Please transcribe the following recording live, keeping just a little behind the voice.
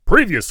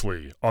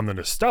Previously on the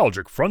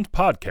Nostalgic Front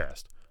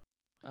podcast.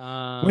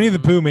 Winnie the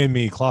Pooh made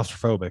me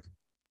claustrophobic.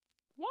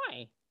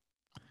 Why?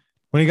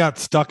 When he got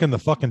stuck in the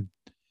fucking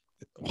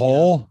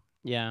hole.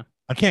 Yeah.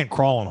 I can't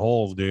crawl in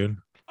holes, dude.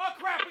 Oh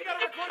crap, we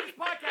gotta record this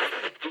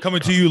podcast.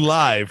 Coming to you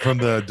live from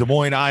the Des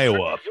Moines,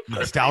 Iowa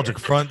Nostalgic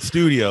Front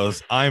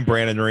Studios. I'm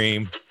Brandon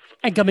Ream.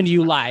 And coming to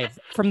you live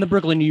from the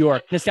Brooklyn, New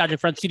York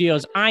Nostalgic Front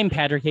Studios, I'm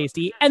Patrick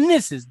Hasty, and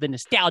this is the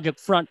Nostalgic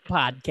Front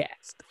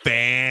podcast.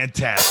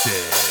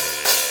 Fantastic.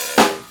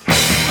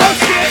 Oh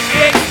shit,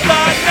 it's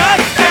the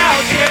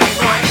Nostalgic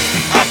Front,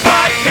 a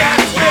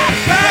podcast with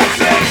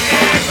Patrick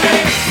and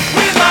Rick.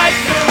 We like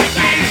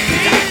movies,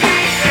 TV,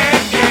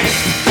 and games.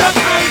 Jump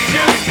through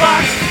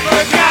jukebox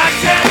for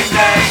God's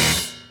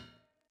sake.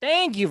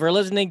 Thank you for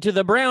listening to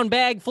the Brown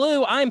Bag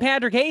Flu. I'm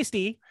Patrick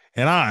Hasty.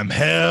 And I'm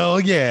hell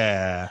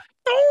yeah.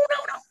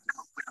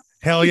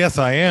 Hell yes,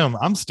 I am.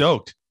 I'm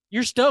stoked.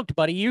 You're stoked,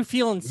 buddy. You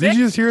feeling Did sick? you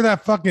just hear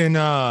that fucking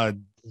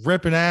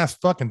ripping ass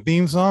fucking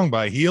theme song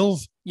by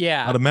Heels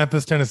Yeah. out of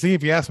Memphis, Tennessee?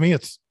 If you ask me,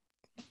 it's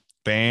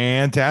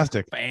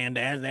fantastic.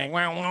 Fantastic.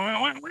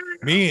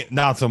 Me,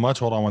 not so much.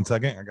 Hold on one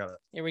second. I got it.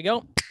 Here we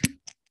go.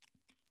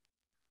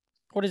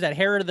 What is that?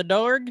 Hair of the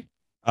dog?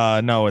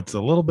 No, it's a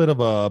little bit of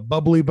a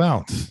bubbly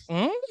bounce.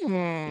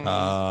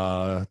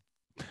 Mm.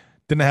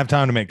 Didn't have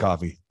time to make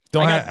coffee.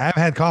 I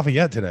haven't had coffee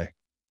yet today.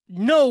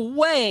 No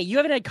way. You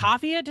haven't had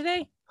coffee yet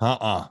today?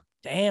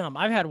 Damn.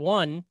 I've had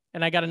one,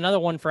 and I got another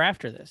one for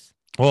after this.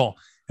 Well,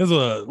 it was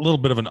a little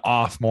bit of an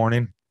off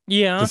morning,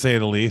 Yeah. to say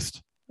the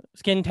least.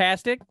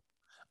 Skin-tastic?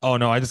 Oh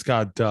no, I just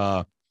got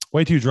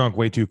way too drunk,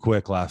 way too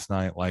quick last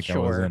night. Like I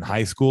was Sure. in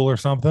high school or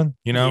something,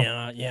 you know?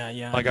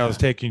 Yeah. Like I was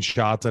taking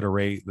shots at a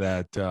rate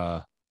that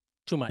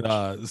Too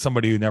much.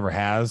 somebody who never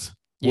has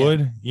Yeah.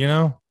 would, you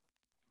know?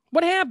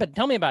 What happened?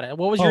 Tell me about it.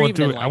 What was I your went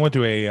evening to like? I went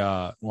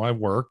to I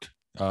worked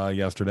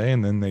yesterday,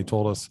 and then they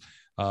told us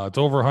it's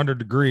over 100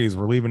 degrees.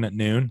 We're leaving at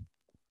noon.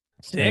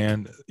 Sick.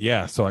 And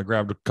yeah, so I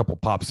grabbed a couple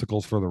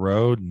popsicles for the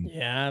road. And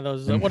Yeah,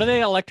 those. And- What are they?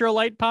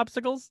 Electrolyte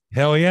popsicles?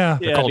 hell yeah,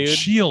 they're Yeah, called dude.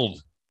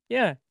 Shield.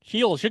 Yeah,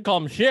 Shield should call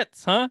them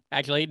shits, huh?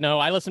 Actually, no.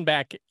 I listened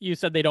back. You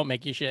said they don't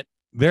make you shit.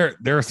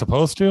 They're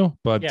supposed to,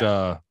 but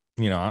Yeah.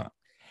 you know,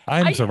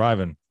 I'm I-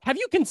 surviving. Have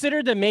you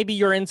considered that maybe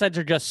your insides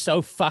are just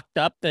so fucked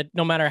up that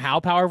no matter how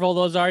powerful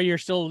those are, your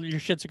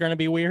shits are going to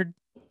be weird?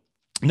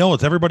 No,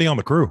 it's everybody on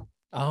the crew.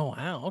 Oh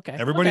wow. Okay.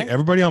 Everybody, Okay.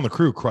 everybody on the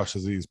crew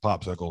crushes these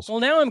popsicles. Well,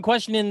 now I'm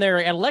questioning their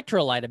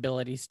electrolyte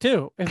abilities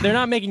too. If they're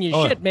not making you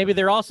Oh. shit, maybe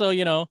they're also,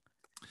 you're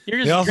They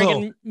just also-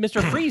 drinking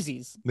Mr.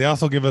 Freezies. They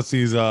also give us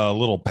these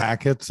little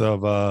packets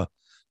of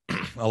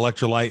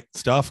electrolyte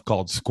stuff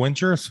called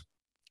Squinchers.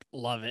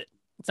 Love it.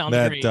 Sounds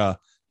That great.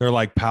 they're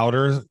like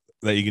powders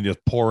that you can just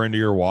pour into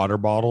your water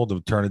bottle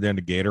to turn it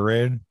into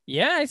Gatorade.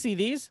 Yeah, I see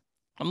these.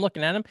 I'm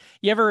looking at them.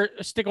 You ever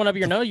stick one up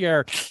your nose?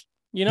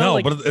 No,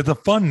 like but it's a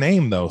fun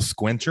name though,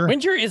 Squincher.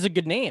 Winter is a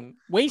good name.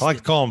 I Wasted. like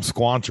to call them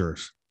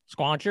Squanchers.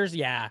 Squanchers,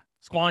 yeah,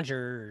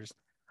 squanchers.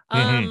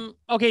 Mhm.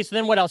 Okay, so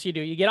then what else you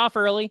do? You get off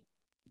early.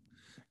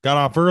 Got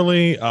off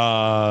early.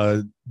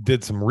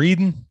 Did some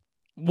reading.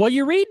 What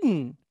you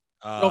reading?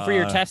 Go for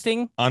your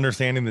testing.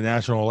 Understanding the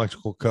National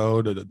Electrical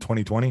Code of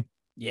 2020.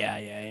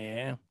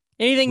 Yeah.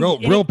 Anything?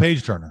 Real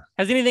page turner.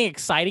 Has anything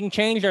exciting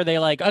changed? Are they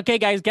like, okay,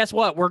 guys, guess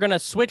what? We're gonna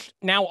switch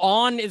now.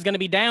 On is gonna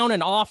be down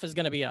and off is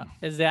gonna be up.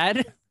 Is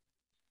that?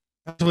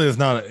 Actually, it's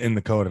not in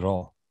the code at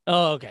all.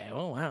 Oh, okay.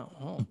 Oh, wow.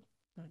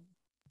 Oh.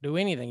 Do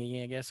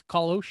anything, I guess.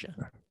 Call OSHA.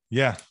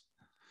 Yeah.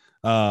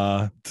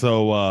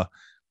 So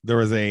there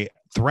was a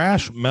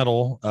thrash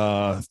metal,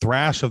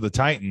 Thrash of the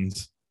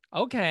Titans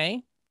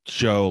Okay.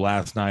 show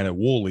last night at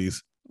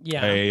Woolies.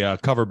 Yeah. A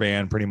cover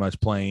band pretty much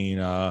playing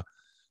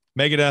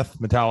Megadeth,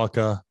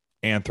 Metallica,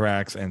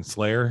 Anthrax, and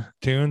Slayer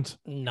tunes.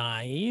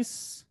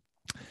 Nice.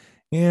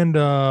 And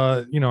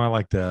I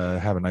like to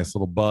have a nice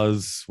little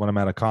buzz when I'm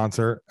at a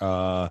concert.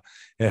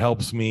 It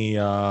helps me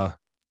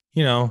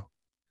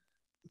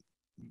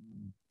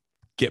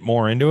get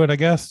more into it, I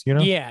guess, Yeah.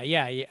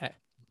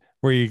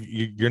 where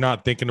you're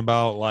not thinking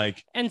about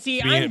like And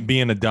see,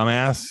 being a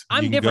dumbass.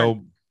 I'm You can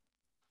different.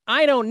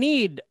 I don't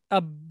need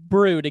a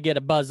brew to get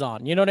a buzz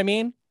on. You know what I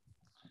mean?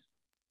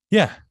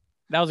 Yeah.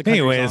 That was a country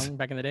Anyways. song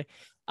back in the day.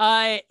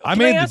 I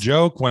made the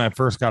joke when I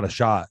first got a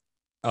shot.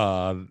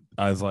 I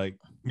was like,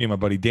 me and my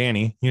buddy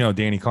Danny,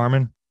 Danny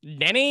Carmen.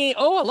 Danny.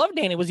 Oh, I love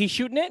Danny. Was he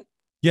shooting it?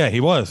 Yeah,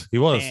 he was.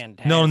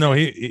 No,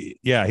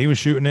 he was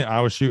shooting it.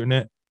 I was shooting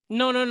it.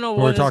 No.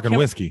 We were talking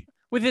whiskey.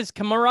 with his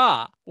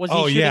camera. Was he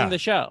Oh, shooting yeah. the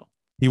show?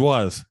 He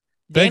was.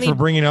 Danny, Thanks for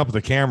bringing up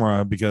the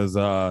camera because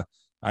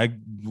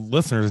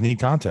listeners need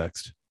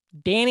context.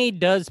 Danny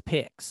does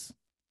pics.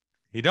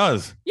 He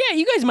does. Yeah,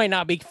 you guys might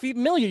not be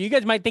familiar. You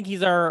guys might think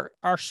he's our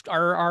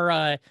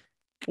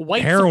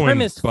white Heroin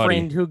supremacist buddy.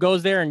 friend who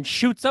goes there and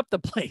shoots up the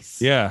place.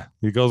 Yeah,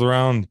 he goes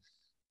around,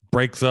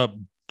 breaks up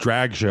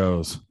drag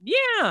shows.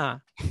 Yeah.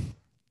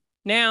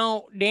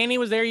 Now, Danny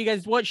was there. You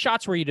guys, what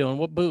shots were you doing?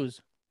 What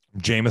booze?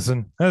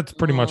 Jameson. That's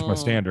pretty much my Oh.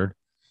 standard.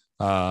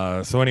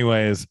 So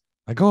anyways,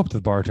 I go up to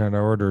the bartender.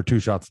 I order 2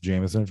 shots of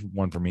Jameson,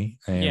 one for me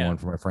and Yeah. one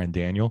for my friend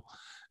Daniel.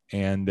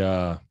 And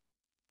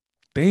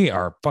they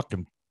are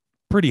fucking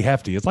pretty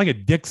hefty. It's like a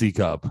Dixie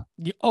cup.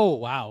 Oh,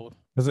 wow.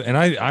 And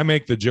I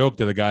make the joke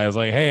to the guy. I was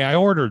like, hey, I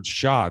ordered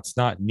shots,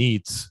 not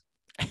neats.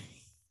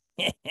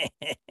 And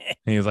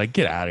he was like,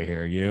 get out of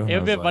here, you. It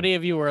would be funny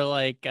if you were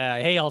like,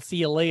 hey, I'll see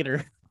you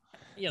later.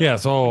 You know, yeah,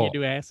 so when you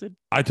do acid.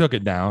 I took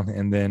it down,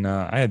 and then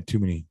I had too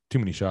many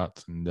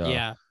shots, and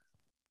Yeah.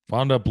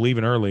 wound up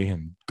leaving early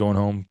and going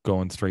home,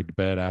 going straight to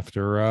bed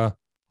after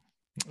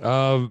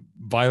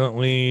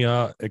violently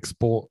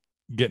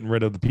getting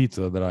rid of the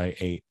pizza that I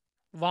ate.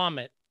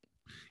 Vomit.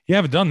 You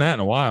haven't done that in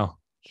a while.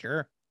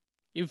 Sure.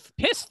 You've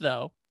pissed,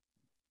 though.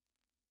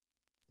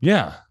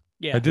 Yeah,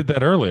 Yeah. I did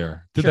that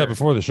earlier. Did Sure. that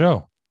before the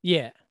show.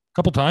 Yeah. A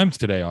couple times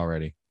today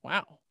already.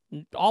 Wow.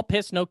 All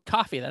piss, no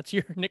coffee. That's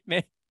your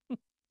nickname.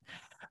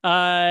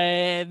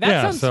 That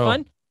sounds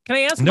fun. Can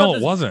I ask No, about it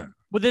this, wasn't.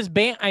 with this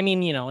band? I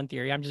mean, you know, in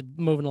theory, I'm just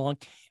moving along.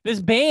 This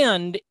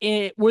band,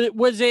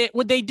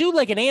 would they do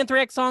like an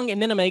Anthrax song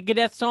and then a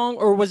Megadeth song,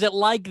 or was it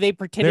like they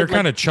pretended They're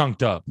kind of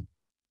chunked up.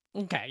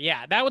 Okay,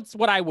 yeah, that was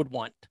what I would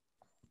want.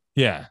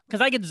 Yeah.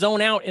 Because I could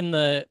zone out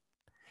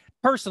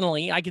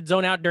personally, I could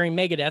zone out during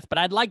Megadeth, but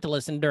I'd like to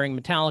listen during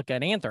Metallica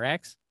and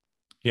Anthrax.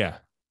 Yeah.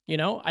 You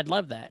know, I'd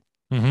love that.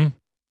 Mm-hmm.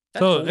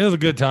 So cool. it was a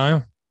good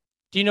time.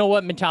 Do you know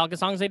what Metallica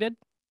songs they did?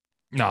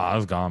 No, I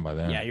was gone by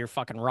then. Yeah, you're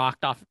fucking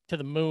rocked off to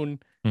the moon.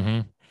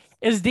 Mm-hmm.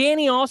 Is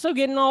Danny also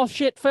getting all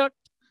shit fucked?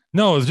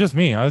 No, it was just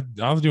me. I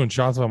was doing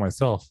shots by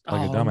myself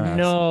like a dumbass.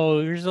 No,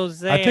 you're so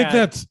sad.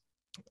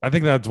 I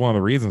think that's one of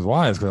the reasons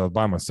why is because I was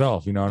by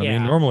myself. You know what I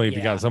mean? Normally, if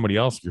you got somebody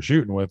else you're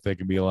shooting with, they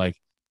can be like,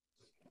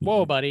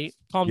 whoa, buddy,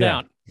 calm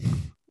down.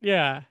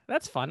 Yeah,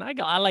 that's fun.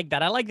 I like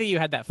that. I like that you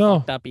had that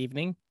fucked up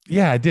evening.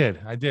 Yeah, I did.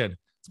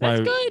 That's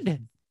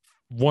good.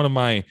 One of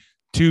my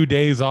 2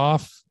 days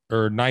off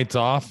or nights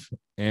off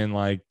in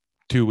like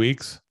 2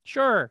 weeks.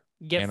 Sure.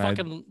 Get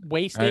fucking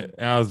wasted.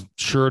 I was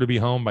sure to be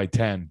home by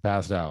 10,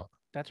 passed out.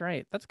 That's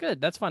right. That's good.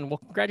 That's fun. Well,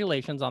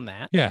 congratulations on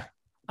that. Yeah.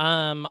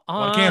 Well,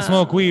 I can't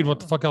smoke weed. What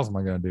the fuck else am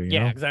I gonna do?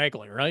 You know?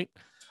 Exactly. Right.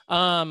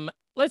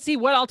 Let's see.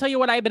 I'll tell you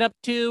what I've been up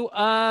to.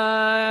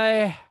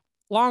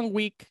 Long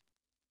week,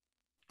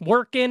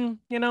 working.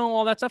 You know,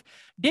 all that stuff.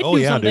 Did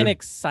do something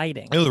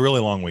exciting. It was a really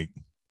long week.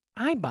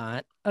 I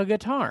bought a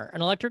guitar,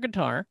 an electric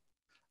guitar.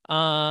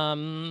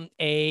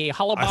 A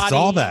hollow body. I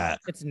saw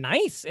that. It's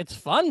nice. It's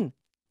fun.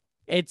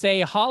 It's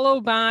a hollow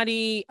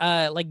body,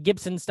 like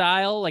Gibson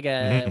style, like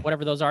a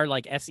whatever those are,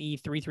 like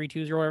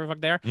SE332s or whatever the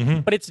fuck they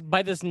are. But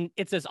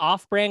it's this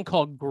off-brand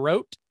called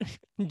Grote,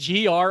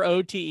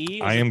 Grote.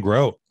 I am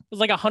Grote. It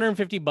was like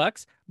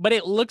 $150, but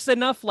it looks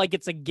enough like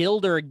it's a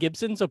Guild or a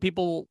Gibson, so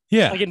people,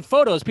 like in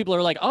photos, people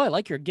are like, "Oh, I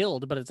like your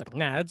Guild," but it's like,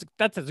 nah,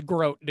 that's a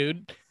Grote,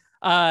 dude.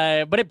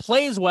 But it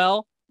plays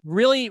well,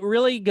 really,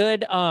 really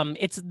good.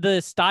 It's the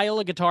style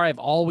of guitar I've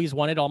always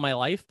wanted all my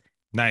life.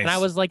 Nice. And I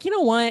was like, you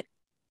know what?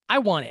 I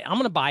want it. I'm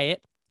going to buy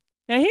it.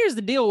 Now, here's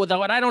the deal with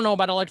what I don't know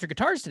about electric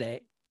guitars today.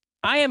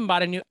 I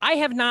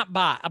have not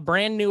bought a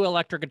brand new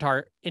electric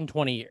guitar in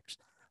 20 years.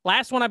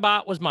 Last one I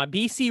bought was my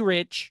BC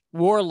Rich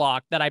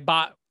Warlock that I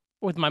bought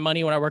with my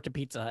money when I worked at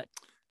Pizza Hut.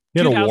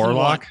 You had a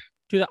Warlock?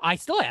 I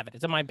still have it.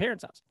 It's at my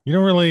parents' house. You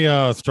don't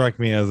really strike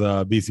me as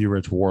a BC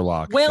Rich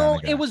Warlock. Well,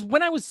 it was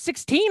when I was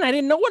 16. I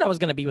didn't know what I was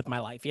going to be with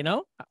my life, you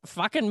know?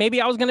 Fucking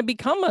maybe I was going to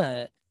become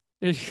a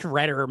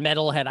shredder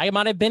metalhead. I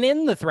might have been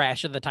in the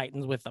Thrash of the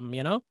Titans with them,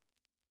 you know?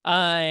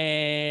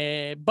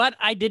 But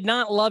I did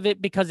not love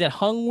it because it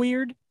hung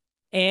weird,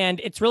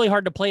 and it's really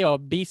hard to play a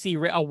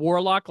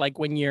Warlock like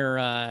when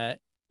you're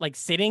like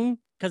sitting,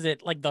 because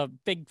it like the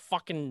big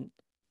fucking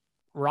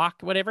rock,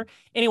 whatever.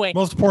 Anyway,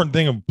 most important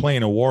thing of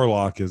playing a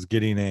Warlock is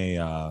getting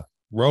a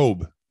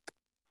robe.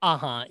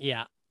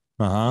 Yeah.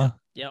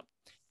 Yep.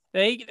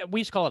 We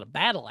used to call it a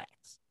battle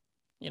axe.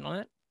 You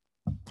know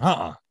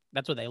that?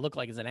 That's what they look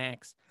like, as an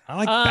axe. I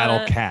like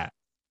Battle Cat.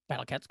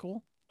 Battle Cat's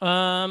cool.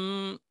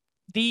 So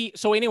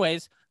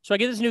I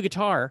get this new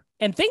guitar,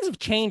 and things have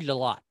changed a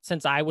lot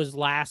since I was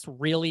last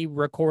really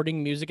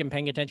recording music and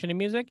paying attention to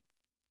music.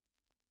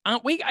 I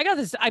got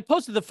this. I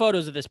posted the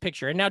photos of this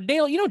picture, and now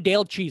Dale, you know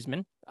Dale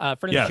Cheeseman,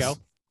 friend of the show,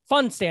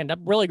 fun stand-up,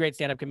 really great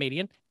stand-up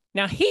comedian.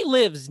 Now he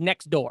lives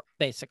next door,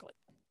 basically,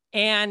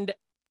 and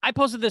I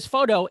posted this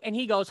photo, and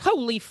he goes,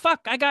 "Holy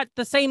fuck, I got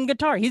the same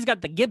guitar." He's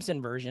got the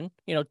Gibson version,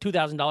 you know,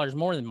 $2,000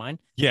 more than mine.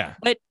 Yeah,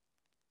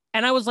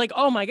 and I was like,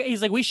 "Oh my god!"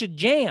 He's like, "We should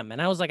jam,"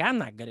 and I was like, "I'm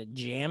not good at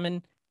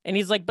jamming." And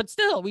he's like, "But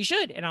still, we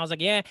should." And I was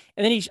like, "Yeah."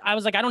 And then I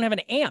was like, "I don't have an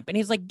amp." And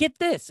he's like, "Get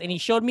this." And he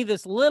showed me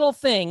this little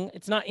thing.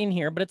 It's not in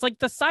here, but it's like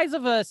the size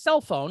of a cell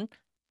phone.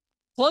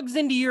 Plugs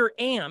into your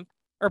amp,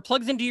 or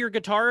plugs into your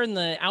guitar in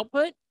the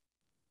output.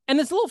 And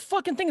this little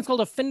fucking thing, it's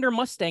called a Fender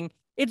Mustang.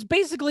 It's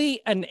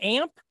basically an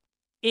amp.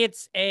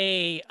 It's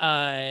a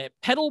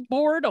pedal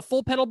board, a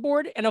full pedal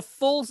board, and a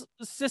full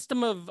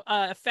system of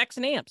effects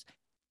and amps.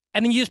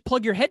 And then you just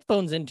plug your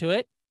headphones into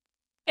it,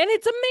 and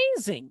it's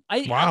amazing.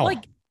 Wow.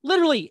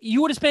 Literally,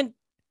 you would have spent,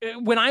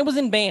 when I was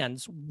in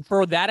bands,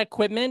 for that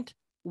equipment,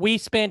 we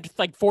spent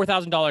like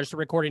 $4,000 to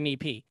record an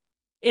EP.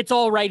 It's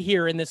all right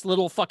here in this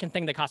little fucking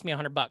thing that cost me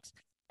 $100.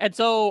 And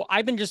so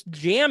I've been just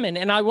jamming,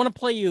 and I want to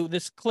play you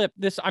this clip.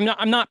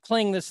 I'm not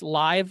playing this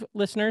live,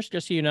 listeners,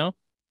 just so you know.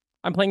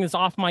 I'm playing this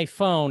off my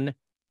phone.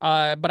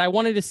 But I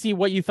wanted to see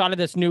what you thought of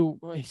this new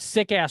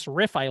sick ass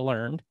riff I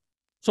learned.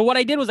 So what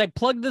I did was I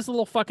plugged this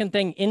little fucking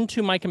thing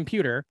into my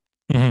computer,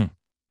 Mhm.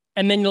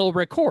 and then it'll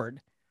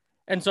record.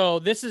 And so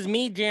this is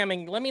me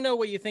jamming. Let me know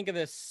what you think of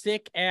this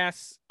sick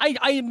ass.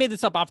 I made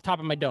this up off the top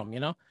of my dome, you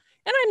know.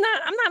 And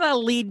I'm not a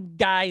lead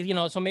guy, you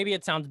know. So maybe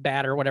it sounds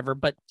bad or whatever.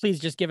 But please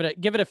just give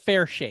it a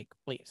fair shake,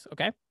 please.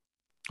 Okay.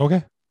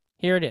 Okay.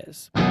 Here it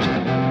is.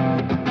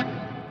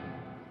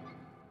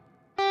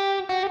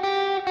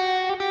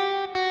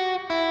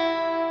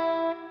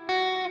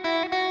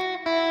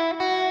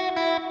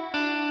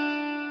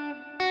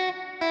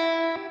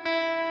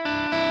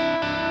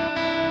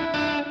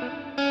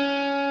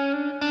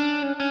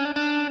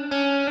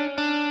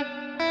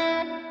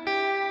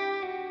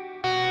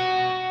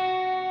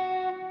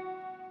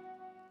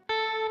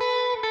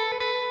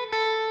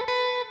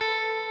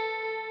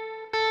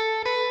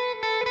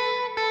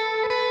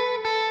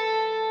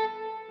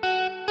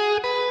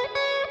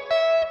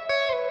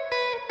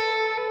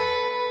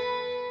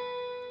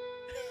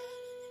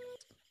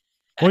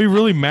 Well, you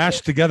really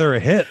mashed together a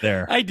hit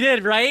there. I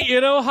did, right?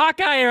 You know,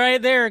 Hawkeye right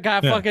there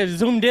got Yeah. fucking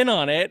zoomed in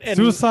on it. And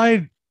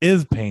Suicide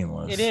is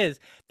painless. it is.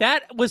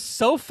 That was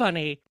so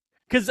funny.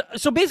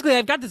 So basically,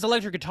 I've got this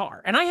electric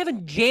guitar, and I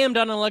haven't jammed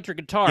on an electric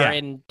guitar Yeah.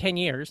 in 10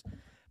 years,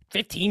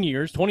 15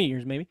 years, 20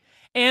 years maybe.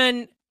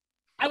 And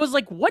I was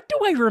like, what do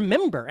I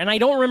remember? And I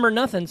don't remember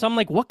nothing. So I'm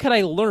like, what could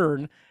I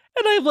learn?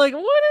 And I'm like,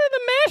 what the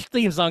MASH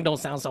theme song don't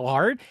sound so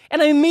hard?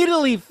 And I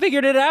immediately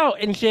figured it out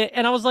and shit.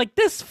 And I was like,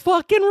 this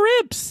fucking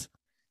rips.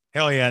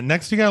 Hell yeah.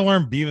 Next, you got to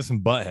learn Beavis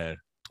and Butthead.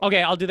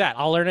 Okay, I'll do that.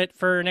 I'll learn it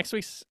for next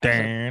week's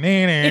episode.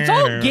 It's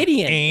all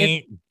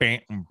Gideon.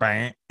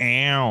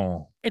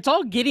 Ow. It's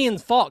all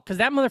Gideon's fault because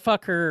that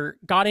motherfucker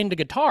got into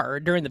guitar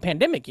during the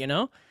pandemic, you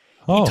know?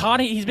 Oh,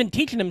 He's been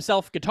teaching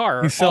himself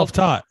guitar. he's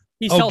self-taught.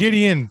 He's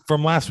Gideon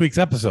from last week's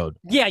episode.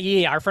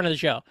 Yeah, our friend of the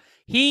show.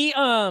 He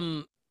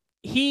has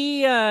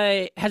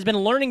been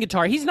learning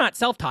guitar. He's not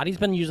self-taught. He's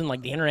been using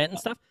like the internet and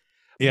stuff.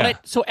 Yeah.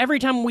 But so every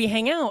time we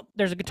hang out,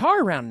 there's a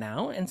guitar around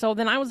now. And so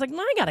then I was like, no,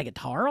 I got a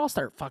guitar. I'll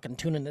start fucking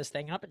tuning this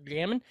thing up and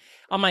jamming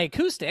on my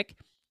acoustic.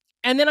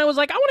 And then I was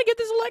like, I want to get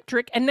this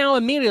electric. And now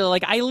immediately,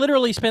 like I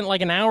literally spent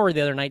like an hour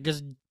the other night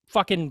just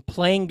fucking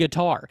playing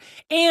guitar.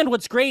 And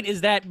what's great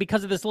is that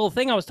because of this little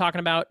thing I was talking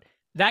about,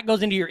 that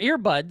goes into your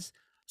earbuds.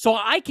 So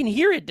I can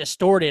hear it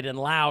distorted and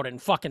loud and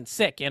fucking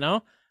sick, you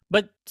know?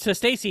 But to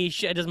Stacy,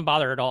 it doesn't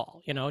bother her at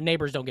all. You know,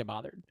 neighbors don't get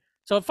bothered.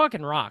 So it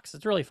fucking rocks.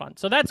 It's really fun.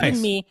 So that's Nice.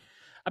 been me.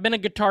 I've been a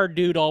guitar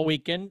dude all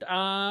weekend.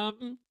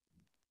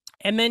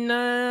 And then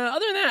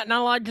other than that,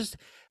 not a lot. Just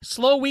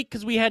slow week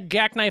because we had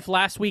Jackknife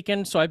last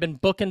weekend. So I've been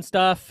booking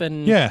stuff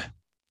and Yeah.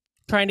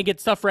 trying to get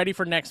stuff ready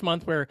for next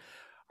month where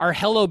our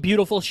Hello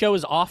Beautiful show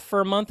is off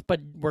for a month,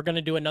 but we're going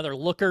to do another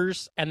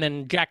Lookers. And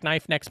then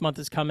Jackknife next month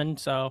is coming.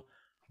 So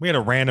We had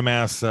a random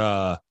ass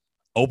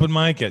open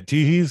mic at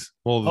Teehee's.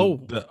 Well,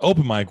 Oh. the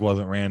open mic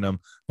wasn't random,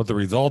 but the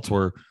results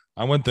were.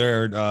 I went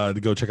there to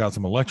go check out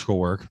some electrical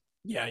work,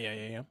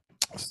 yeah.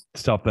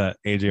 stuff that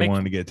AJ Make-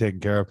 wanted to get taken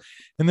care of.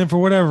 And then for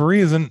whatever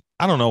reason,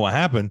 I don't know what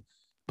happened,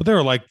 but there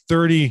were like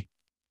 30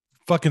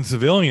 fucking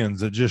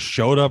civilians that just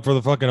showed up for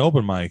the fucking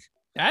open mic,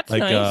 That's like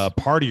nice a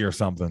party or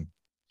something.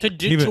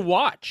 to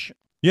watch.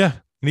 Yeah.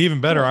 And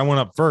even better, I went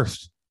up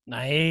first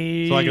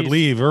Nice. so I could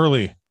leave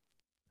early.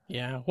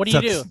 Yeah. What do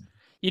you do? That's-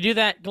 You do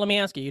that. Let me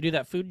ask you. You do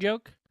that food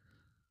joke?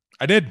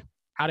 I did.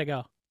 How'd it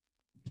go?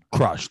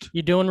 Crushed.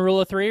 You doing rule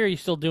of three or are you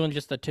still doing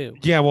just the two?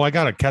 Yeah. Well, I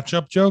got a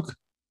catch-up joke.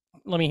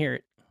 Let me hear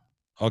it.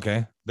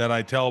 Okay, that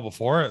I tell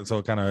before it, so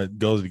it kind of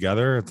goes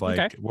together. It's like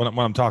Okay. when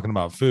I'm talking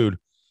about food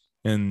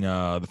and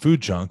the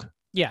food chunk.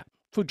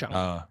 Food chunk.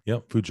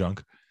 Yep, food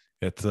chunk.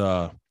 It's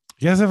you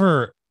guys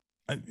ever?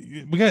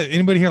 We got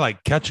anybody here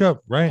like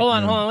ketchup, right? hold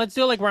on, No. hold on. Let's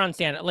do it like we're on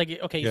stand. Like,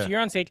 okay, Yeah. so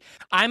you're on stage.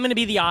 I'm gonna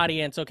be the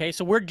audience. Okay,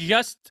 so we're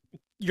just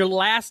your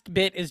last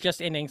bit is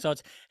just ending. So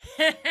it's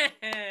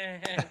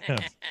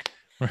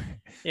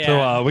yeah.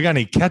 So we got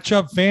any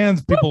ketchup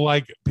fans? People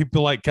like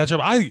ketchup.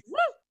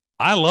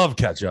 I love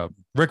ketchup.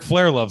 Ric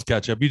Flair loves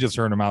ketchup. You just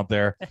heard him out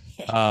there.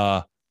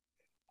 Do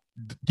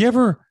you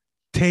ever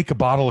take a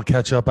bottle of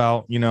ketchup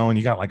out, you know, and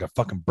you got like a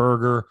fucking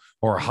burger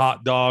or a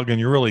hot dog and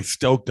you're really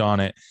stoked on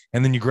it,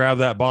 and then you grab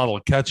that bottle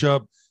of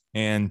ketchup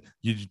and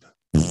you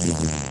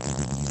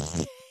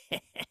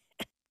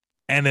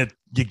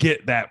you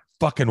get that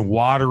fucking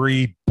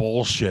watery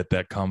bullshit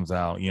that comes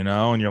out, you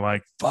know, and you're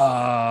like,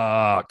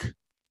 fuck,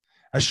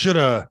 I should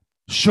have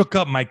shook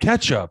up my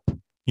ketchup,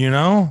 you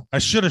know, I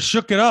should have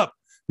shook it up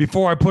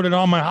before I put it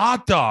on my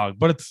hot dog.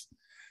 But it's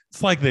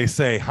like they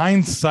say,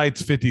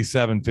 hindsight's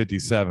 57.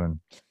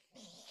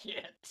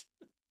 Shit.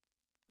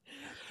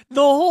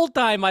 The whole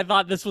time I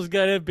thought this was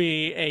gonna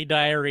be a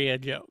diarrhea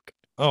joke.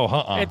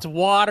 Oh, It's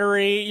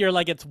watery. You're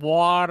like, it's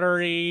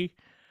watery.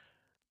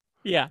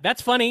 Yeah,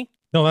 that's funny.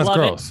 no, that's love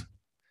it. gross.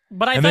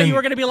 But I And thought then- you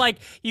were gonna be like,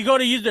 you go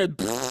to use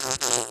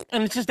the,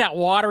 and it's just that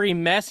watery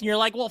mess, and you're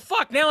like, well,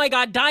 fuck, now I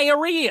got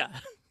diarrhea.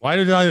 Why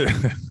did I?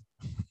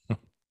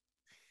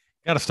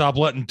 Got to stop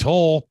letting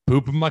Toll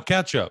poop in my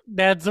ketchup.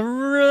 That's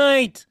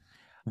right.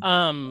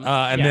 And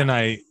yeah. then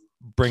I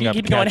bring up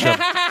Keep going. ketchup.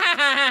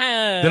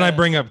 Then I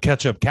bring up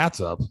ketchup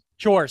catsup.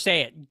 Sure,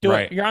 say it. Do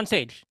Right. it. You're on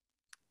stage.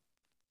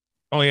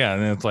 Oh yeah,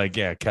 and then it's like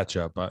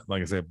ketchup.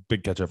 Like I said,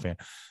 big ketchup fan.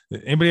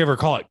 Anybody ever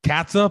call it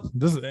catsup?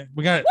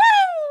 We got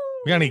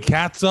any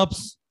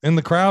catsups in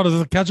the crowd? Is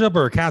it a ketchup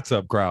or a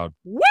catsup crowd?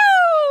 Woo!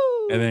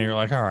 And then you're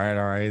like, all right.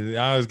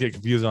 I always get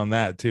confused on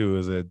that too.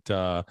 Is it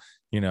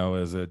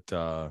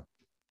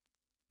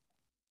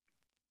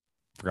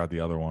forgot the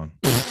other one.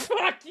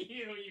 Fuck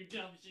you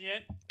dumb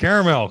shit.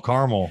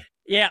 Caramel.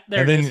 Yeah,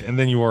 there and it then is. and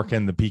then you work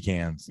in the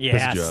pecans.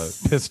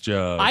 Yes. Piss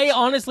jug. I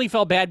honestly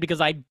felt bad because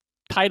I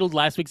titled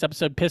last week's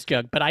episode Piss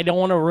Jug, but I don't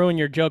want to ruin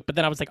your joke. But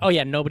then I was like, oh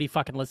yeah, nobody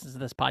fucking listens to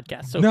this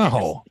podcast. So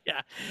No.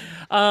 yeah.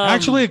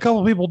 Actually, a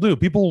couple people do.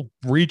 People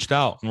reached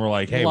out and were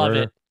like, hey, Love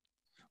it.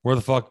 where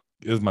the fuck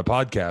is my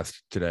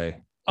podcast today?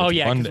 Oh It's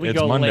yeah, because we it's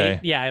go Monday. late.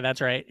 Yeah,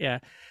 that's right. Yeah.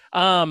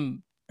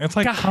 It's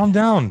like, God. calm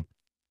down.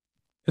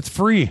 It's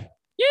free.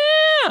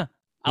 Yeah.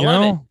 I You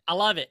love it. know? I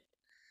love it.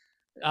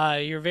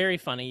 You're very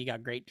funny. You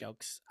got great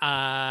jokes.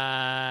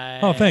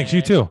 Oh, thanks.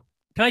 You too.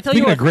 Can I tell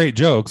Speaking you of great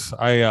jokes,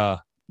 I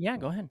Yeah,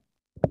 go ahead.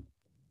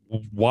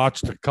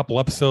 watched a couple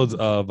episodes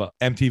of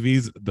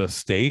MTV's The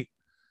State.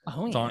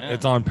 Oh It's yeah. on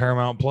it's on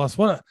Paramount Plus.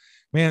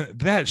 Man,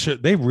 that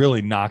shit, they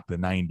really knocked the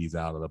 90s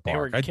out of the They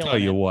were park. I tell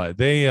killing you it. what,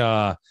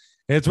 they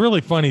it's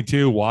really funny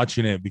too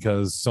watching it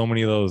because so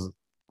many of those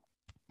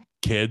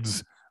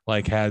kids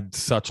like have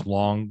such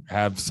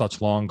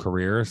long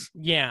careers,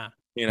 Yeah.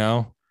 you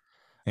know.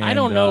 I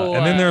don't know,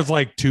 and then there's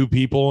like two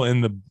people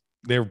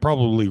they were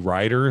probably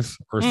writers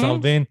or Mhm.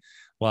 something.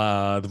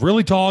 The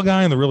really tall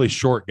guy and the really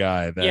short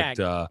guy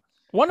that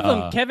One of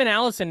them, Kevin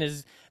Allison,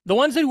 is the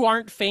ones who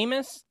aren't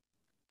famous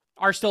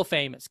are still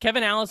famous.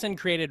 Kevin Allison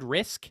created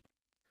Risk,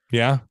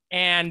 yeah.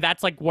 and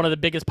that's like one of the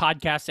biggest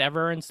podcasts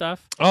ever and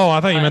stuff. Oh, I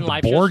thought you And meant the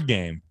live board shows.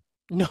 game.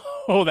 No,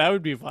 that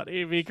would be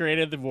funny if he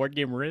created the board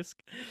game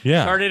Risk.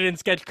 Yeah. Started in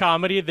sketch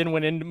comedy, then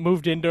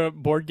moved into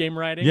board game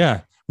writing.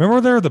 Yeah. Remember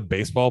there was the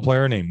baseball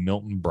player named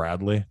Milton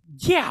Bradley?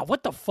 Yeah,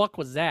 what the fuck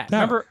was that? That-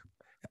 Remember?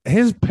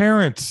 His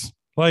parents,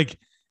 like,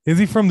 is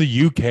he from the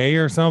UK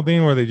or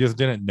something where they just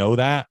didn't know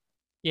that?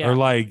 Yeah. Or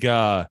like,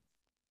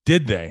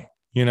 did they?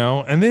 You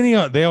know? And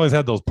then they always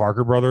had those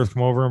Parker brothers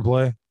come over and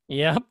play.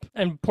 Yep.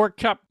 And Pork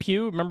Chop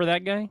Pew, remember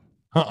that guy?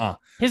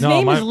 His No,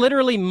 name is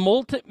literally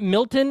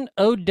Milton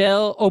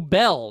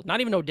Obell.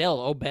 Not even Odell,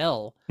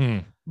 Obell. Hmm.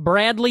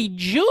 Bradley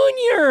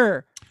Jr.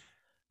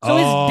 So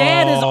his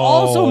dad is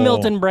also Oh.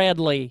 Milton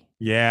Bradley.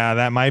 Yeah,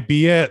 that might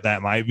be it.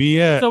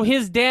 So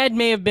his dad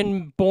may have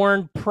been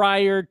born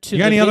prior to You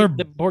got any other-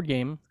 the board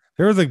game.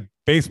 There was a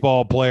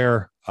baseball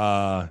player.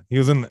 He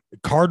was in the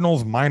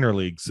Cardinals minor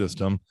league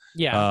system.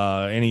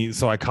 Yeah.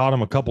 So I caught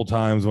him a couple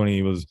times when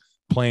he was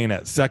playing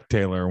at Sec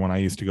Taylor when I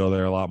used to go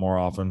there a lot more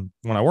often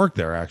when I worked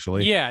there,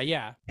 actually.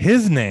 Yeah.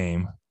 His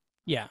name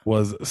Yeah.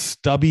 was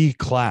Stubby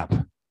Clapp.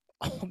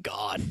 Oh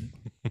God.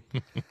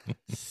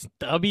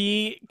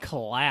 Stubby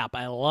Clap.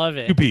 I love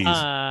it. Two Ps.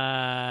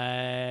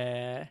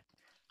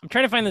 I'm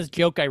trying to find this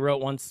joke I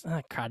wrote once.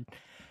 Oh, God.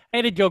 I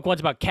had a joke once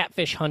about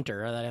Catfish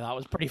Hunter that I thought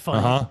was pretty funny.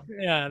 Uh-huh.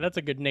 Yeah, that's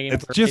a good name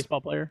It's for a just-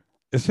 baseball player.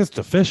 It's just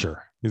a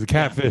fisher. He's a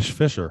catfish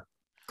fisher.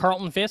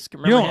 Carlton Fisk. You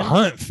Remember don't him?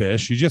 hunt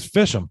fish. You just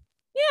fish them.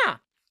 Yeah.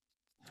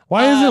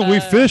 Why is it we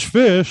Uh,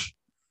 fish,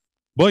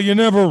 but you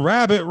never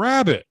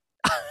rabbit?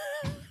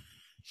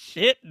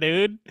 Shit,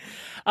 dude.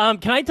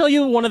 Can I tell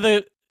you one of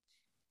the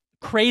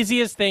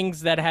craziest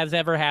things that has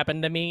ever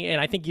happened to me?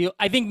 And I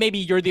think maybe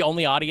you're the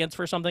only audience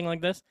for something like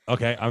this.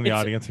 Okay, I'm the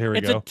It's- audience. Here we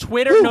It's go. a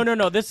Twitter.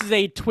 No. This is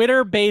a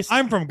Twitter-based.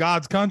 I'm from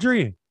God's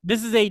country.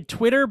 This is a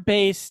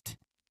Twitter-based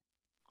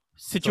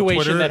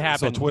situation that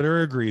happened. So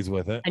Twitter agrees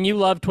with it. And you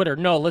love Twitter.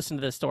 No, listen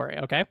to this story,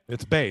 okay?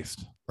 It's based.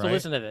 So Right?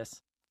 listen to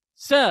this.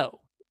 So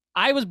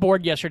I was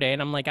bored yesterday,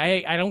 and I'm like,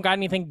 I don't got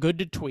anything good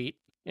to tweet,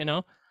 you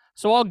know?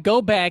 So I'll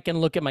go back and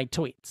look at my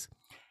tweets.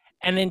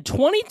 And in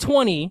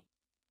 2020,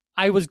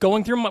 I was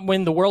going through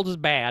when the world was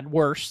bad,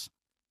 worse,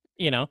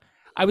 you know?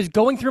 I was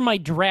going through my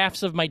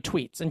drafts of my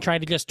tweets and trying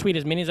to just tweet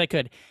as many as I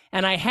could.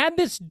 And I had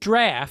this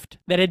draft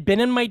that had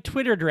been in my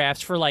Twitter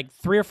drafts for like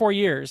 3 or 4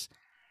 years.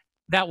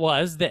 That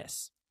was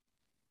this.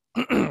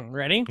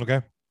 Ready?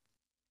 Okay.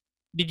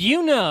 Did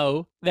you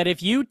know that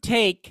if you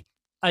take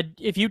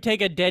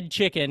a dead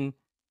chicken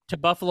to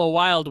Buffalo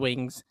Wild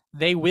Wings,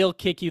 they will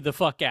kick you the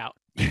fuck out?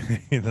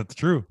 That's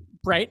true.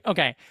 Right?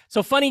 Okay.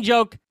 So funny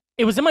joke.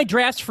 It was in my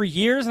drafts for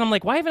years, and I'm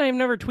like, why haven't I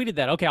never tweeted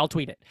that? Okay, I'll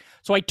tweet it.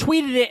 So I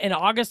tweeted it in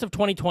August of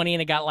 2020,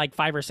 and it got like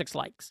 5 or 6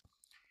 likes.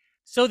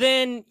 So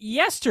then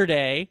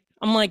yesterday,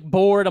 I'm like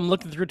bored. I'm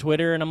looking through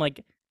Twitter, and I'm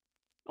like,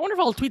 I wonder if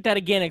I'll tweet that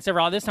again, except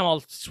for this time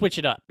I'll switch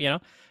it up, you know?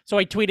 So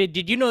I tweeted,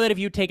 did you know that if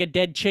you take a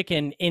dead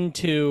chicken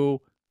into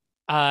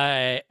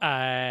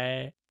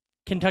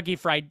Kentucky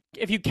Fried,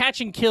 if you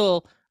catch and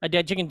kill a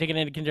dead chicken, take it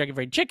into Kentucky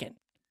Fried Chicken,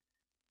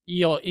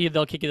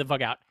 they'll kick you the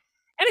fuck out.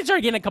 And it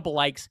started getting a couple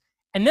likes.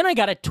 And then I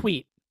got a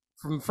tweet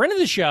from a friend of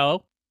the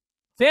show,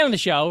 fan of the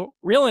show,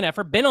 real and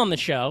effort, been on the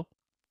show,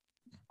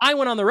 I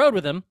went on the road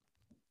with him,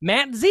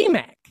 Matt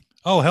Zemak.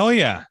 Oh, hell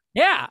yeah.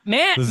 Yeah,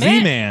 Matt. The Matt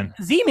Z-Man.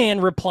 Z-Man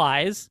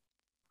replies,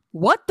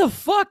 "What the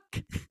fuck?"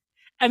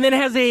 And then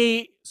has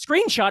a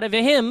screenshot of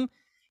him.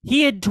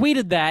 He had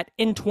tweeted that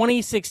in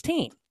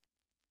 2016.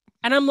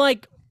 And I'm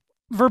like,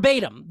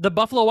 verbatim, the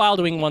Buffalo Wild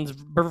Wing one's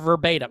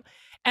verbatim.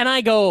 And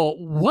I go,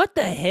 what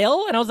the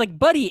hell? And I was like,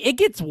 buddy, it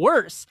gets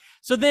worse.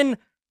 So then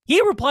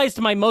he replies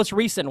to my most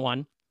recent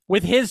one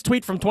with his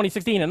tweet from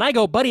 2016. And I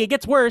go, buddy, it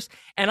gets worse.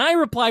 And I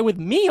reply with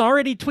me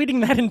already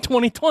tweeting that in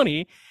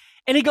 2020.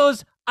 And he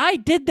goes, I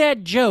did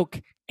that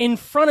joke in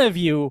front of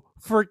you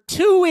for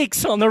 2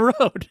 weeks on the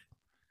road.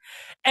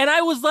 And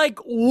I was like,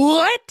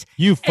 what?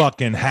 You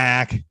fucking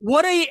hack.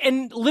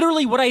 And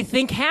literally what I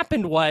think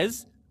happened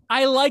was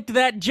I liked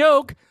that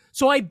joke.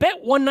 So I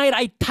bet one night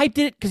I typed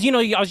it because,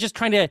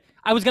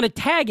 I was going to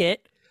tag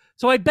it.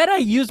 So I bet I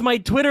used my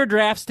Twitter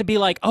drafts to be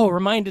like, oh,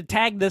 remind to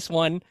tag this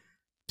one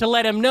to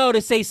let him know to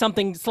say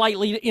something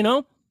slightly,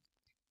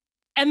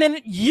 And then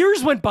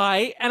years went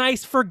by and I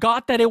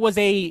forgot that it was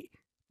a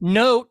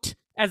note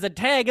as a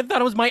tag. I thought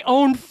it was my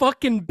own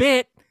fucking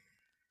bit.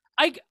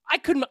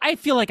 I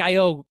feel like I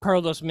owe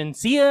Carlos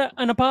Mencia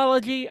an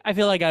apology. I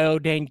feel like I owe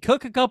Dane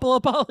Cook a couple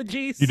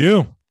apologies. You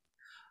do.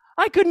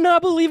 I could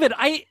not believe it.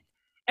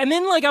 And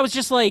then I was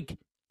just like,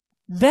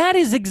 that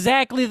is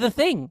exactly the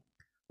thing.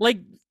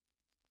 Like,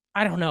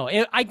 I don't know.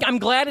 I'm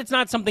glad it's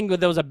not something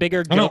that was a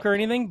bigger joke or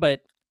anything,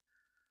 but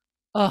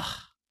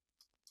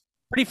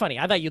pretty funny.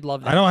 I thought you'd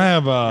love that. I don't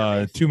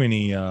have too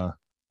many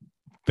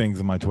things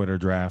in my Twitter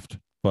draft,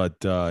 but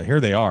here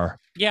they are.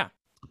 Yeah.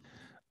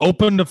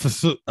 Opened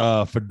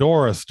a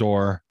Fedora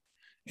store,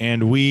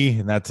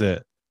 and that's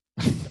it.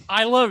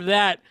 I love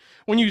that.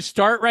 When you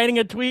start writing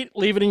a tweet,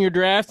 leave it in your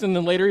drafts, and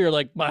then later you're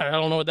like, I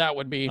don't know what that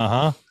would be.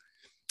 I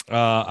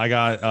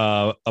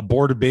got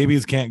aborted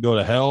babies can't go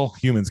to hell.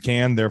 Humans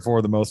can.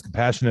 Therefore, the most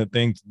compassionate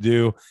thing to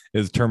do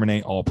is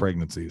terminate all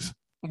pregnancies.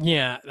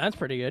 Yeah, that's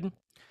pretty good. It's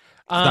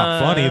not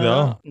funny,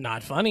 though.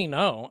 Not funny,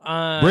 no.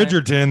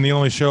 Bridgerton, the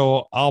only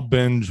show I'll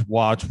binge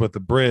watch with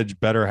the bridge,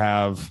 better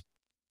have.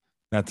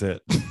 That's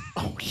it.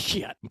 Oh,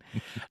 shit.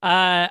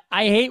 I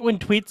hate when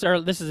tweets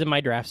are, this is in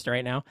my drafts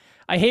right now.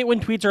 I hate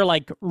when tweets are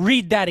like,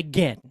 read that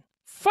again.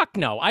 Fuck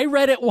no. I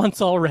read it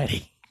once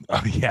already.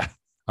 Oh, yeah.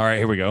 All right,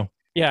 here we go.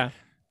 Yeah.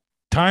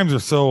 Times are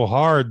so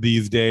hard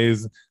these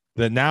days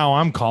that now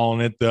I'm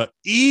calling it the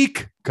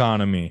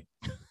economy.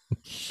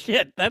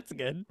 Shit, that's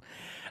good.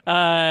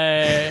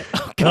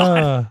 Oh,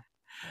 God.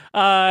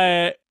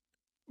 Come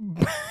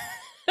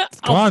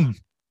on.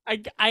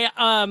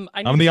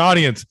 I'm the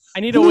audience. I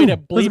need a way to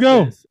bleep let's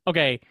go. this.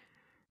 Okay.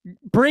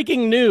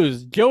 Breaking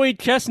news. Joey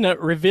Chestnut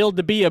revealed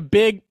to be a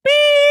big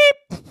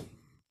beep.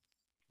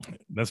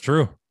 That's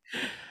true.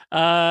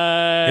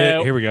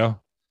 Here we go.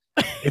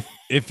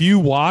 If you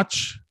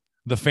watch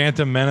The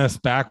Phantom Menace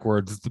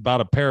backwards, it's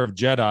about a pair of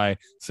Jedi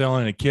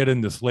selling a kid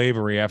into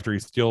slavery after he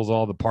steals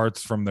all the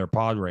parts from their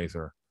pod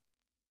racer.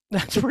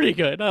 That's pretty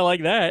good. I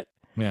like that.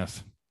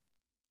 Yes.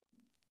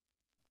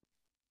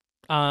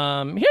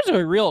 Here's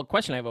a real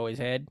question I've always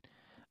had.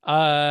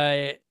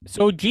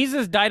 So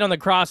Jesus died on the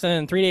cross, and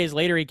then 3 days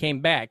later he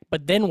came back.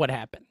 But then what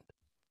happened?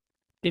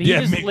 Did he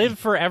just live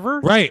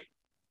forever? Right.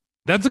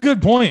 That's a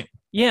good point.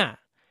 Yeah.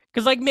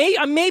 Because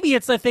maybe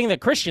it's the thing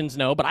that Christians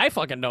know, but I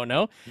fucking don't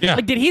know. Yeah.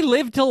 Did he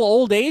live till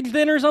old age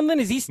then or something?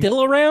 Is he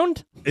still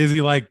around? Is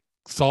he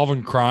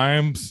solving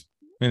crimes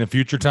in a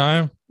future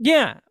time?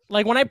 Yeah.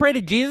 When I pray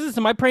to Jesus,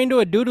 am I praying to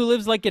a dude who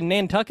lives in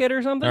Nantucket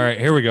or something? All right,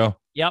 here we go.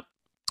 Yep.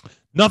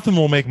 Nothing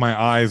will make my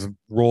eyes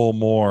roll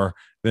more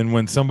than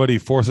when somebody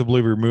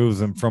forcibly removes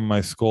them from my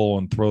skull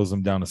and throws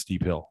them down a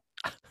steep hill.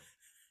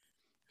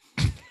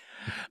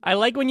 I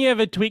like when you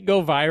have a tweet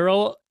go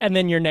viral and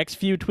then your next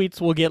few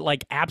tweets will get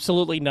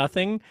absolutely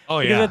nothing. Oh,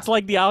 yeah. Because it's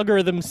like the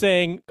algorithm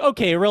saying,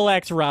 okay,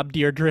 relax, Rob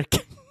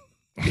Dyrdek.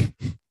 All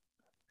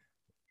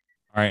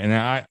right, and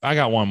I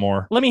got one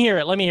more. Let me hear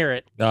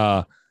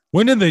it.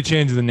 When did they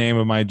change the name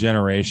of my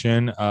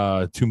generation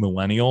to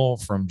Millennial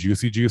from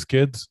Juicy Juice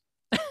Kids?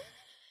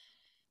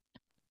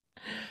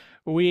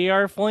 We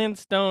are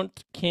Flintstone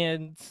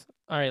kids.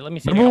 All right, let me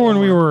see. Remember when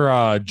we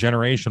were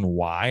Generation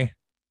Y?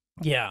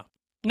 Yeah.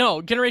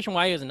 No, Generation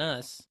Y isn't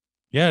us.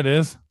 Yeah, it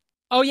is.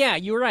 Oh, yeah,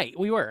 you were right.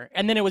 We were.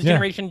 And then it was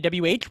Generation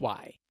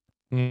WHY.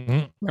 Mm-hmm.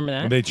 Remember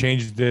that? They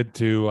changed it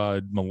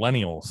to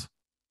Millennials.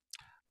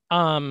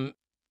 The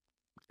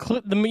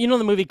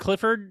movie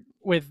Clifford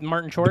with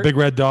Martin Short? The Big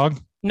Red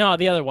Dog? No,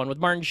 the other one with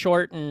Martin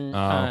Short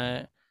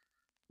and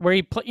where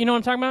he you know what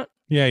I'm talking about?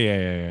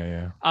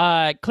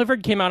 Yeah.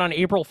 Clifford came out on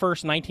April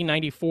 1st,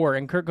 1994,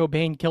 and Kurt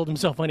Cobain killed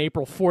himself on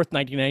April 4th,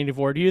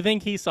 1994. Do you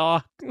think he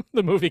saw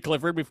the movie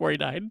Clifford before he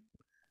died?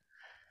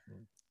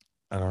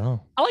 I don't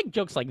know. I like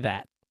jokes like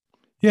that.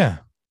 Yeah.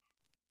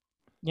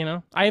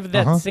 I have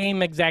that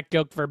same exact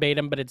joke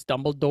verbatim, but it's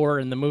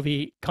Dumbledore in the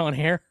movie Con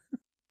Air.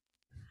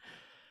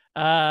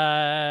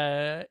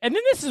 And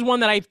then this is one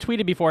that I've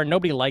tweeted before and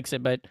nobody likes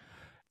it, but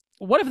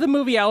what if the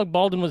movie Alec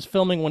Baldwin was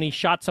filming when he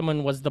shot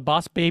someone was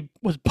Boss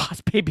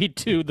Baby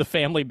 2, The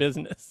Family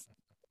Business?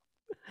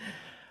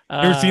 You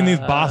ever seen these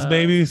Boss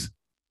Babies?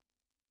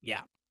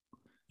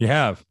 You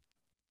have.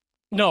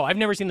 No, I've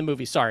never seen the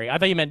movie. Sorry. I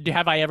thought you meant,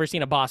 have I ever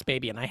seen a Boss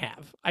Baby? And I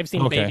have. I've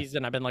seen Okay. babies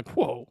and I've been like,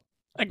 whoa,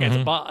 that guy's a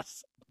Mhm.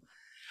 boss.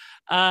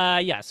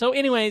 Yeah. So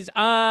anyways,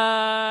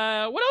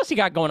 what else you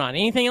got going on?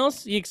 Anything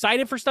else? You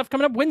excited for stuff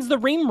coming up? When's the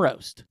Ream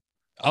roast?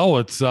 Oh,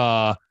 it's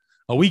a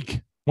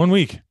week. 1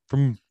 week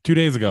from 2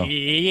 days ago.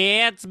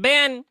 Yeah, it's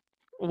been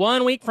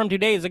 1 week from 2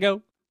 days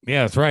ago.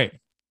 Yeah, that's right.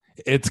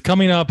 It's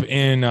coming up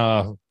in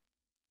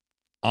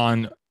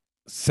on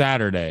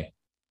Saturday.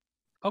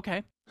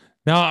 Okay.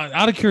 Now,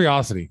 out of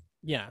curiosity,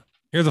 Yeah.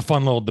 here's a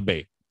fun little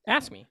debate.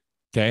 Ask me.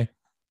 Okay,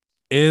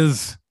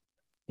 is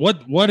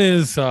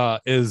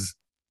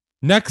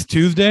next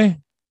Tuesday?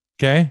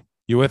 Okay,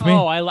 you with me?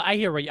 Oh, I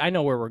hear I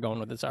know where we're going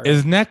with this already.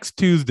 Is next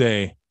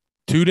Tuesday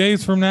 2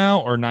 days from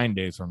now or 9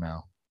 days from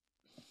now?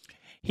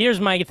 Here's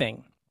my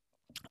thing.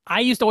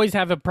 I used to always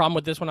have a problem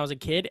with this when I was a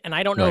kid, and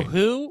I don't know Right.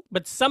 who,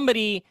 but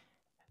somebody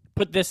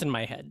put this in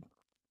my head.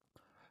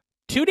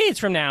 2 days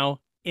from now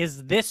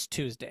is this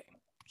Tuesday.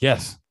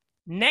 Yes.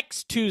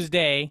 Next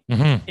Tuesday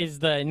Mm-hmm. is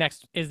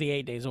the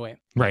 8 days away.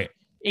 Right.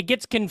 It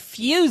gets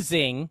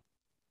confusing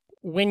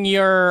when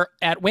you're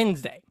at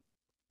Wednesday.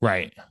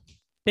 Right.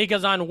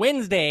 Because on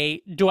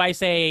Wednesday,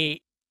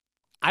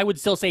 I would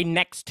still say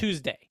next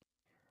Tuesday.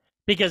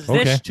 Because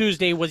Okay. this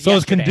Tuesday was So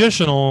it's yesterday.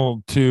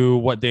 conditional to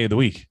what day of the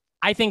week?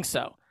 I think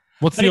so.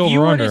 What's But the if you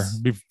were over to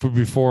under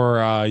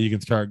before you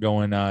can start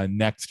going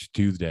next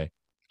Tuesday?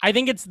 I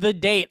think it's the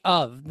date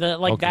of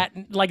Okay.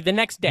 the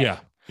next day. Yeah.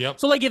 Yep.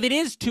 So like if it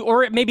is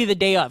or maybe the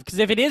day of, because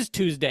if it is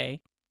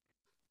Tuesday,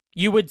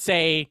 you would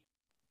say,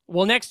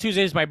 well, next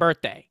Tuesday is my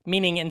birthday,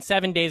 meaning in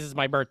 7 days is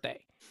my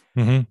birthday.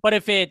 Mm-hmm. But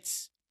if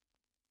it's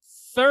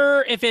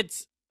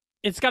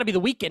it's got to be the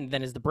weekend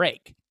then is the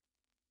break.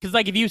 Because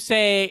like if you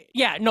say,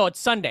 it's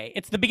Sunday.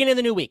 It's the beginning of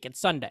the new week. It's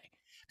Sunday.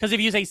 Because if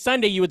you say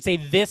Sunday, you would say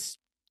this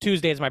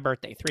Tuesday is my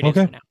birthday. 3 days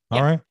Okay. from now.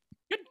 All right.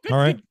 Good, All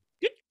right.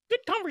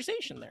 Good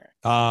conversation there.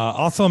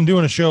 Also, I'm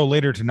doing a show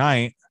later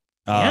tonight.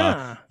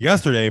 Yeah.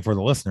 Yesterday for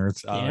the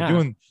listeners,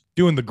 Yeah.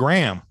 doing the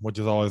Gram, which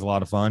is always a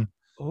lot of fun.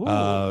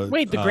 Ooh.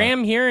 Wait, the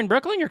Graham here in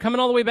Brooklyn? You're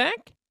coming all the way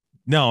back?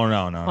 No.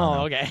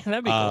 Oh, okay.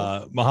 That'd be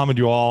cool. Muhammad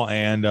Dual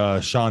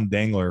and Sean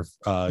Dangler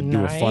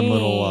do a fun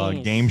little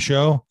Nice. game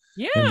show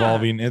Yeah.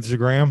 involving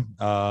Instagram.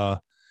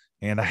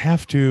 And I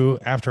have to,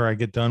 after I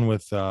get done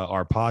with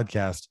our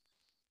podcast,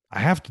 I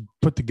have to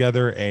put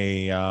together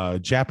a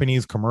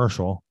Japanese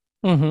commercial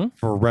Mm-hmm.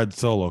 for Red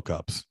Solo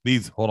cups.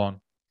 Hold on.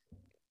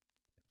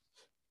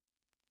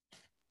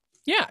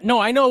 Yeah. No,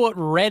 I know what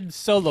red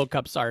Solo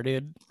cups are,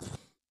 dude.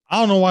 I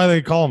don't know why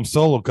they call them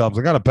Solo cups.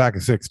 I got a pack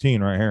of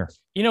 16 right here.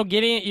 You know,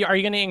 Gideon, are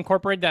you going to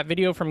incorporate that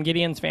video from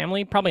Gideon's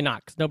family? Probably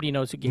not, because nobody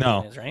knows who Gideon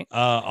No. is, right?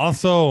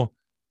 Also,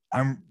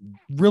 I'm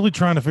really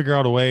trying to figure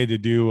out a way to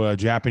do a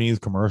Japanese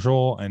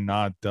commercial and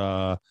not Be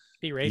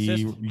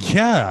racist.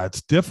 yeah,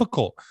 it's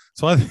difficult.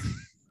 So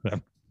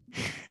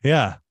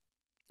yeah,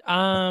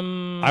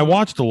 I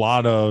watched a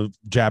lot of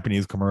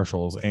Japanese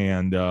commercials,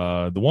 and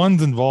the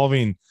ones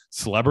involving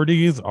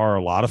celebrities are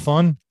a lot of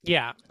fun.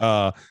 Yeah.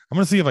 I'm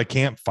gonna see if I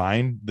can't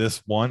find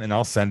this one, and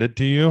I'll send it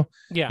to you,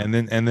 Yeah. and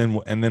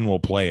then we'll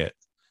play it,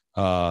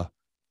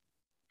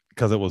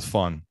 because it was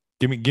fun.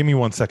 Give me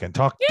 1 second.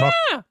 Talk Yeah.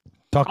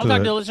 talk I'll to talk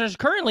the, to listeners.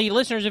 Currently,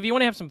 listeners, if you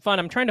want to have some fun,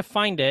 I'm trying to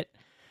find it.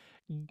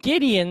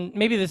 Gideon,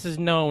 maybe this is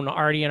known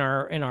already in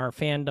our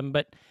fandom,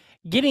 but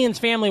Gideon's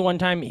family one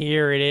time,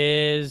 here it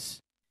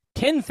is,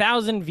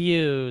 10,000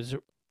 views.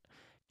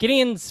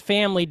 Gideon's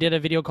family did a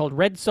video called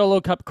Red Solo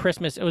Cup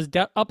Christmas. It was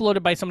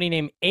uploaded by somebody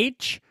named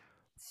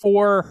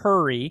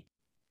H4Hurry,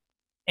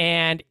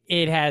 and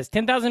it has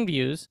 10,000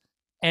 views,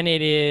 and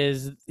it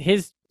is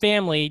his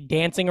family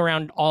dancing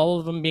around, all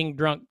of them being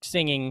drunk,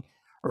 singing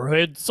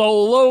Red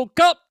Solo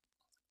Cup,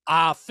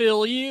 I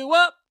fill you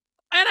up,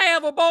 and I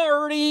have a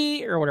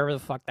party, or whatever the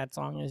fuck that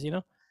song is, you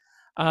know?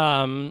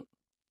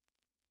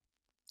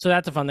 So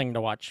that's a fun thing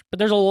to watch. But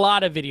there's a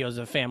lot of videos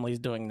of families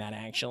doing that,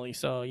 actually.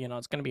 So, you know,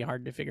 it's going to be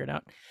hard to figure it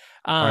out.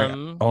 right,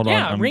 hold on.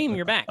 Yeah, Reem,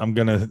 you're back. I'm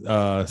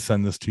gonna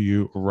send this to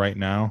you right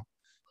now,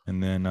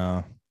 and then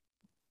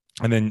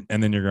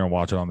you're gonna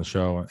watch it on the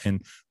show,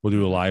 and we'll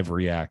do a live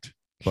react.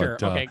 Sure,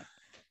 But, okay.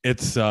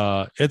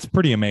 It's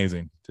pretty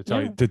amazing to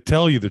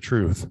tell you the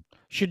truth.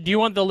 Do you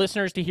want the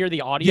listeners to hear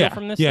the audio Yeah,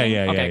 from this yeah, thing?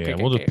 yeah, Okay, yeah, okay, yeah.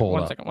 We'll just okay. pull it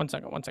One up.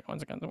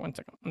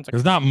 second.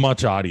 There's not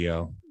much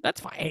audio. That's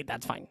fine. Hey,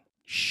 that's fine.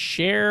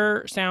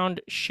 Share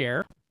sound,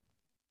 share.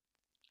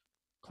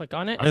 Click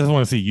on it. I just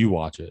want to see you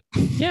watch it.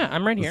 Yeah,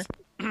 I'm right here.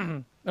 Oh,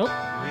 With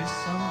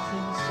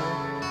something so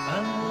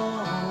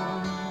unknown,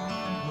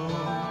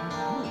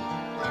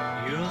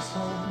 your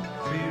song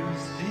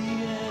fills the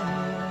air.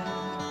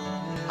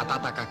 暖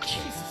かく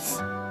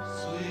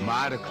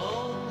丸く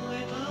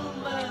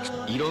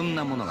いろん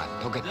なものが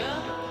溶けている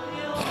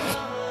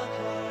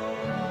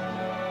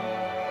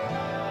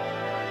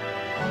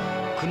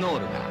クノー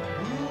ルが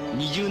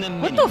20年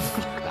目に What the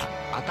作っ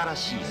た新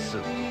しいス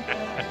ープ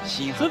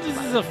新 so 発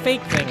this is 売 a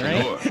fake thing,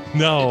 right?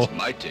 No,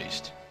 my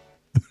taste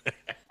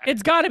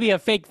It's got to be a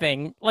fake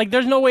thing. Like,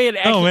 there's no way it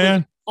actually was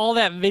man. all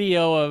that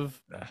video of.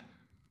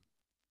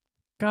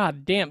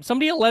 God damn.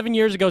 Somebody 11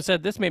 years ago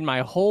said this made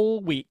my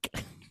whole week.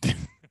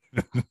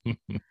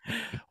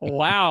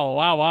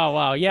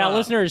 Wow. Yeah,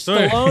 listeners,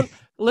 sorry.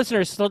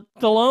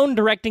 Stallone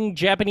directing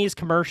Japanese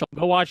commercial.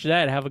 Go watch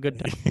that. Have a good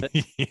time with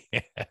it.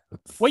 Yes.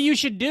 What you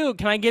should do,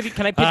 can I pitch you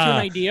an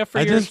idea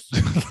for your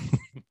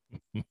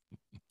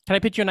Can I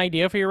pitch you an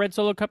idea for your Red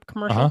Solo Cup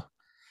commercial?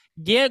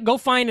 Uh-huh. Go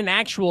find an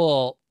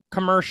actual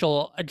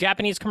commercial, a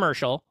Japanese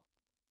commercial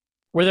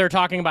where they're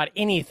talking about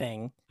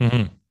anything,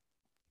 Mhm.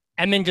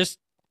 and then just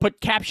put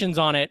captions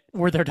on it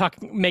where they're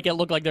make it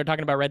look like they're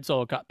talking about Red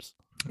Solo Cups.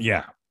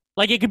 Yeah.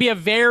 Like it could be a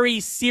very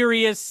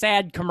serious,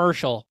 sad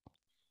commercial.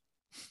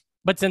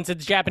 But since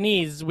it's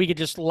Japanese, we could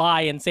just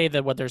lie and say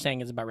that what they're saying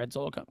is about Red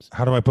Solo Cups.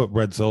 How do I put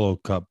Red Solo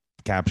Cup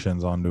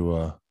captions onto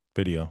a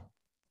video?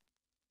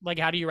 Like,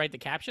 how do you write the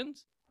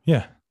captions?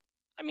 Yeah.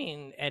 I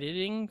mean,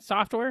 editing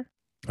software.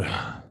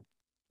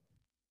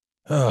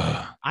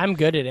 Ugh. I'm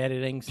good at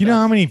editing. Do you know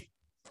stuff. how many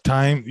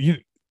times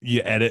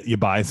you edit, you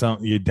buy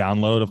something, you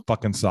download a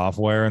fucking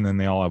software, and then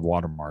they all have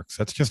watermarks?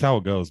 That's just how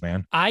it goes,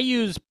 man.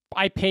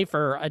 I pay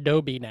for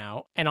Adobe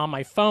now, and on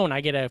my phone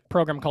I get a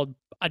program called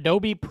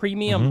Adobe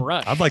Premium Mhm.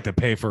 Rush. I'd like to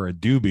pay for a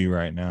doobie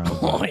right now.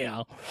 Oh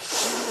yeah.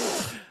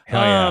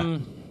 Hell yeah.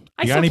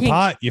 I You got still any can't-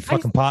 pot? You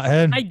fucking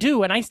pothead? I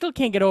do, and I still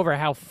can't get over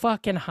how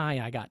fucking high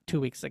I got 2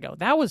 weeks ago.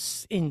 That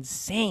was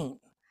insane.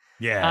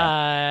 Yeah.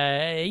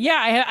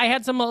 I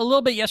had some a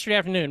little bit yesterday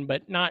afternoon,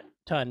 but not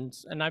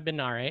tons, and I've been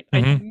all right.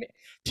 Mhm.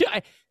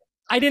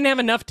 I didn't have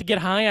enough to get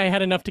high. I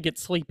had enough to get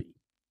sleepy,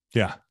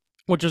 Yeah.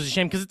 which was a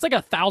shame because it's like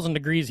 1,000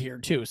 degrees here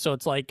too. So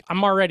it's like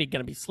I'm already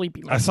gonna be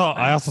sleepy. I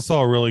also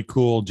saw a really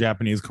cool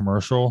Japanese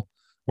commercial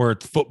where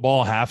it's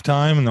football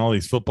halftime and all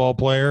these football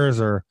players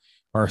are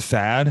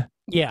sad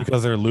Yeah.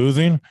 because they're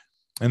losing.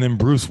 And then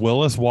Bruce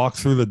Willis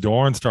walks through the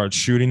door and starts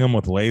shooting them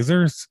with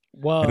lasers.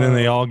 Whoa. And then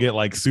they all get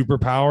like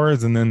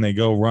superpowers and then they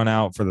go run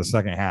out for the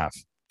second half.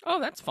 Oh,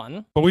 that's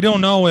fun. But we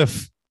don't know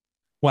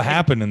what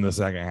happened in the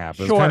second half.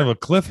 It's Sure. kind of a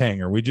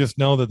cliffhanger. We just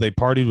know that they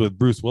partied with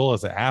Bruce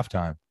Willis at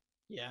halftime.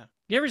 Yeah.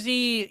 You ever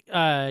see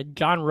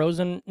John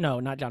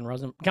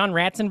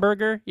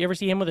Ratzenberger? You ever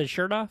see him with his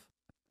shirt off?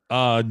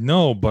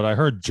 No, but I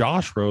heard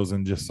Josh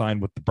Rosen just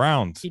signed with the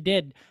Browns. He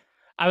did.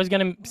 I was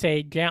gonna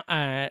say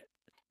John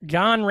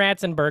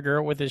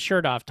Ratzenberger with his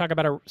shirt off. Talk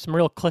about some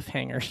real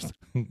cliffhangers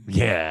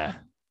Yeah.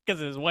 because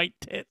of his white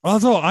tits.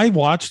 Also, I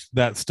watched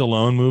that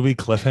Stallone movie,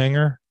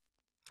 Cliffhanger,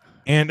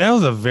 and that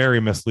was a very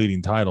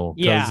misleading title.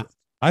 'Cause Yeah.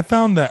 I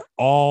found that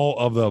all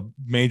of the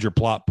major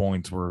plot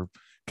points were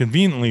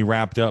conveniently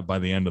wrapped up by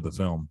the end of the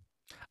film.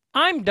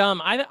 I'm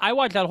dumb. I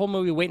watched that whole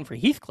movie waiting for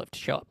Heathcliff to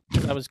show up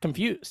because I was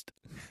confused.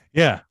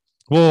 Yeah.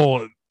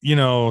 Well,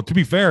 to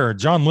be fair,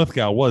 John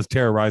Lithgow was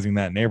terrorizing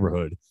that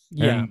neighborhood.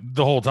 Yeah. And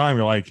the whole time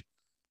you're like,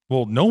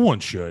 well, no one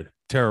should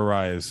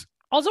terrorize.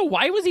 Also,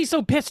 why was he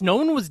so pissed? No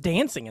one was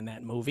dancing in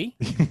that movie,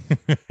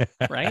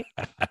 right?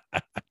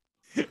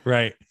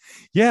 Right.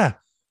 Yeah.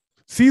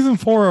 Season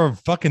 4 of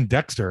fucking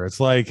Dexter. It's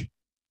like,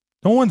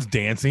 no one's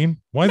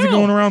dancing. Why is he No.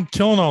 going around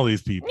killing all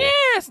these people?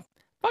 Yes.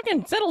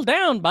 Fucking settle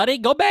down, buddy.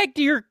 Go back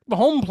to your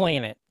home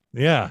planet.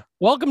 Yeah.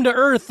 Welcome to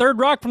Earth, third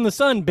rock from the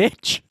sun,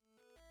 bitch.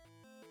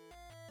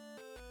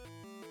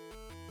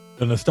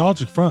 The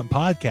Nostalgic Front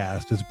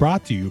podcast is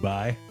brought to you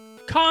by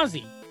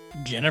Causey,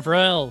 Jennifer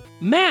L.,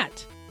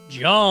 Matt,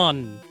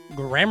 John,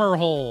 Grammar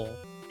Hole,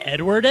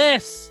 Edward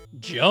S.,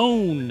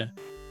 Joan,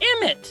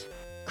 Emmett,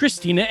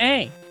 Christina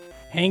A.,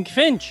 Hank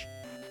Finch,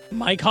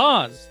 Mike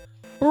Hawes,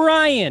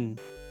 Brian,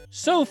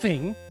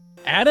 Sofing,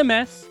 Adam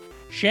S.,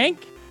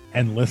 Shank,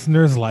 and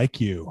listeners like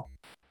you.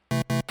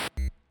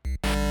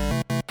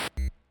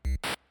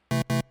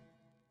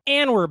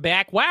 and we're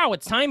back. Wow,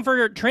 it's time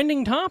for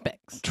trending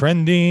topics.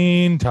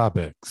 Trending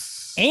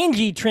topics.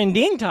 Angie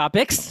trending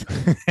topics.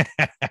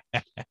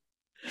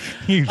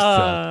 You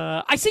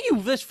suck. I sent you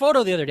this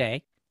photo the other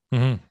day.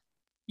 Mhm.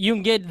 You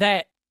can get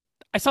that.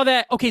 I saw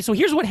that. Okay, so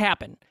here's what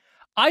happened.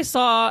 I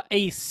saw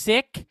a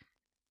sick.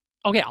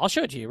 Okay, I'll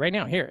show it to you right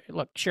now. Here,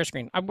 look, share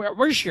screen.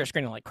 We're share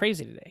screening like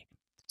crazy today.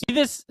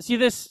 See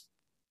this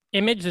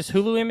image, this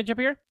Hulu image up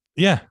here?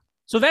 Yeah.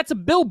 So that's a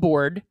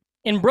billboard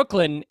in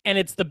Brooklyn, and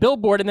it's the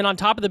billboard, and then on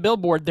top of the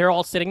billboard, they're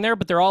all sitting there,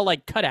 but they're all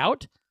like cut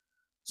out.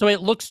 So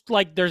it looks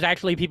like there's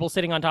actually people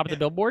sitting on top of the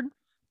billboard.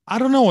 I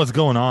don't know what's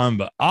going on,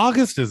 but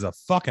August is a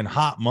fucking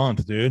hot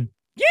month, dude.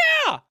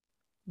 Yeah.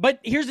 But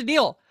here's the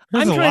deal.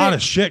 There's I'm a trying lot to-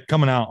 of shit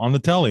coming out on the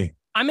telly.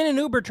 I'm in an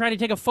Uber trying to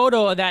take a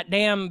photo of that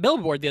damn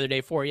billboard the other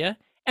day for you.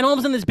 And all of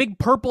a sudden, this big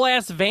purple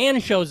ass van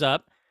shows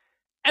up.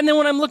 And then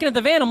when I'm looking at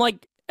the van, I'm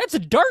like, that's a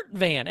DART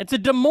van. It's a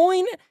Des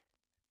Moines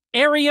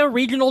area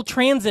regional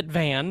transit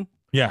van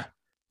Yeah.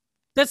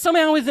 that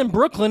somehow is in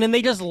Brooklyn and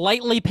they just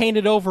lightly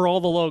painted over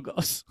all the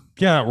logos.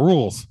 Yeah, it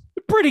rules.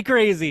 Pretty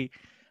crazy.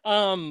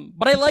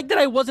 But I like that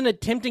I wasn't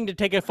attempting to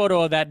take a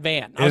photo of that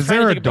van. I was Is trying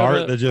to there a take photo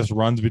dart of- that just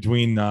runs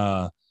between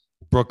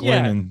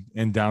Brooklyn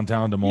Yeah. and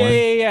downtown Des Moines?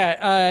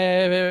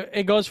 Yeah.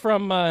 It goes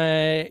from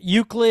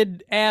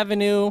Euclid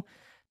Avenue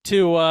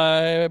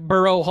to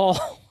Borough Hall.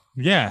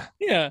 Yeah.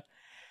 Yeah.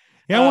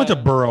 Yeah, I went to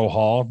Borough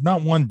Hall,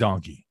 not one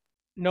donkey.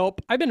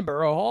 Nope. I've been to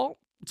Borough Hall.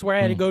 It's where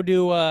I had to go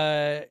do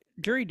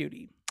jury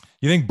duty.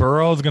 You think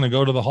Burrow's going to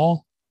go to the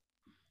Hall?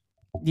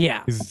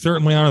 Yeah, He's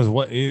certainly on his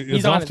way.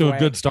 He's on off his to a way.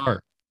 good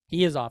start.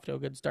 he is off to a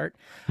good start.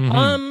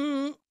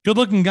 Mhm. Good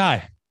looking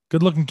guy.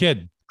 Good looking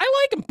kid. I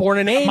like him. Born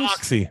in Ames.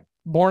 Moxie.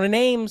 Born in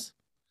Ames.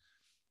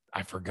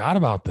 I forgot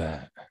about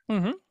that.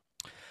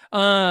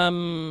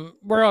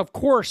 We're of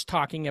course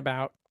talking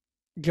about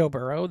Joe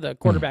Burrow, the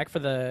quarterback for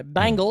the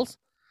Bengals.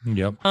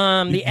 Yep.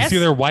 The you see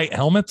their white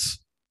helmets?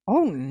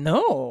 Oh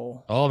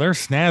no. Oh, they're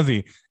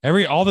snazzy.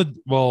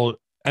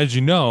 As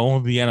you know,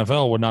 the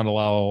NFL would not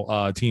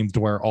allow teams to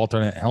wear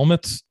alternate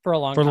helmets For a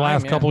long for time. the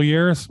last yeah. couple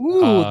years.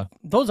 Ooh,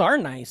 those are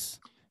nice.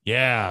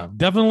 Yeah,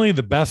 definitely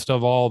the best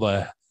of all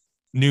the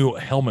new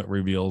helmet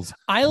reveals.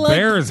 I like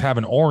Bears have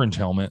an orange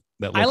helmet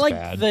that looks I like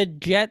bad. the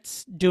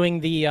Jets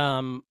doing the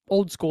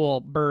old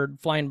school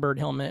flying bird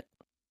helmet.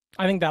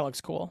 I think that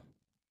looks cool.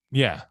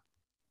 Yeah.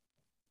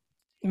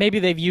 Maybe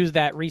they've used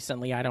that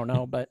recently. I don't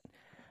know, but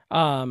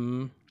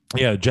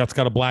Yeah, Jets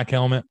got a black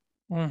helmet.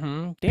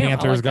 Damn, I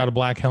Panthers like got that. a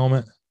black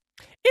helmet.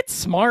 It's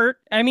smart.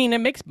 I mean, it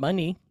makes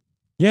money.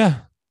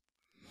 Yeah.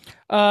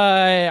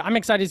 I'm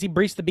excited to see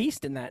Brees the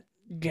Beast in that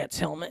Jets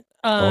helmet.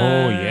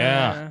 Oh,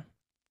 yeah.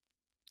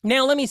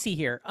 Now let me see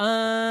here.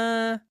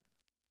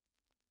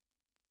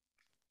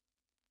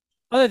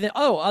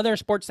 Other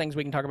sports things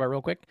we can talk about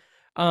real quick.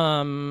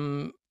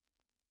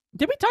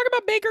 Did we talk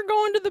about Baker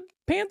going to the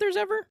Panthers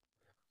ever?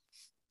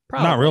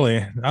 Probably. Not really.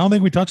 I don't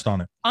think we touched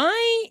on it.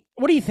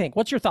 What do you think?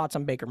 What's your thoughts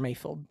on Baker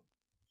Mayfield?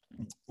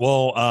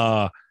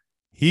 Well,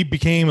 he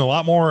became a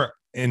lot more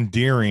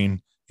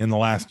endearing in the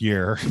last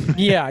year.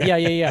 Yeah.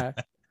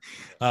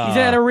 He's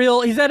had a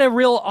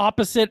real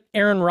opposite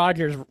Aaron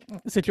Rodgers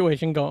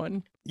situation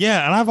going.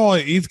 Yeah,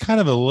 and he's kind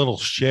of a little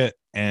shit,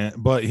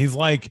 but he's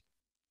like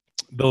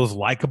those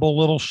likable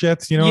little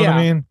shits, you know what I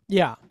mean?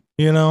 Yeah.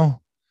 You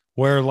know,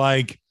 where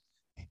like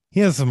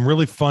he has some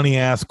really funny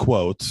ass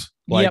quotes,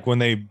 like Yep. when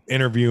they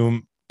interview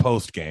him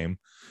post game,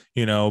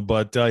 you know,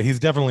 but he's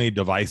definitely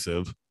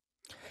divisive.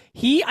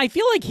 I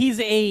feel like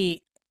I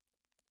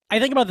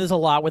think about this a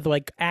lot with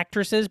like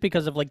actresses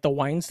because of like the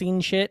Weinstein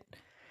shit.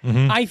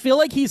 Mhm. I feel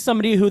like he's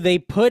somebody who they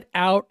put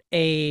out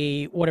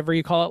a, whatever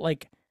you call it,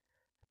 like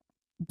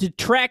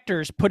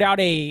detractors put out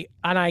an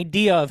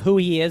idea of who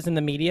he is in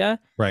the media.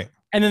 Right.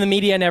 And then the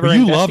media never But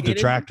you love investigated.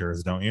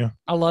 detractors, don't you?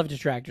 I love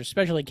detractors,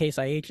 especially Case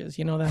IHs.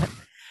 You know that.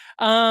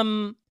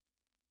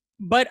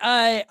 But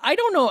I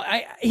don't know.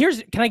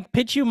 Can I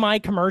pitch you my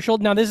commercial?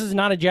 Now, this is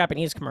not a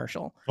Japanese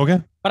commercial,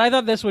 Okay. but I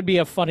thought this would be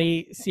a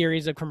funny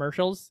series of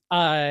commercials.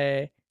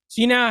 So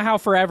you know how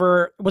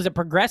forever, was it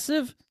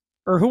Progressive?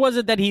 Or who was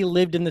it that he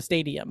lived in the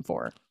stadium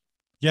for?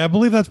 Yeah, I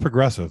believe that's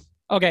progressive.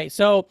 Okay,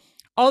 so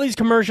all these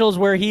commercials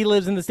where he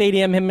lives in the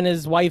stadium, him and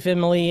his wife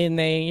Emily, and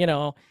they,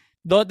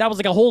 that was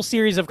like a whole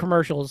series of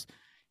commercials.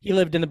 He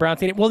lived in the Brown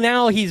Stadium. Well,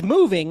 now he's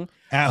moving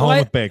At home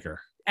with Baker.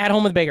 at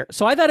home with Baker.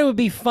 So I thought it would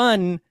be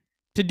fun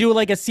to do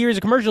like a series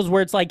of commercials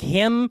where it's like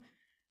him.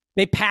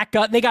 They pack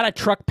up. They got a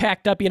truck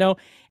packed up, and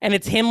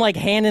it's him like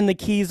handing the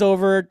keys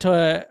over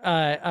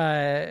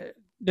to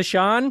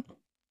Deshaun.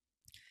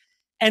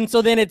 And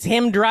so then it's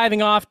him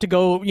driving off to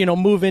go,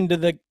 move into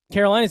the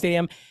Carolina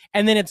Stadium.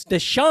 And then it's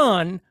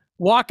Deshaun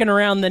walking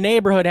around the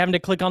neighborhood having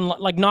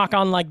to knock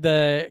on like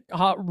the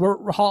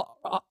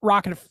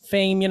Rock of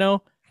Fame,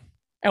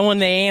 And when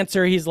they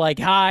answer, he's like,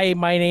 "Hi,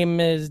 my name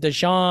is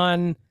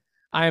Deshaun.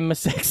 I'm a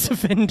sex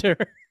offender."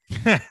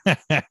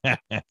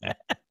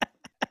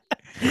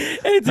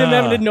 And it's him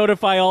having to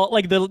notify all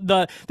like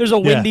there's a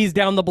Wendy's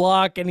down the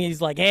block and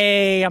he's like,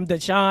 "Hey, I'm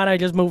Deshaun. I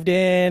just moved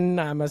in.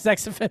 I'm a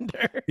sex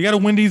offender." You got a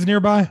Wendy's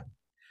nearby?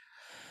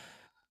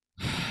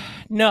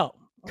 No,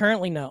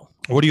 currently no.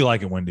 What do you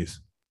like at Wendy's?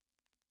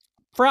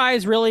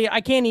 Fries, really.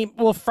 I can't eat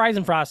fries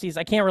and Frosties.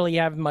 I can't really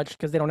have much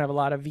because they don't have a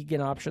lot of vegan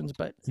options,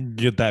 but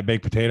Get that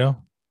baked potato?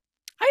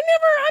 I'm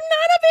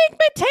not a big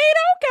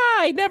potato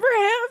guy. Never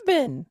have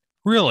been.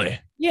 Really?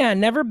 Yeah,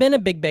 never been a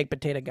big baked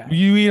potato guy.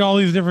 You eat all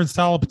these different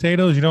style of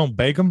potatoes, you don't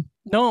bake them?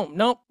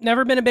 No,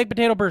 never been a baked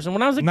potato person.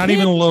 When I was a Not kid,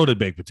 even a loaded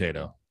baked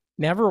potato.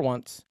 never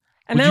once.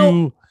 And Would now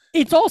you,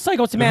 it's all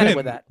psychosomatic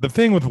with that. the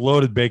thing with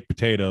loaded baked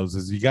potatoes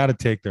is you got to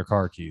take their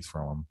car keys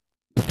from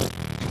them.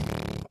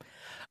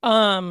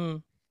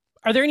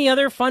 Are there any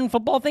other fun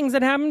football things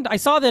that happened? I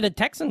saw that a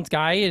Texans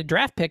guy, a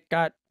draft pick,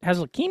 has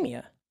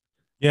leukemia.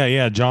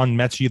 Yeah, John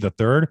Mechie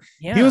III.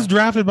 Yeah. He was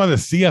drafted by the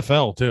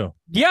CFL too.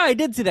 Yeah, I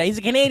did see that. He's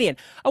a Canadian.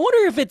 I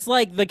wonder if it's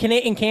like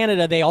in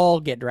Canada, they all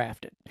get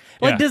drafted.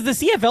 Like, Yeah. does the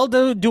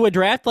CFL do a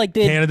draft? Like,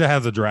 Canada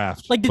has a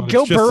draft. Like, did but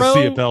Joe it's just Burrow-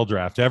 a CFL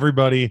draft.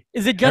 Everybody,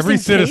 is it just every in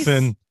case?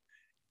 citizen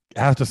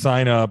has to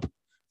sign up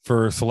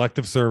for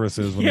selective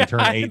services when they turn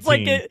 18. It's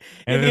like and in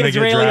then the they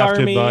Israeli get drafted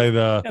army by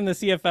the and the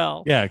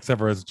CFL. yeah, except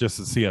for it's just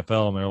the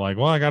CFL, and they're like,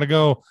 well, I gotta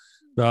go.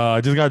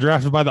 I just got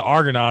drafted by the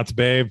Argonauts,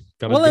 babe.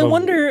 Gotta Well, I go.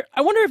 wonder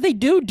if they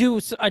do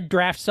a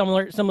draft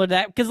similar to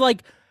that, because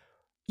like,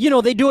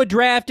 they do a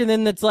draft and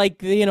then it's like,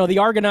 the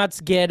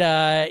Argonauts get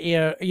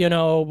Johnny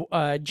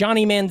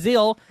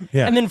Manziel,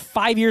 Yeah. and then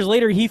 5 years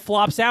later he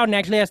flops out and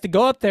actually has to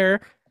go up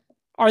there.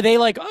 Are they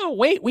like, oh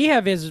wait, we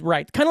have his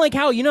rights? Kind of like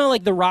how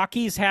like the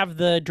Rockies have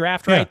the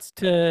draft Yeah. rights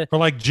to Or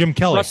like Jim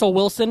Kelly. Russell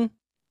Wilson.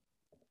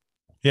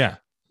 Yeah.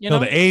 You No,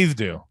 know? the A's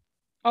do.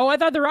 Oh, I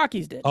thought the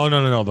Rockies did. Oh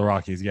no, the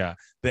Rockies. Yeah,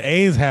 the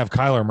A's have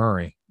Kyler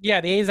Murray,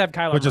 Yeah, the A's have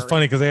Kyler which Murray. is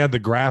funny because they had the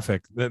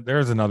graphic.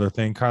 There's another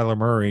thing. Kyler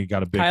Murray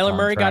got a big. Kyler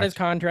Murray got his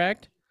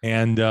contract.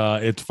 contract. And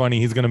it's funny.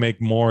 He's going to make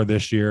more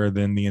this year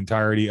than the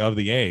entirety of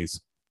the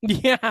A's.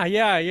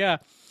 Yeah.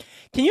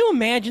 Can you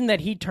imagine that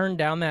he turned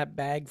down that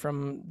bag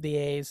from the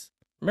A's?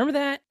 Remember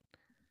that? It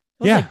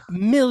was Yeah. like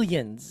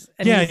millions.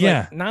 And Yeah, he's yeah.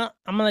 like, nah,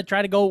 I'm gonna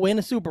try to go win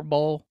a Super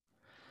Bowl.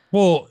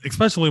 Well,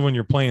 especially when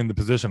you're playing the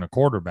position of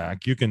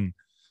quarterback, you're going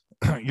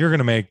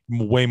to make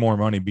way more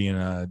money being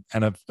a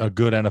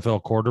good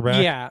NFL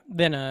quarterback. Yeah,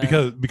 then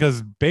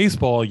Because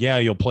baseball, yeah,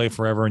 you'll play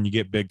forever and you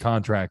get big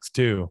contracts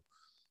too,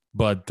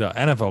 but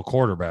NFL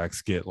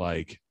quarterbacks get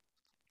like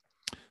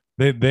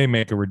they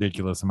make a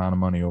ridiculous amount of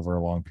money over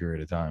a long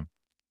period of time.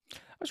 I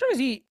was trying to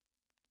see.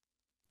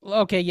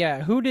 Okay,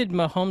 yeah. Who did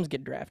Mahomes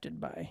get drafted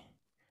by?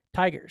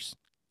 Tigers.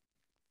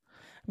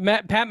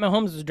 Pat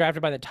Mahomes was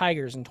drafted by the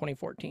Tigers in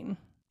 2014.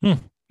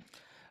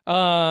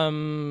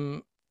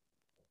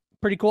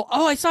 Pretty cool.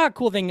 Oh, I saw a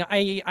cool thing.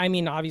 I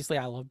mean, obviously,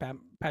 I love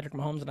Patrick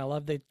Mahomes and I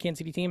love the Kansas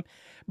City team,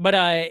 but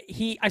I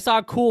saw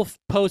a cool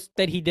post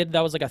that he did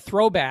that was like a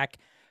throwback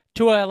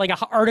to a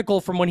article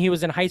from when he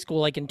was in high school,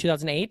 like in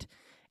 2008,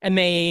 and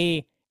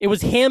it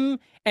was him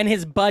and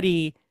his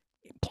buddy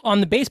on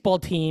the baseball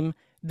team.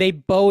 They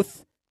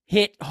both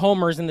hit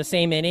homers in the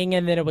same inning,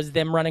 and then it was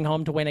them running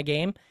home to win a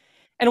game,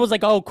 and it was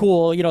like, oh,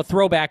 cool,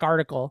 throwback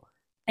article.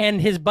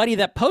 And his buddy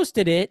that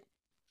posted it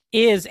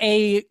is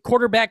a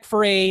quarterback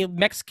for a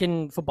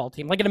Mexican football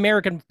team, like an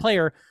American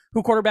player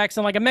who quarterbacks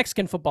in like a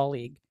Mexican football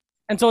league.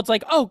 And so it's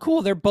like, oh,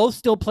 cool. They're both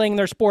still playing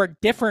their sport,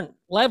 different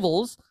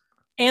levels,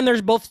 and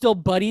there's both still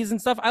buddies and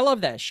stuff. I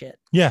love that shit.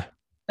 Yeah.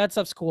 That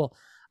stuff's cool.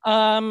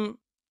 And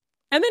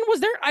then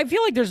I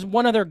feel like there's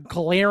one other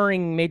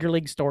glaring major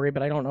league story,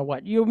 but I don't know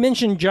what. You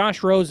mentioned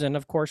Josh Rosen,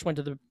 of course, went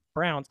to the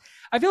Browns.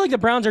 I feel like the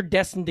Browns are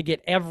destined to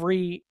get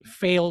every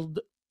failed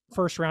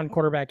first round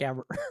quarterback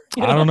ever.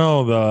 I don't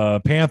know. The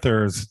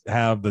Panthers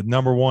have the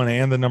number 1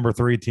 and the number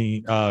 3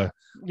 team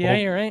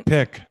You're right.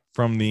 pick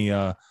from the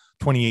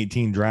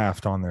 2018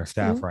 draft on their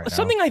staff right now.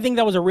 Something I think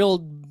that was a real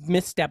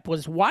misstep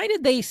was, why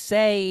did they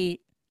say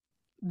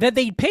that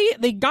they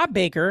got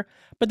Baker,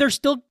 but they're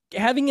still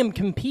having him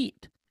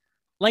compete?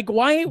 Like,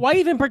 why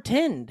even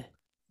pretend?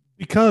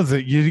 Because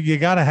you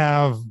got to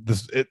have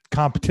this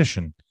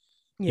competition.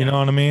 Yeah. You know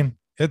what I mean?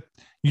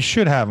 You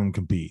should have them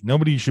compete.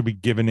 Nobody should be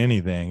given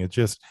anything.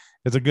 It's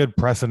a good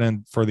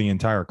precedent for the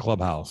entire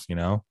clubhouse,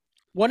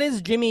 What do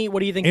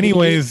you think?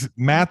 Anyways,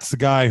 Matt's the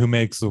guy who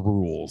makes the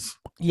rules.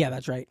 Yeah,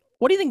 that's right.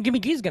 What do you think Jimmy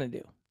G is going to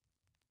do?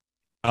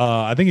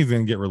 I think he's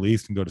going to get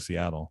released and go to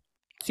Seattle.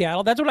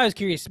 Seattle? That's what I was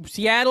curious.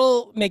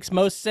 Seattle makes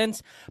most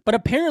sense, but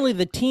apparently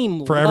the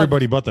team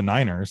Everybody but the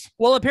Niners.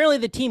 Well, apparently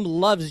the team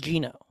loves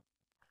Geno.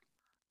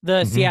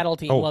 The Seattle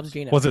team loves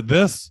Geno. Was it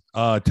this?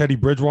 Teddy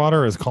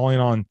Bridgewater is calling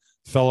on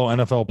fellow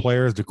NFL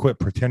players to quit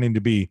pretending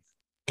to be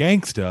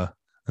gangsta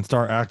and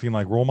start acting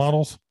like role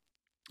models.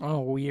 Oh,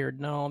 weird.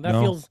 No, that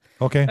No? feels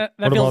Okay. that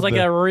What feels about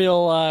like a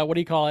real what do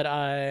you call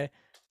it?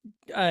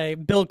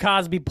 Bill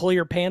Cosby pull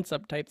your pants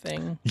up type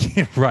thing.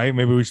 Yeah, right.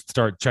 Maybe we should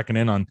start checking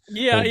in on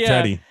old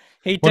Teddy.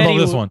 Hey, What Teddy,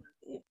 about this one?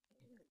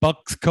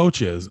 Bucks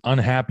coaches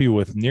unhappy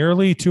with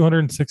nearly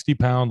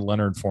 260-pound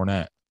Leonard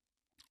Fournette.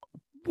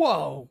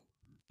 Whoa,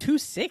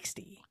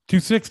 260.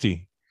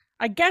 260.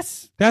 I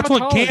guess That's how what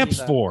tall is he, camp's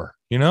though? for,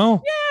 you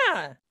know?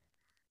 Yeah.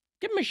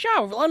 Give him a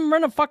shot. Let him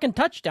run a fucking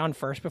touchdown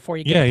first before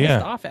you get Yeah,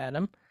 pissed yeah. off at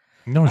him.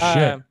 No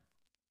shit.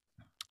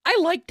 I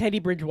like Teddy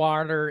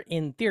Bridgewater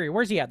in theory.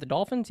 Where's he at? The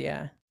Dolphins?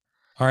 Yeah.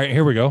 All right,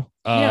 here we go.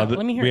 Yeah,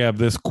 let me hear we it. have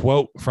this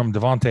quote from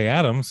Devontae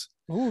Adams.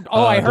 Ooh,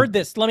 I the- heard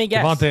this. Let me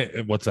guess.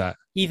 Devontae, what's that?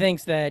 He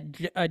thinks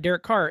that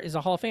Derek Carr is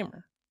a Hall of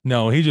Famer.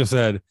 No, he just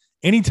said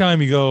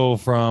anytime you go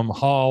from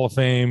Hall of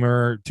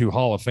Famer to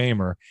Hall of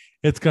Famer,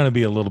 it's going to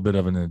be a little bit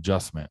of an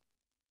adjustment.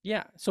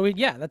 Yeah. So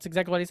yeah, that's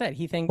exactly what he said.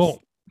 He thinks.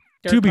 Well,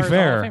 Derek to be Carr is a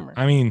Hall of fair, Famer.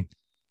 I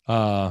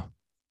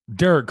mean,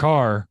 Derek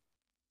Carr,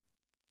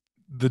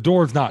 the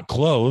door's not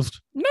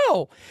closed.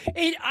 No,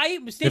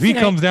 If he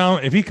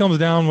comes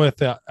down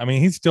with, I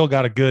mean, he's still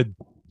got a good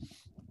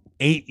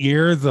 8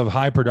 years of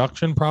high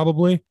production,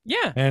 probably.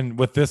 yeah, And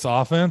with this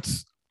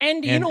offense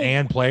and you know,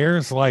 and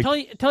players, like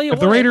tell you if what,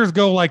 the Raiders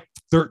go like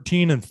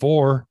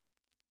 13-4,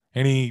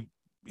 and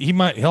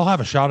he'll have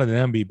a shot at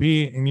an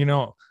MVP. And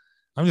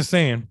I'm just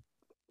saying,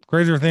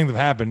 crazier things have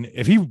happened.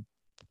 If he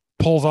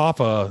pulls off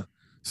a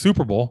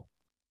Super Bowl,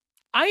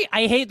 I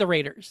hate the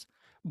Raiders,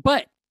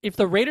 but if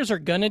the Raiders are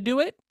gonna do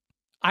it,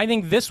 I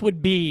think this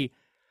would be,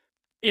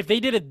 if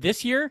they did it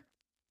this year,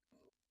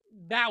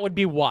 that would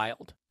be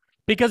wild.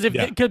 Because if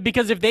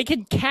they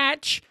could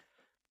catch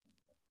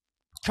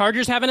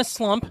Chargers having a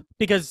slump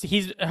because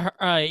he's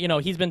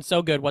been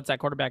so good. What's that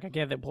quarterback? I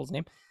can't think of his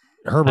name.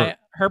 Herbert.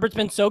 Herbert's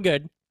been so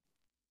good.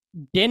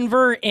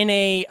 Denver in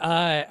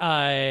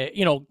a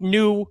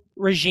new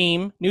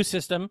regime, new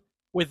system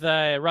with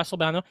Russell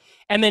Bando,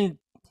 and then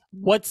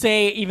what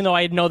say, even though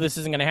I know this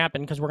isn't going to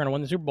happen because we're going to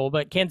win the Super Bowl,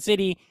 but Kansas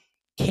City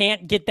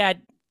can't get that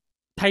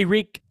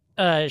Tyreek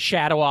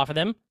shadow off of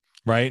them.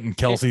 Right. And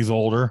Kelsey's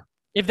older.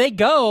 If they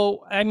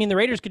go, I mean, the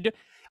Raiders could do.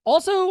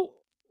 Also,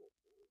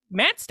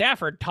 Matt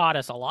Stafford taught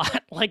us a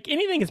lot. Like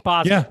anything is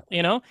possible,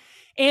 you know?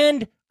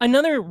 And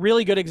another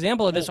really good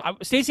example of this,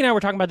 Stacey and I were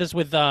talking about this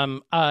with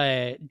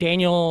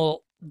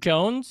Daniel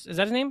Jones. Is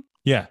that his name?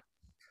 Yeah.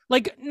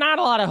 Like, not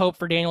a lot of hope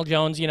for Daniel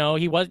Jones. You know,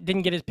 he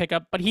didn't get his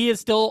pickup, but he is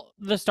still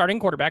the starting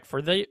quarterback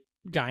for the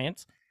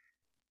Giants.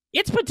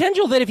 It's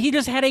potential that if he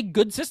just had a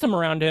good system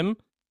around him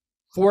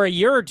for a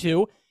year or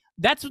two,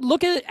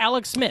 look at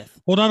Alex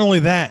Smith. Well, not only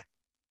that,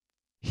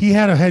 he's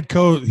had a head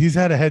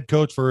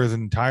coach for his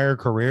entire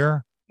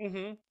career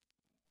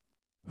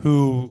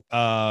who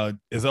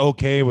is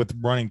okay with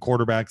running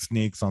quarterback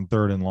sneaks on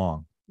 3rd and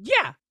long.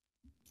 Yeah.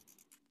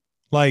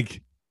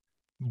 Like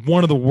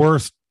one of the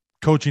worst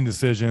coaching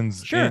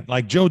decisions. Sure.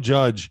 Like Joe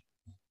Judge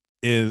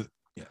is,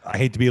 I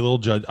hate to be a little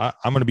judge. I'm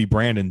going to be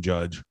Brandon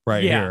Judge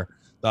here.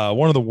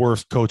 One of the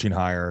worst coaching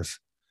hires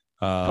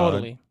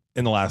Totally.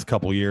 in the last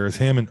couple of years,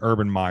 him and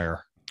Urban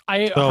Meyer.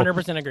 I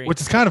 100% agree.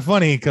 Which is kind of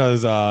funny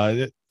because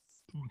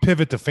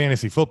pivot to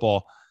fantasy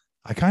football.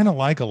 I kind of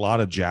like a lot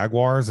of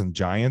Jaguars and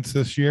Giants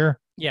this year.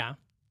 Yeah.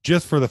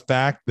 Just for the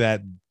fact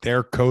that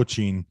their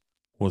coaching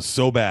was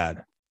so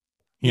bad,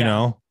 you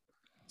know?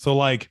 So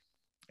like,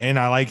 and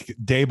I like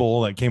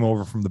Dable that came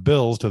over from the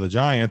Bills to the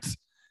Giants.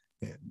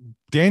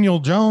 Daniel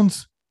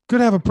Jones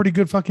could have a pretty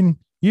good fucking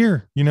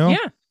year, you know?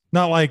 Yeah.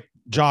 Not like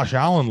Josh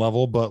Allen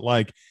level, but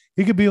like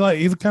he could be like,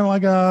 he's kind of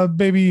like a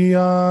baby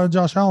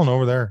Josh Allen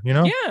over there, you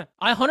know? Yeah.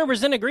 I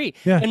 100% agree.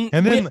 Yeah.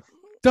 And then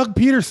Doug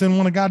Peterson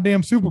won a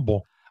goddamn Super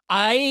Bowl.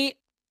 I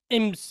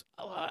am.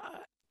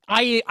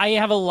 I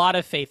have a lot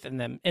of faith in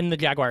them, in the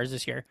Jaguars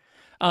this year.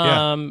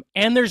 And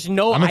there's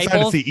no. I'm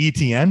excited to see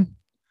ETN.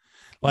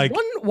 Like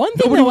one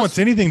thing nobody wants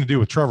anything to do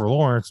with Trevor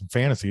Lawrence and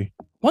fantasy.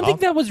 One thing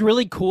that was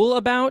really cool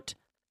about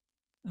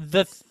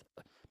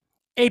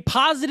a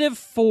positive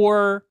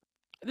for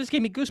this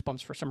gave me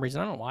goosebumps for some reason.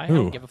 I don't know why. I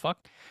don't give a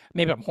fuck.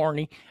 Maybe I'm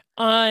horny.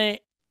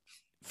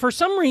 For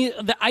some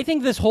reason, I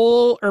think this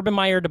whole Urban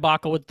Meyer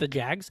debacle with the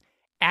Jags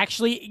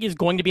actually is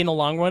going to be in the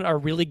long run a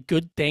really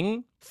good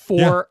thing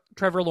for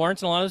Trevor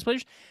Lawrence and a lot of those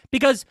players.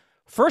 Because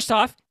first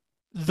off,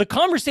 the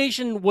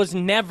conversation was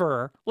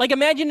never like,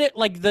 imagine it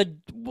like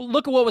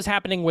look at what was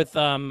happening with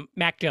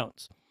Mac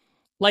Jones.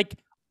 Like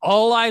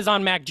all eyes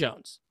on Mac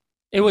Jones.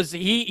 It was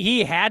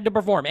he had to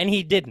perform and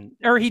he didn't,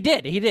 or he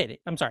did.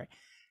 I'm sorry.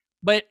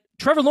 But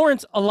Trevor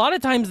Lawrence, a lot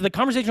of times the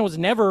conversation was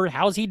never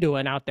how's he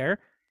doing out there.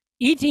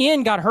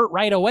 ETN got hurt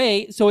right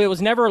away, so it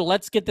was never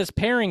let's get this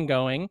pairing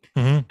going.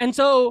 Mm-hmm. And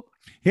so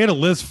he had a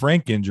Liz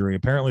Frank injury.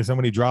 Apparently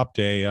somebody dropped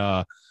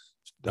a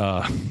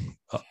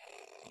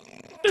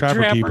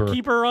trapper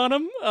keeper on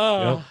him.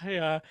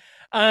 Yeah.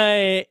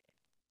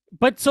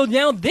 But so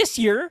now this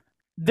year,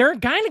 they're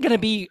kind of going to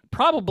be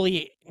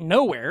probably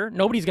nowhere.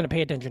 Nobody's going to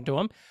pay attention to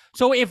them.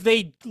 So if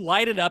they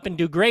light it up and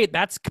do great,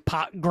 that's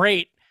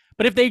great.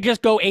 But if they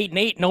just go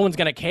 8-8, no one's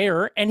going to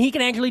care, and he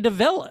can actually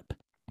develop.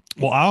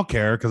 Well, I'll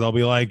care because I'll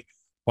be like,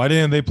 why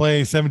didn't they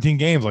play 17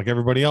 games like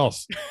everybody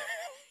else?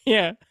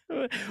 Yeah.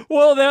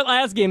 Well, that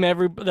last game,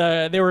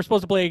 they were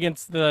supposed to play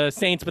against the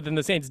Saints, but then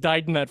the Saints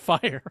died in that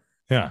fire.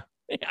 Yeah.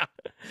 Yeah.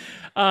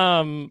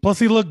 Plus,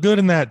 he looked good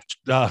in that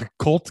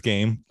Colts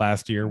game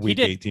last year, week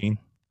 18.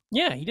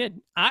 Yeah, he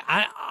did.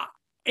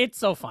 It's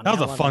so fun. That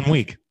was a fun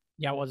week.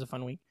 Yeah, it was a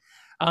fun week.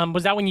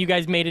 Was that when you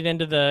guys made it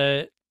into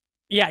the?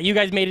 Yeah, you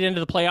guys made it into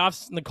the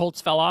playoffs and the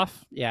Colts fell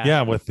off. Yeah.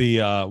 Yeah, with the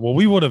well,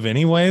 we would have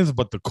anyways,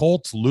 but the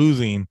Colts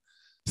losing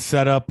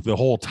set up the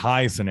whole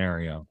tie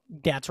scenario.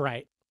 That's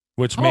right.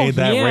 Which made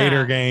that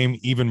Raider game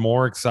even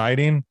more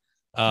exciting.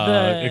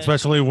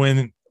 Especially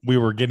when we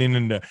were getting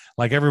into,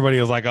 like, everybody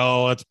was like,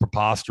 oh, that's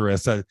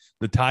preposterous. The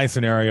tie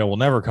scenario will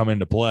never come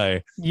into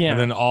play. Yeah. And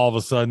then all of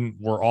a sudden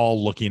we're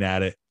all looking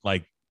at it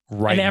like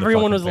right. And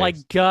everyone was like,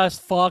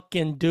 just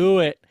fucking do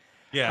it.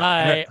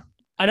 Yeah.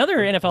 Another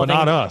NFL but thing.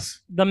 Not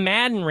us. The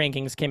Madden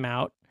rankings came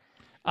out.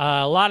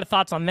 A lot of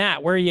thoughts on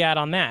that. Where are you at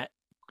on that?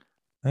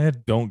 I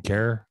don't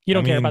care. You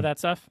don't care about that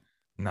stuff?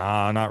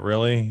 Nah, not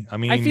really. I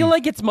mean, I feel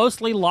like it's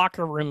mostly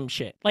locker room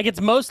shit. Like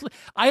it's mostly,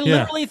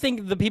 literally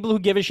think the people who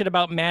give a shit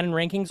about Madden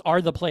rankings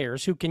are the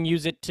players who can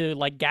use it to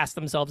like gas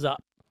themselves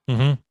up.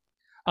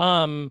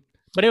 Mm-hmm.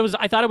 But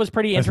I thought it was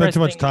pretty interesting. I spent too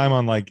much time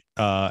on like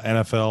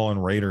NFL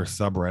and Raiders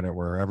subreddit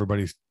where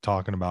everybody's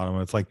talking about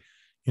them. It's like,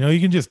 you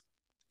can just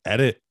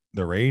edit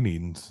the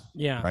ratings.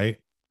 Yeah. Right.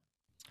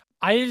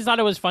 I just thought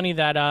it was funny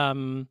that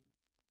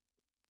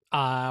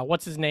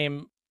what's his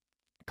name?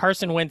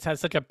 Carson Wentz has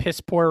such a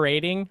piss poor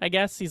rating, I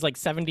guess. He's like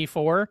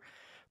 74,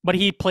 but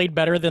he played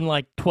better than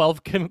like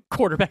 12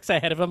 quarterbacks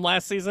ahead of him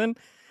last season.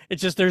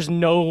 It's just there's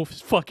no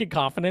fucking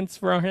confidence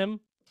for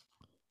him.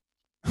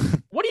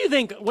 What do you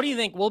think?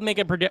 We'll make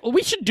a predict.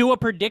 We should do a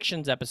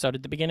predictions episode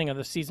at the beginning of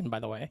the season, by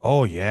the way.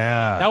 Oh,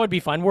 yeah. That would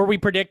be fun, where we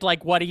predict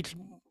like what each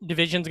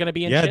division's going to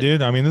be in. Yeah, shit.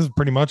 dude. I mean, this is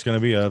pretty much going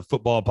to be a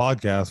football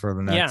podcast for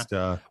the next.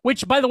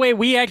 Which, by the way,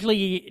 we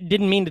actually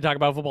didn't mean to talk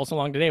about football so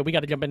long today. We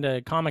got to jump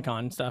into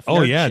Comic-Con stuff. Oh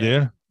Nerd yeah,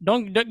 shit.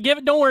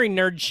 dude. Don't worry,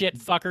 nerd shit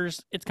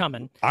fuckers. It's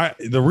coming.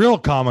 The real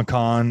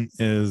Comic-Con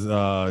is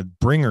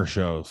bringer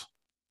shows.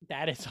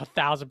 That is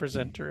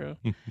 1,000% true.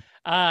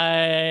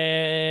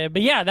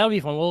 But yeah, that'll be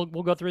fun. We'll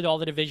go through all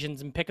the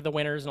divisions and pick the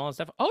winners and all that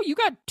stuff. Oh, you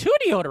got 2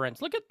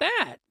 deodorants. Look at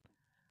that.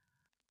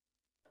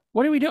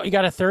 What are we doing? You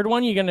got a third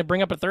one? You gonna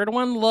bring up a third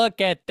one? Look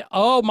at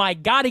oh my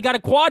god, he got a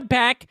quad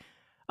pack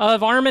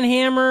of Arm &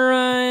 Hammer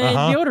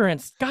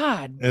deodorants.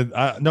 God.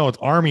 No, it's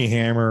Army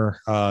Hammer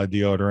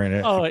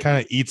deodorant. It kind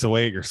of eats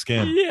away at your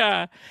skin.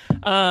 Yeah.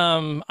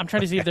 I'm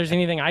trying to see if there's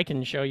anything I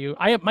can show you.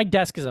 My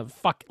desk is a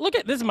fuck. Look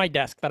at this is my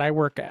desk that I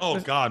work at. Oh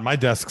god, my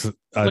desk's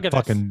look at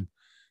fucking.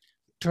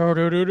 Ain't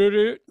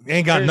got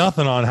There's-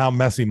 nothing on how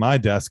messy my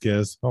desk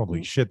is.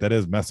 Holy shit, that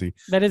is messy.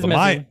 That is But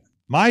messy.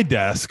 my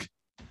desk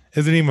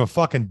isn't even a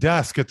fucking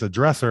desk. It's a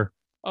dresser.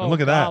 Oh, look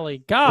at that.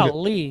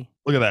 Golly.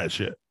 Look at that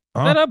shit. Is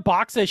Huh? that a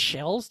box of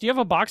shells? Do you have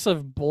a box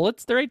of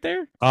bullets right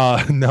there?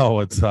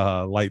 No, it's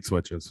light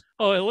switches.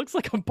 Oh, it looks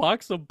like a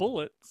box of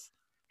bullets.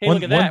 Hey, one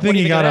look at that. one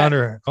thing you got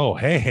under. Oh,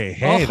 hey,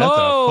 that's a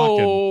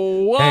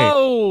fucking.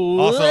 Whoa.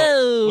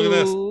 Also, look at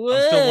this.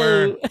 I'm still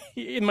wearing-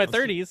 in my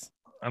 30s.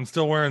 I'm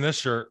still wearing this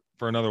shirt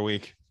for another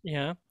week.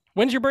 Yeah.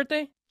 When's your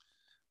birthday?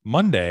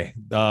 Monday,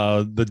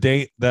 the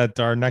date that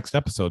our next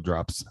episode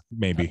drops,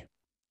 maybe.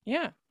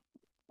 Yeah.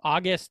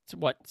 August,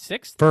 what,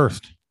 6th?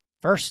 First.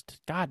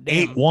 God damn.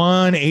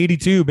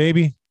 8182,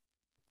 baby.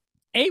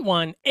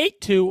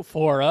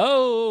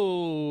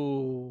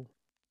 818240.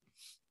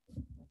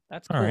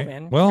 That's cool, All right.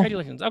 man. Well,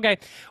 Congratulations. Okay.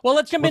 Well,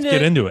 let's Let's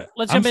get into it.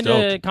 Let's I'm jump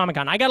into stoked.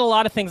 Comic-Con. I got a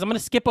lot of things. I'm going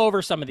to skip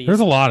over some of these. There's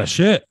a lot of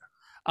shit.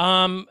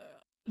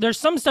 There's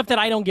some stuff that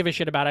I don't give a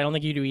shit about. I don't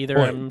think you do either.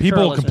 Boy, I'm people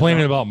sure listeners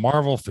complaining don't. about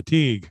Marvel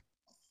fatigue.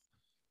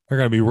 They're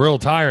gonna be real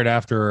tired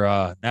after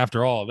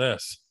all of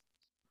this.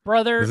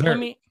 Brother, Is there- let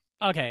me.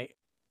 Okay.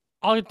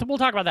 We'll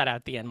talk about that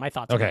at the end. My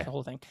thoughts Okay. on the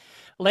whole thing. First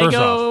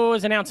Lego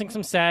is announcing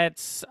some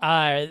sets.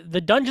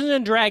 The Dungeons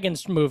and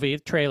Dragons movie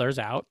trailer's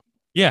out.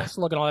 Yeah. Just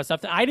looking at all that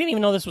stuff. I didn't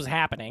even know this was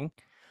happening.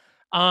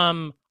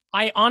 I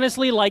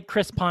honestly like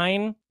Chris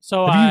Pine,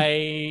 so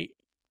Right.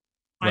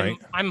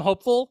 I'm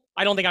hopeful.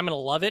 I don't think I'm gonna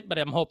love it, but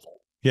I'm hopeful.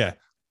 Yeah.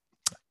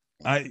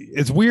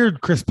 It's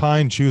weird Chris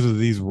Pine chooses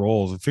these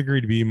roles. I figure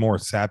he'd be more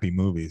sappy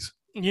movies.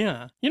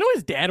 Yeah. You know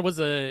his dad was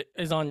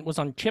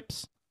on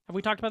Chips. Have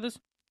we talked about this?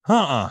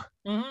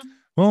 Mm-hmm.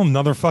 Well,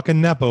 another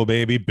fucking Nepo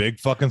baby. Big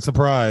fucking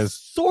surprise.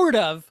 Sort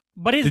of.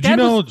 But his Did dad you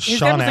know his dad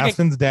Sean was like a-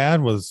 Astin's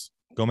dad was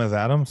Gomez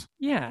Adams?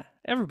 Yeah,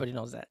 everybody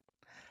knows that.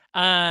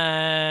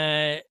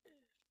 And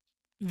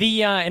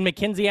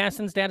Mackenzie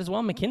Astin's dad as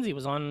well. Mackenzie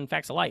was on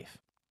Facts of Life.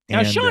 Now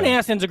And, Sean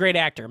Astin's a great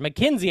actor.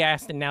 Mackenzie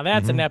Astin, now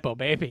that's a Mhm. Nepo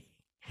baby.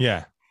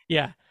 Yeah.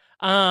 Yeah.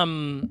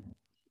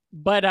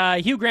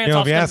 But Hugh Grant's You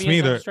know, if also you gonna ask be me,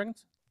 in they're- Dungeons &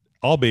 Dragons.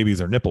 All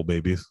babies are nipple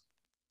babies.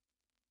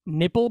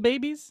 Nipple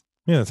babies?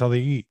 Yeah, that's how they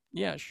eat.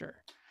 Yeah, sure.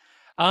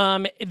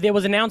 There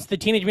was announced the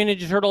Teenage Mutant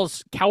Ninja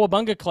Turtles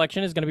Cowabunga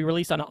collection is going to be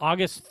released on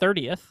August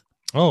 30th.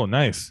 Oh,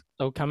 nice.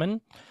 So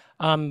coming.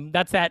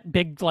 That's that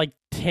big like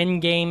 10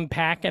 game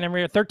pack and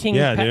every 13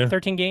 Yeah, dude.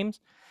 13 games.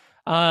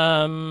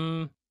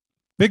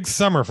 Big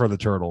summer for the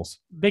turtles.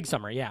 Big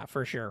summer, yeah,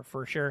 for sure.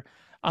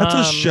 That's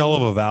a shell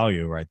of a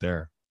value right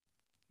there.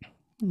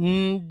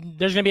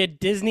 There's going to be a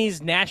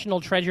Disney's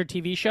National Treasure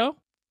TV show.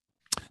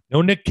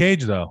 No Nick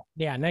Cage though.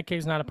 Yeah, Nick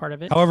Cage's not a part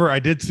of it. However, I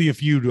did see a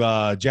few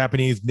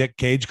Japanese Nick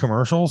Cage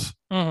commercials,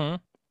 Mm-hmm.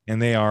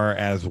 and they are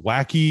as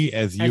wacky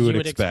as you would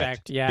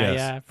expect. Yeah, Yes.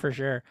 yeah, for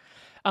sure.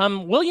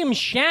 William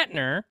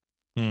Shatner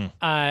Hmm.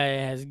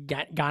 has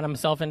got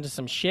himself into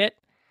some shit.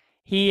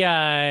 He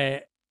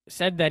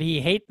said that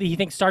he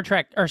thinks Star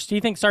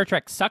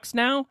Trek sucks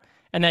now,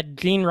 and that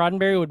Gene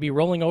Roddenberry would be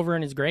rolling over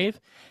in his grave.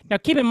 Now,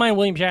 keep in mind,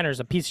 William Shatner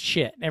is a piece of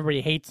shit. Everybody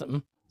hates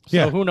him. So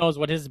Yeah. who knows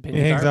what his He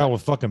opinions hangs are. out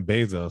with fucking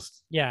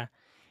Bezos. Yeah.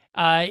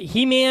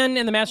 He-Man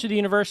and the Master of the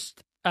Universe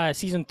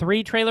season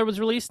 3 trailer was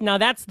released. Now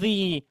that's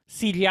the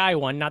CGI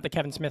one, not the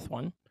Kevin Smith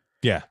one.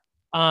 Yeah.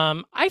 I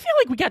feel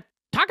like we got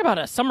talk about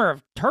a summer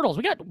of turtles.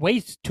 We got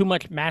way too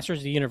much Masters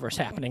of the Universe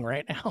happening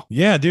right now.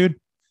 Yeah, dude.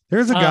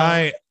 There's a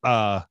guy.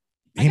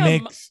 He got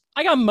makes.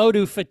 I got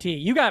Modu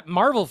fatigue. You got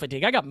Marvel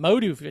fatigue. I got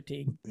Modu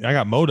fatigue. I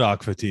got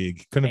Modoc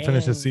fatigue. Couldn't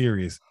finish the Dang.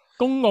 series,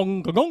 Gong,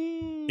 gong, gong,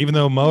 gong. even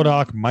though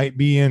Modoc might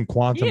be in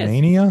Quantum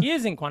Mania. He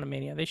is in Quantum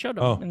Mania. They showed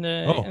him Oh. in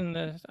the Oh. in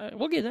the.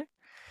 We'll get there.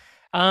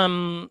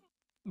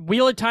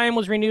 Wheel of Time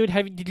was renewed.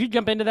 Did you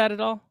jump into that at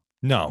all?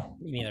 No.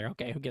 Me neither.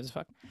 Okay, who gives a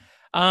fuck?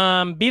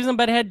 Beavis and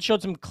Butthead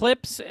showed some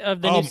clips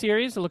of the new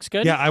series. It looks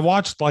good. Yeah, I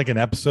watched like an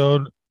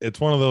episode. It's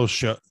one of those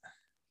shows.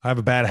 I have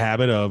a bad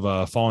habit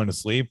of falling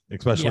asleep,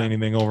 especially Yeah.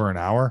 anything over an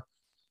hour.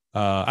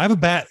 I have a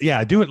bad. Yeah,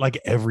 I do it like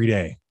every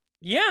day.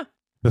 Yeah.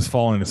 Just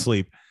falling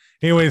asleep.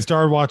 Anyway,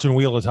 started watching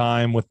Wheel of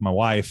Time with my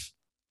wife,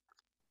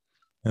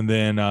 and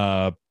then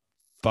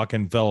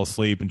fucking fell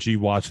asleep, and she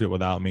watched it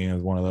without me.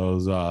 As one of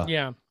those.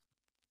 Yeah.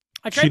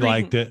 I She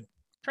liked it.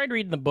 Tried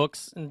reading the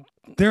books, and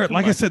There, too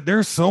like I much. said,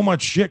 there's so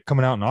much shit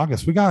coming out in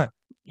August. We got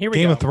Here we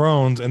Game go. of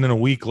Thrones, and then a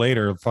week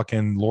later,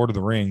 fucking Lord of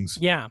the Rings.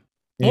 Yeah, And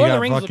you Lord of the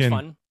got Rings looks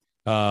fucking,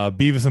 fun.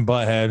 Beavis and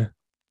Butthead.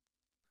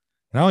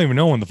 And I don't even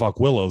know when the fuck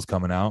Willow's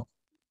coming out.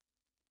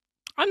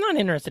 I'm not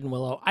interested in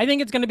Willow. I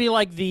think it's going to be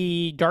like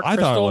the Dark I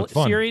thought it Crystal looked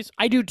fun. series.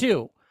 I do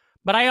too.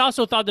 But I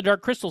also thought the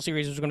Dark Crystal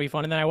series was going to be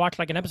fun. And then I watched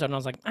like an episode and I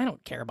was like, I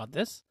don't care about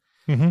this.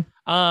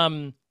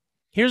 Mm-hmm.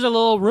 Here's a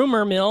little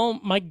rumor mill.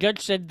 Mike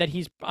Judge said that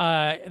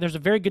there's a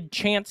very good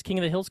chance King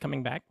of the Hill's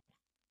coming back.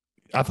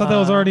 I thought that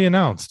was already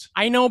announced.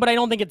 I know, but I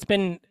don't think it's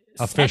been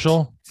set.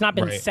 Official? It's not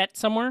been Right. set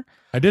somewhere.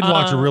 I did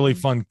watch a really Um,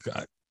 fun.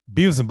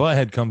 Beavis and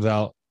Butthead comes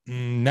out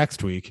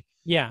next week,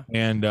 Yeah.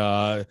 and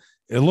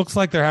it looks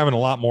like they're having a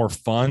lot more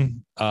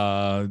fun.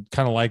 Kind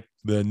of like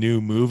the new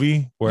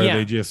movie where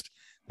Yeah.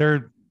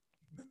 they're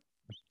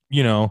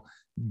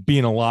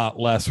being a lot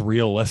less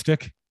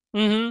realistic.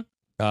 Mm-hmm.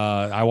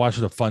 I watched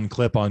a fun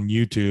clip on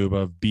YouTube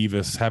of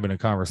Beavis having a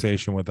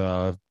conversation with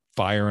a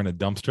fire in a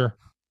dumpster.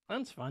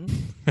 That's fun.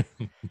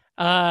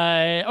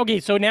 Okay,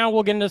 so now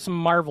we'll get into some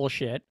Marvel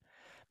shit.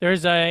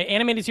 There's an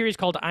animated series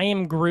called I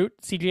Am Groot,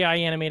 CGI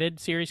animated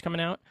series coming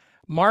out.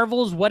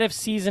 Marvel's What If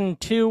Season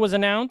 2 was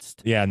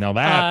announced. Yeah, now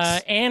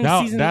that's and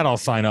now season that I'll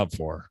sign up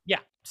for. Yeah,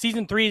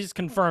 Season 3 is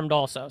confirmed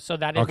also, so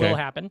that it Okay. will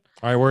happen.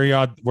 All right,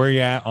 where you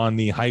at on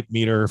the hype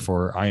meter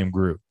for I Am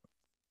Groot?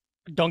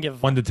 Don't give a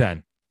fuck. 1 to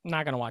 10.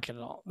 Not going to watch it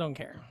at all. Don't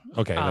care.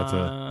 Okay, that's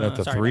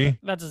a Sorry 3. about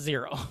that. That's a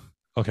 0.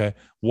 Okay.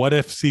 What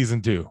if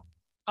season 2?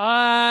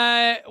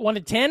 1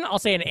 to 10, I'll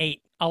say an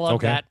 8. I love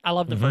Okay. that. I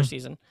love the Mhm. first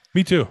season.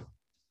 Me too.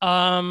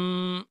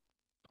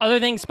 Other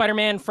things,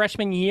 Spider-Man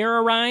Freshman Year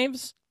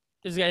arrives.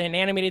 There's an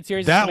animated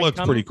series. that's That gonna looks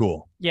come. pretty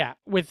cool. Yeah,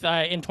 with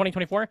in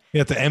 2024.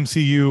 Yeah, it's the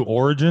MCU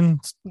origin,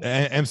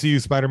 MCU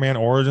Spider-Man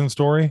origin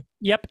story,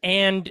 Yep,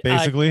 and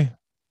basically.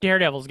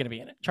 Daredevil's going to be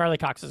in it. Charlie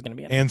Cox is going to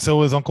be in it. And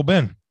so is Uncle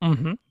Ben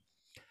Mm-hmm.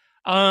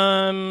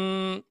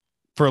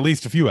 for at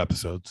least a few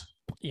episodes.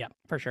 Yeah,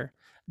 for sure.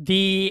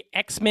 The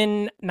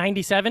X-Men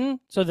 97,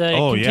 so the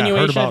Oh, yeah, heard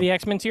continuation of about- the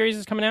X-Men series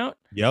is coming out.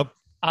 Yep.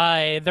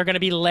 They're going to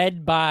be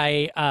led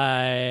by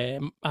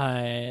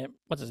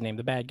what's his name,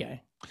 the bad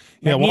guy.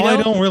 Yeah, while I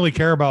Magneto? don't really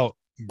care about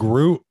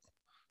Groot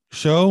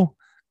show,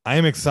 I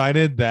am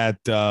excited that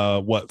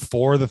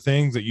 4 of the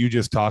things that you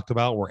just talked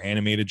about were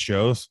animated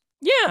shows.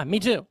 Yeah, me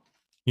too.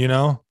 You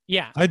know,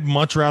 Yeah, I'd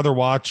much rather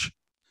watch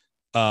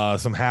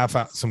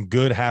some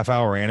good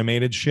half-hour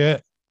animated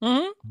shit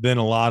hmm than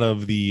a lot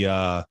of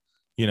the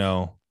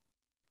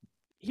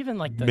even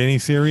like the mini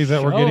series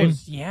that we're getting.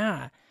 shows,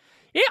 Yeah,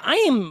 I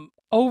am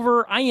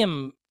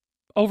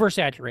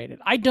oversaturated.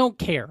 I don't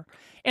care.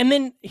 And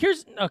then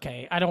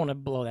I don't want to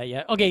blow that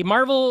yet. Okay,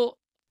 Marvel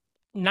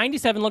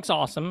 97 looks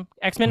awesome.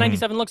 X-Men Mhm.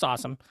 97 looks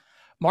awesome.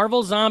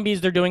 Marvel Zombies,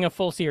 they're doing a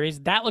full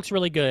series. That looks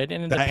really good.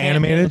 And the That Pan-Man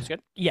animated? looks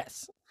good.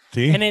 Yes.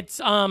 See, And it's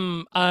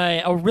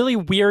a really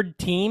weird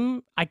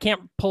team. I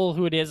can't pull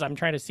who it is. I'm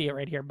trying to see it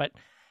right here, but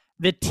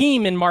the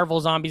team in Marvel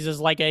Zombies is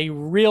like a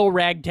real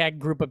ragtag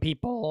group of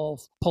people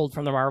pulled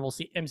from the Marvel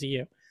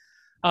MCU.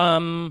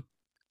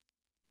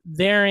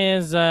 There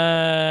is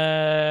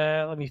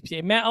let me see,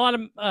 a lot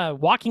of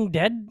Walking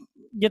Dead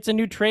gets a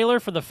new trailer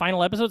for the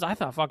final episodes. I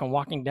thought fucking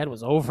Walking Dead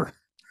was over.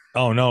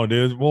 oh no,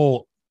 dude.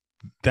 Well,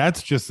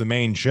 that's just the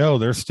main show.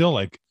 There's still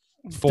like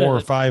 4 or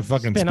The 5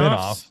 fucking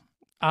spin-offs.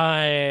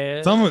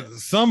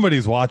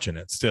 Somebody's watching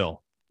it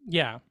still.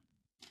 Yeah.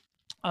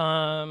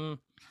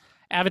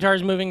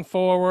 Avatar's moving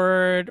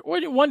forward.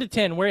 1 to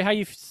 10. How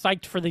you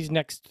psyched for these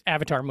next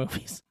Avatar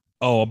movies?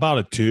 Oh, about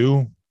a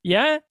 2.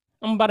 Yeah,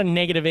 I'm about a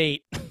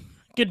 -8.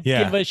 Could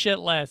Yeah. give a shit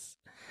less.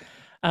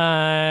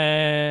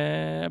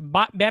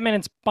 Batman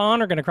and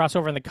Spawn are going to cross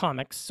over in the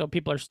comics, so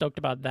people are stoked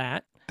about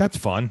that. That's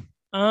fun.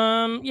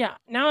 Yeah.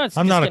 Now it's.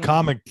 I'm just not a getting-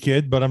 comic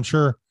kid, but I'm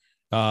sure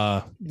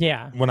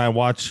Yeah. when I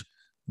watch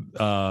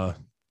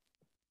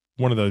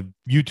one of the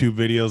YouTube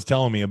videos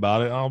telling me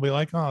about it, I'll be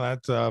like, oh,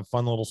 that's a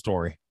fun little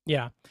story.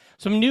 Yeah.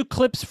 Some new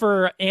clips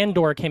for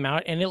Andor came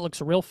out, and it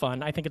looks real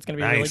fun. I think it's going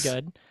to be Nice.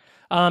 really good.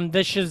 The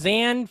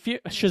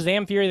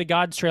Shazam Fury of the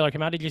Gods trailer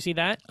came out. Did you see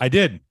that? I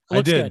did.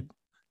 Looks I did. good.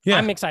 Yeah.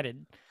 I'm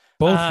excited.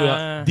 Both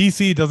uh,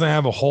 DC doesn't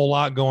have a whole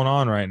lot going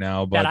on right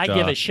now, but that I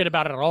give a shit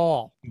about it at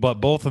all. but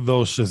both of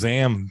those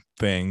Shazam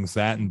things,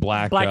 that and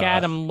Black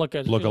Adam look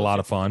a lot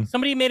of fun.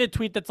 Somebody made a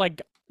tweet that's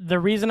like, the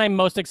reason I'm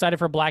most excited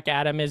for Black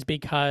Adam is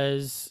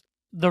because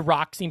The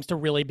Rock seems to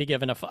really be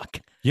giving a fuck.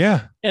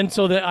 Yeah. And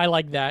so I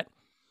like that.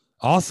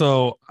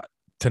 Also,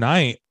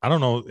 tonight, I don't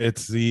know,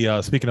 it's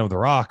the speaking of The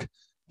Rock,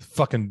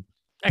 fucking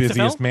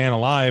busiest XFL? man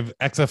alive,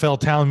 XFL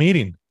town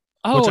meeting.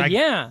 Oh, I-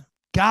 yeah.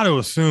 Got to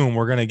assume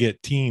we're going to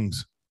get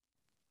teams.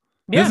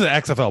 Yeah. This is an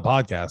XFL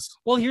podcast.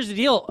 Well, here's the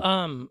deal.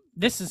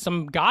 This is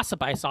some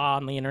gossip I saw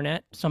on the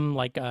internet, some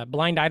like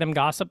blind item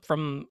gossip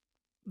from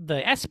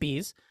the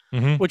ESPYs,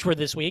 Mhm. which were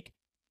this week.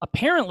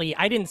 Apparently,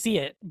 I didn't see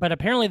it, but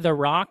apparently The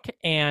Rock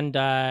and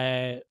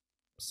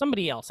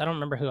somebody else, I don't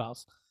remember who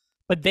else,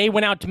 but they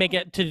went out to make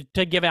it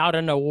to give out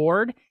an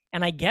award,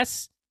 and I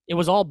guess it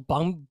was all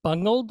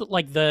bungled.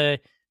 Like the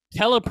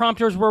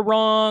teleprompters were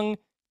wrong.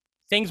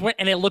 things went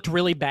and it looked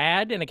really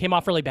bad and it came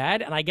off really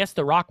bad. And I guess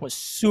The Rock was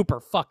super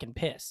fucking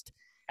pissed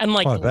and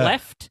like Oh, I bet.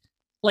 left,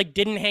 like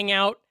didn't hang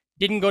out,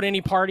 didn't go to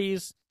any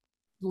parties,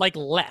 like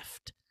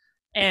left.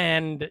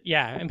 And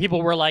yeah, and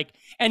people were like,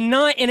 and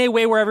not in a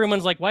way where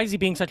everyone's like, why is he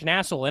being such an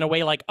asshole? In a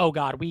way like, oh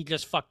God, we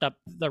just fucked up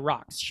The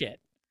Rock's shit.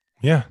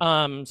 Yeah.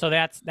 So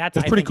that's It's I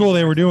pretty think, cool.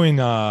 They were doing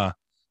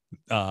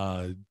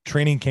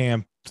training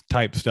camp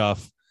type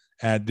stuff.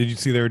 Did you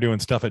see they were doing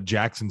stuff at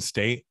Jackson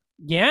State?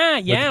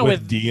 Yeah,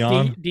 with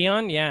Dion.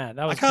 Dion, yeah,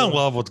 that was. I kind of cool.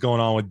 love what's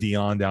going on with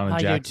Dion down in I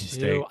do Jackson too.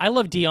 State. I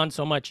love Dion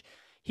so much.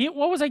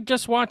 What was I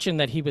just watching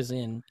that he was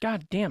in?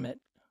 God damn it!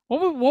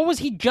 What was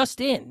he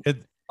just in?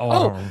 I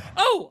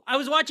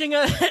was watching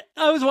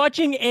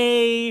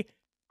a.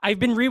 I've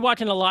been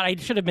rewatching a lot. I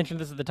should have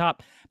mentioned this at the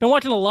top. Been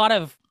watching a lot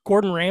of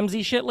Gordon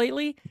Ramsay shit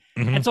lately,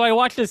 Mhm. and so I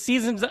watched the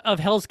seasons of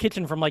Hell's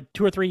Kitchen from like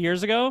 2 or 3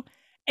 years ago.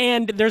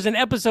 And there's an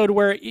episode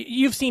where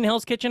you've seen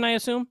Hell's Kitchen, I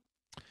assume.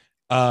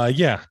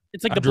 Yeah.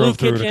 It's like I the drove Blues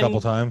through Kitchen, it a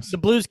couple times. the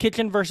Blues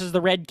Kitchen versus the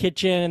Red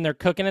Kitchen, and they're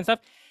cooking and stuff.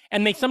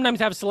 And they sometimes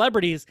have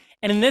celebrities.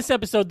 And in this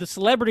episode, the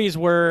celebrities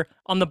were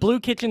on the Blue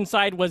Kitchen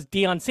side was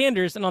Deion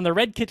Sanders, and on the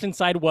Red Kitchen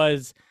side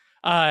was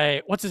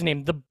what's his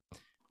name?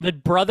 The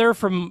brother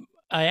from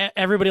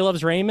Everybody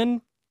Loves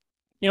Raymond.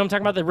 You know what I'm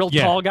talking about? The real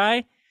tall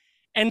guy.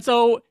 And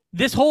so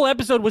this whole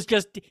episode was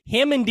just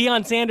him and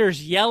Deion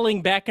Sanders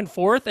yelling back and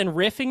forth and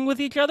riffing with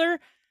each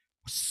other.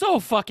 So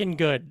fucking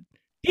good.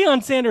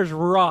 Deion Sanders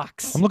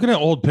rocks. I'm looking at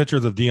old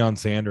pictures of Deion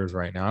Sanders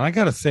right now, and I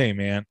gotta say,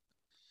 man,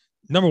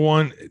 number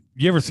one,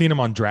 you ever seen him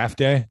on draft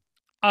day?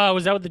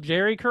 Was that with the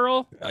Jerry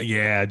curl?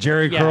 Yeah,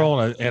 Jerry curl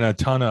and a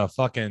ton of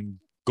fucking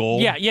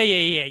gold. Yeah.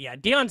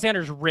 Deion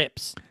Sanders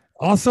rips.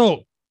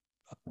 Also,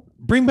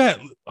 bring back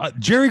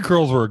Jerry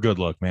curls were a good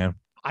look, man.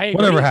 I agree.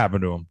 Whatever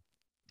happened to him?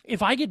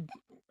 If I could,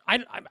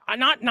 I'm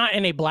not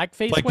in a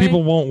blackface Like way.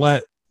 people won't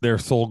let their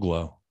soul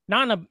glow.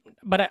 Not in a,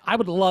 but I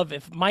would love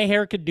if my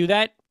hair could do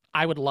that.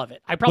 I would love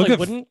it. I probably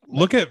wouldn't.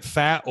 Look at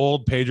fat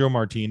old Pedro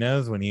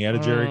Martinez when he had a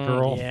Jerry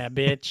curl. Yeah,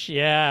 bitch.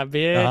 Yeah,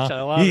 bitch.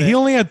 I love He it.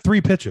 only had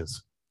 3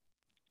 pitches,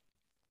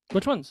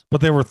 Which ones? but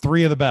they were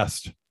 3 of the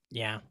best.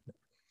 Yeah.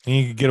 And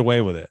you could get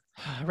away with it.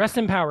 Rest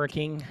in power,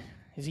 King.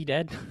 Is he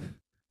dead?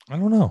 I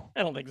don't know.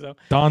 I don't think so.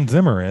 Don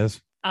Zimmer is.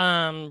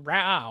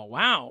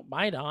 Wow.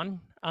 Bye,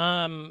 Don.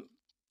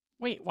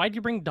 Wait, why'd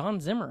you bring Don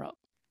Zimmer up?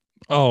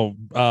 Oh,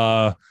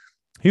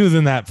 he was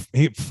in that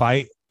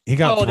fight. He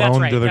got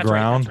thrown to the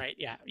ground. That's right.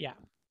 Yeah.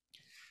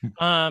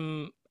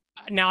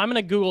 Now I'm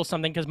gonna Google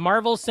something because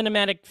Marvel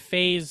Cinematic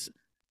Phase.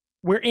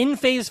 We're in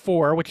Phase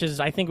 4, which is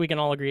I think we can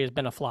all agree has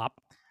been a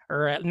flop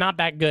or not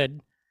that good.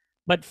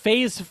 But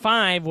Phase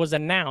 5 was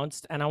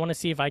announced, and I want to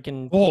see if I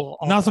can. Well,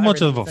 not so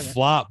much of a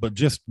flop, but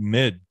just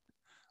mid.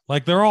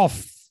 Like they're all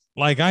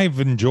like I've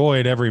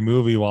enjoyed every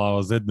movie while I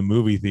was at the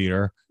movie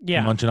theater,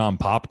 munching on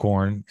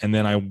popcorn, and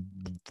then I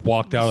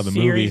walked out of the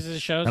movie,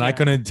 and I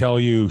couldn't tell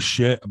you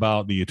shit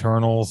about the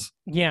Eternals.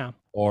 Yeah.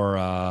 Or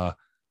I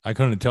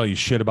couldn't tell you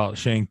shit about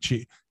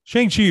Shang-Chi.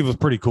 Shang-Chi was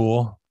pretty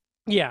cool.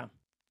 Yeah.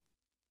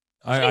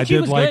 I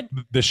did like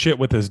the shit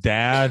with his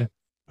dad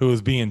who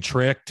was being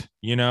tricked.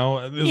 You know,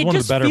 it was one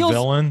of the better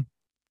villain.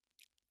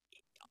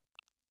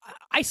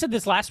 I said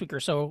this last week or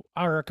so,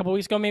 or a couple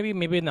weeks ago, maybe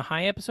in the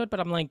high episode, but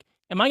I'm like,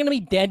 am I going to be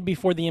dead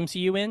before the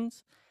MCU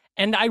ends?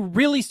 And I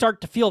really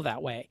start to feel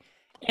that way.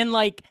 And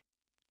like,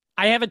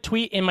 I have a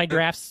tweet in my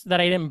drafts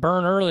that I didn't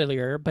burn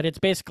earlier, but it's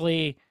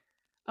basically,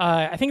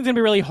 I think it's going to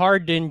be really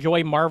hard to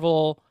enjoy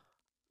Marvel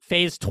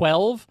Phase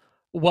 12,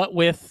 what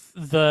with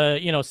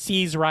the,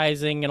 seas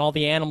rising and all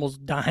the animals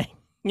dying,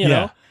 you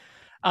know?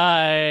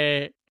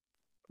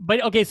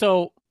 But okay,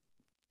 so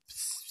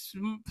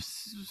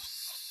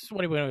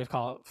what do we always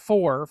call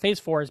it? Phase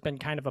 4 has been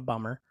kind of a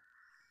bummer.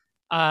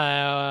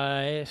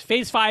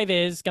 Phase 5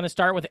 is going to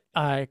start with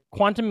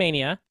Quantum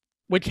Mania,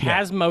 which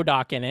has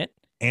MODOK in it.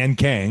 And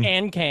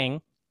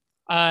Kang.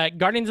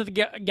 Guardians of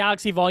the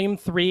Galaxy Volume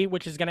 3,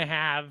 which is going to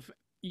have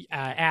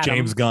Adam.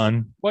 James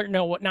Gunn.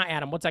 Not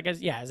Adam. What's that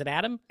guy's? Yeah, is it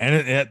Adam?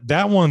 And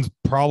that one's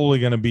probably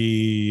going to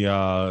be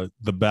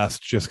the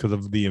best just because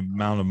of the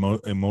amount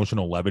of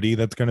emotional levity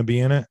that's going to be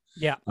in it.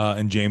 Yeah.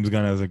 And James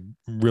Gunn has a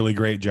really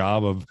great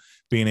job of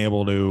being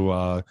able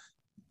to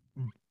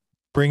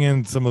bring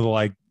in some of the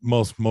like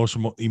most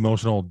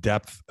emotional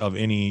depth of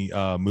any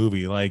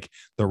movie, like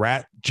the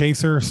Rat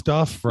Chaser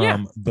stuff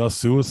from the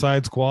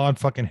Suicide Squad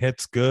fucking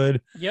hits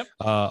good. Yep.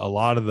 A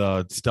lot of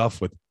the stuff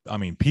with,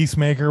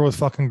 Peacemaker was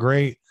fucking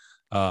great.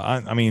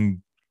 I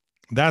mean,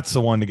 that's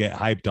the one to get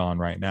hyped on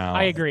right now.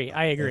 I agree.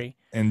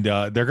 And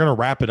they're gonna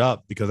wrap it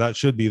up because that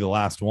should be the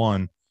last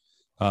one.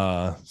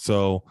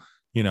 So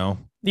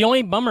the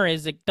only bummer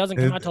is it doesn't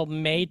come out till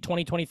May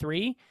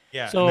 2023.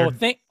 Yeah. So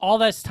think all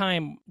this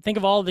time. Think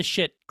of all the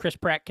shit Chris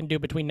Pratt can do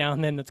between now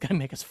and then. That's gonna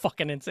make us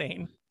fucking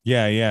insane.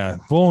 Yeah.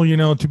 Well,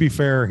 to be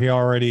fair, he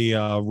already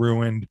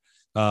ruined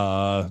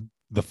the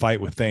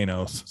fight with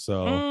Thanos.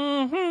 So.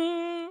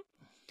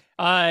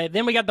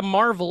 Then we got the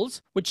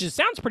Marvels, which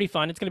sounds pretty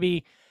fun. It's gonna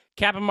be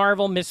Captain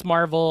Marvel, Miss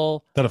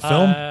Marvel. Is that a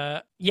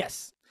film?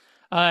 Yes.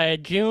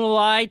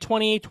 July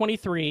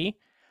 2023.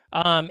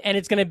 And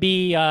it's going to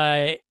be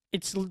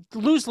it's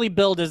loosely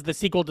billed as the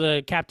sequel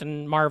to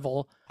Captain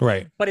Marvel,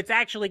 Right. but it's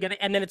actually going to,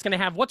 and then it's going to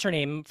have what's her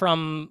name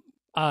from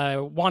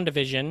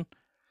WandaVision.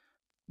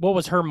 What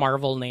was her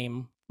Marvel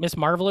name? Miss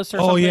Marvelous or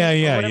something? Oh, yeah,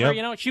 or whatever, yep.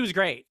 You know, she was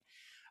great.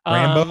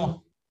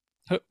 Rambo?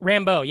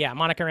 Rambo, yeah,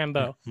 Monica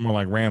Rambeau. More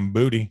like Ram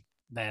Booty.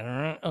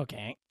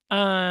 Okay.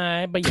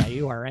 But yeah,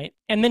 you are right.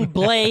 And then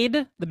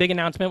Blade, the big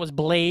announcement was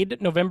Blade,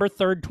 November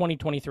 3rd,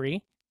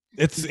 2023.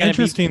 It's gonna be-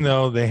 interesting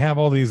though. They have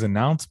all these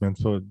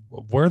announcements, but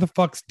where the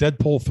fuck's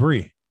Deadpool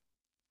 3?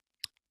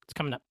 It's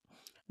coming up.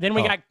 Then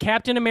we Oh. got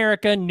Captain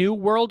America: New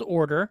World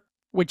Order,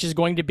 which is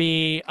going to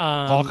be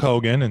Hulk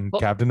Hogan and well-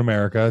 Captain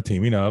America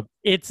teaming up.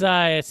 It's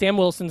Sam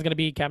Wilson's going to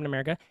be Captain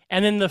America,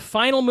 and then the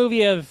final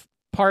movie of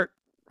Part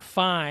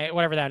 5,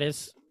 whatever that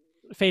is,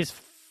 Phase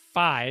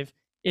 5,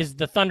 is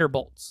the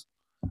Thunderbolts,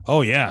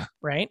 Oh yeah.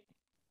 right?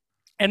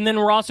 And then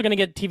we're also going to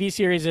get TV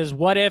series is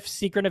What If,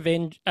 Secret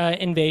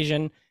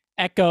Invasion,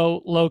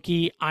 Echo,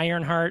 Loki,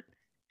 Ironheart,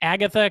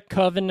 Agatha,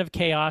 Coven of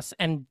Chaos,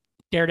 and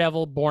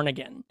Daredevil: Born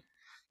Again.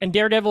 And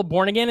Daredevil: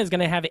 Born Again is going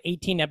to have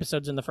 18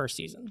 episodes in the first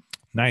season.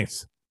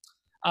 Nice.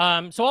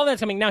 So all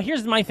that's coming. Now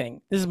here's my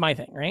thing. This is my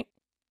thing, right?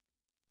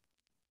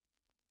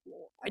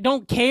 I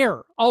don't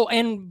care. Oh,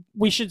 and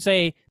we should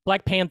say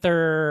Black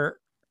Panther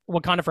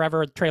Wakanda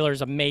Forever trailer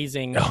is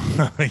amazing.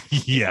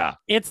 Yeah.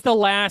 It's the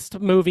last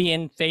movie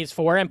in Phase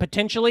 4, and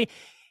potentially,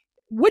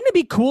 wouldn't it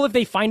be cool if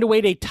they find a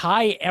way to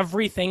tie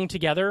everything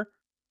together?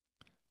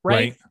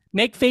 Right?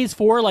 Make Phase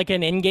 4 like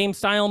an in-game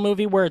style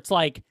movie where it's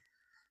like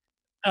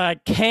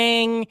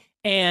Kang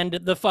and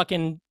the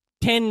fucking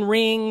 10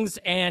 Rings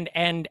and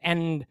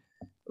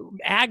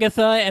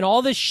Agatha and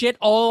all this shit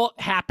all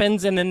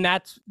happens, and then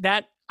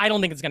that I don't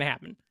think it's gonna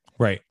happen.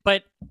 Right.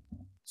 But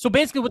so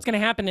basically what's gonna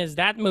happen is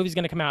that movie's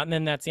gonna come out, and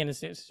then that's the end of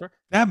the story.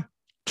 That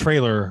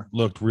trailer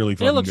looked really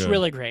fun. It looks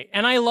really great.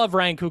 And I love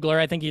Ryan Coogler.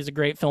 I think he's a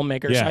great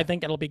filmmaker, so Yeah. I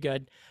think it'll be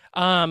good.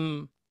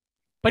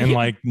 But And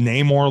like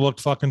Namor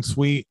looked fucking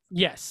sweet.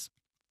 yes.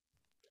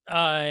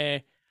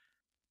 But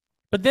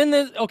then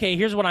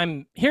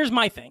here's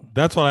my thing.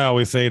 That's what I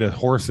always say to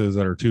horses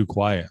that are too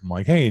quiet. I'm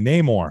like, hey,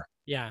 Namor.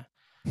 Yeah.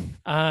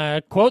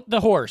 Quote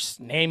the horse,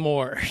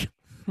 Namor.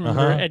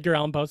 Remember Uh-huh. Edgar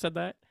Allan Poe said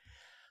that?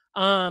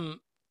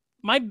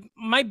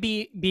 My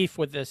beef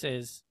with this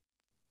is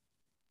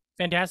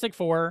Fantastic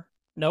Four,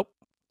 nope.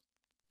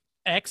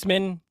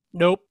 X-Men,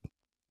 nope.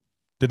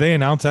 Did they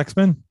announce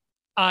X-Men?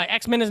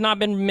 X-Men has not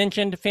been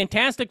mentioned.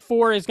 Fantastic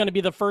Four is going to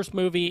be the first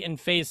movie in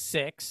Phase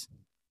 6,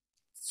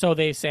 so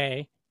they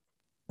say.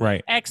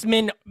 Right.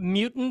 X-Men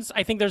Mutants,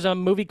 I think there's a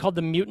movie called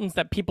The Mutants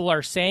that people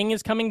are saying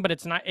is coming, but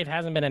it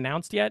hasn't been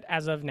announced yet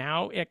as of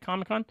now at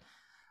Comic-Con.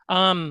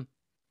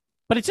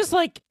 But it's just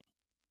like,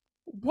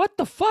 what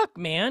the fuck,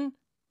 man?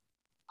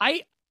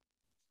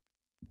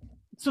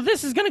 So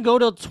this is going to go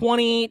till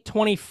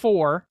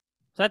 2024.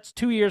 So that's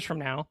 2 years from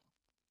now.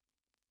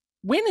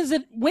 When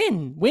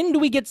do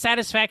we get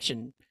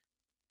satisfaction?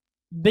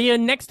 The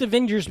next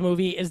Avengers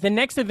movie, is the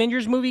next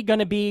Avengers movie going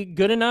to be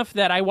good enough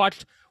that I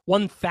watched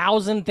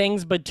 1,000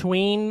 things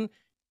between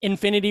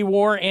Infinity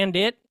War and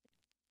it?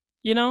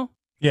 You know?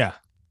 Yeah.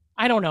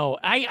 I don't know.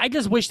 I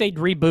just wish they'd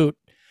reboot.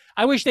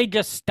 I wish they'd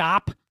just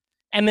stop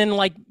and then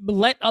like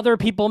let other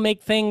people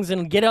make things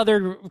and get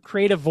other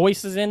creative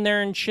voices in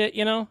there and shit,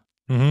 you know?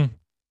 Mm-hmm.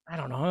 I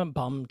don't know. I'm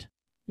bummed.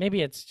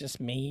 Maybe it's just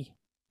me.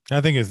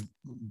 I think it's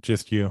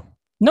just you.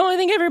 No, I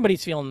think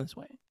everybody's feeling this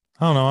way.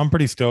 I don't know. I'm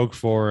pretty stoked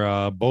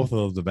for both of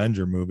those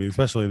Avenger movies,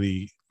 especially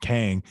the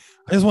Kang.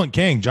 I just want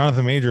Kang.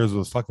 Jonathan Majors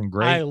was fucking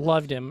great. I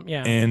loved him.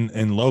 Yeah.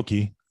 And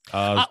Loki.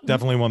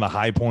 Definitely one of the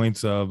high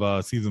points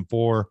of season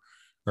 4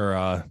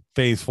 or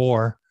Phase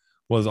 4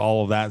 was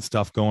all of that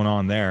stuff going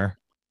on there.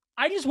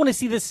 I just want to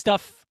see this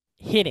stuff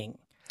hitting.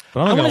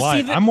 But I'm not I gonna wanna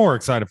see lie, the- I'm more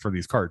excited for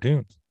these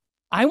cartoons.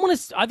 I want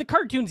to the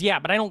cartoons, yeah,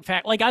 but I don't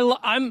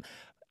I'm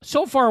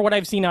so far what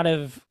I've seen out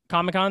of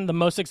Comic-Con, the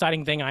most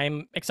exciting thing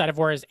I'm excited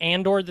for is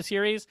Andor the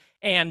series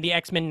and the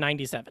X-Men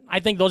 97.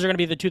 I think those are going to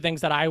be the two things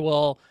that I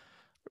will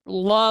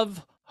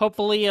love.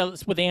 Hopefully,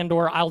 with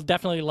Andor, I'll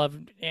definitely love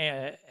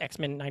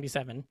X-Men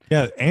 97.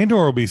 Yeah, Andor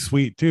will be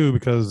sweet too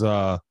because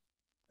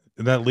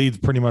that leads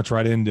pretty much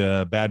right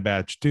into Bad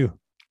Batch 2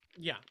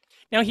 Yeah.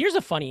 Now, here's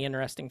a funny,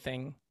 interesting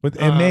thing. with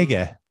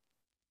Omega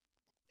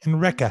and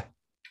Rekka.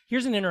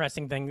 Here's an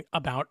interesting thing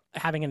about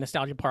having a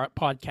nostalgia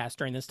podcast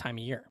during this time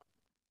of year.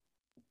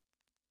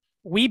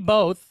 We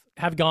both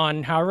have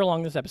gone, however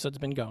long this episode's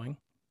been going,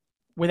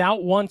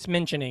 without once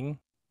mentioning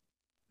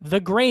The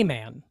Gray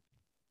Man.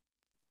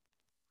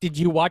 Did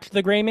you watch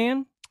The Gray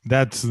Man?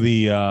 That's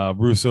the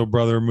Russo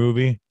brother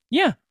movie.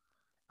 Yeah.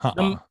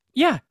 Uh-uh.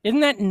 Yeah. Isn't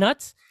that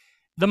nuts?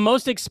 The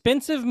most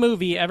expensive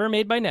movie ever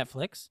made by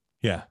Netflix.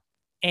 Yeah.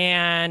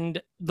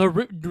 And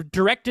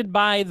directed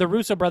by the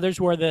Russo brothers,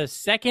 who are the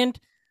second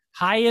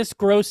highest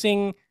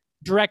grossing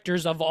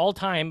directors of all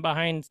time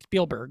behind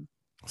Spielberg.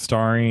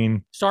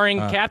 Starring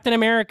Captain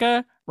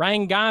America,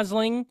 Ryan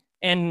Gosling,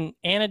 and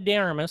Anna de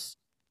Armas.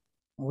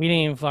 I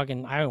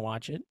didn't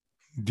watch it.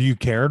 Do you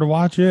care to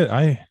watch it?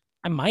 I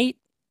might.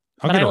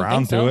 I'll but I get don't around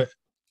think so. to it.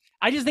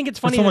 I just think it's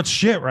There's funny. so that- much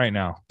shit right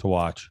now to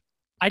watch.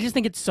 I just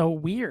think it's so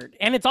weird,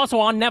 and it's also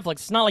on Netflix.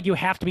 It's not like you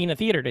have to be in a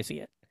theater to see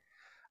it.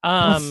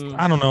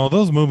 I don't know.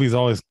 Those movies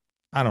always.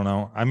 I don't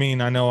know. I mean,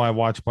 I know I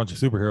watch a bunch of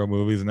superhero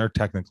movies, and they're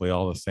technically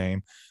all the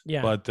same.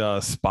 Yeah,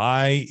 But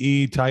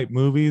spy-y type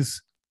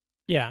movies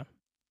yeah,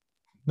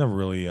 never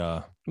really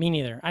me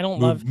neither. I don't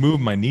love. move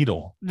my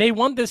needle. They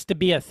want this to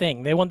be a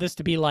thing. They want this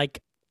to be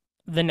like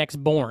the next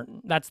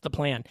Bourne. That's the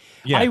plan.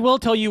 Yeah. I will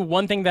tell you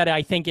one thing that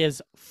I think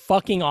is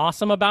fucking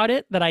awesome about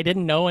it that I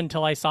didn't know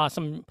until I saw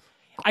some.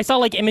 I saw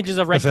like images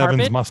of red Chris Evans'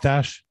 carpet.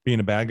 mustache being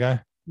a bad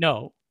guy.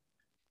 No,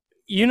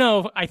 you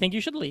know, I think you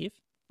should leave.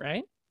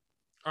 Right?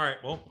 All right.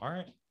 Well, all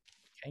right.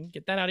 Okay,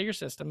 get that out of your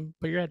system.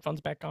 Put your headphones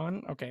back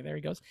on. Okay, there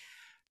he goes.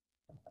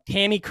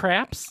 Tammy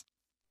Craps.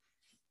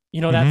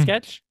 You know that Mhm.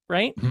 sketch,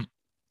 right? Mhm.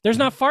 There's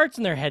not farts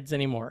in their heads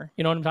anymore.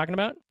 You know what I'm talking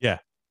about? Yeah.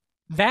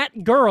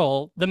 That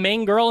girl, the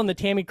main girl in the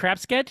Tammy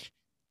Craps sketch,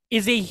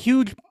 is a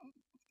huge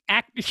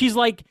act. She's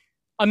like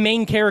a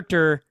main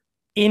character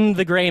in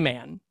The Gray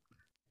Man.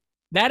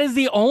 That is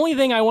the only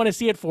thing I want to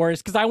see it for,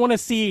 is because I want to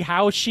see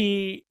how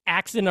she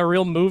acts in a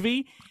real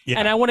movie. Yeah.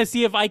 And I want to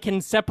see if I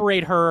can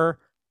separate her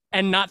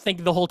and not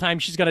think the whole time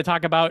she's going to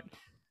talk about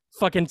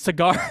fucking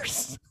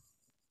cigars.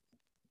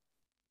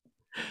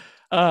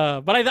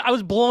 But I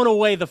was blown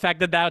away the fact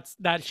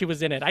that she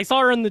was in it. I saw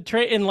her in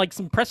in like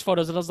some press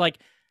photos, and I was like,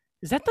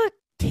 "Is that the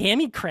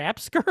Tammy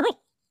Craps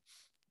girl?"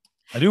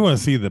 I do want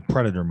to see the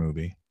Predator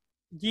movie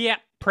Yeah,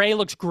 Prey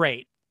looks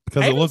great.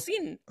 because I it haven't looks.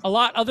 seen a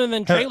lot other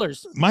than Hey,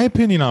 trailers. My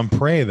opinion on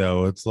Prey,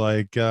 though, it's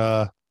like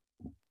if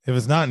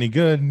it's not any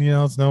good,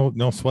 it's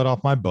no sweat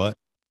off my butt.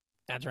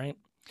 That's right.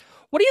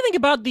 What do you think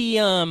about the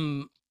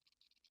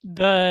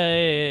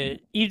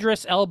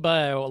Idris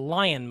Elba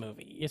Lion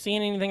movie? You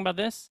seen anything about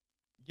this?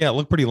 Yeah, it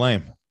looked pretty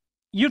lame.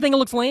 You think it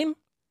looks lame?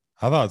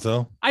 I thought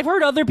so. I've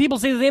heard other people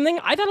say the same thing.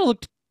 I thought it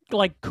looked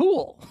like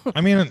cool.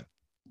 I mean, And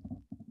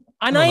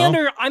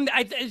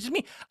it's just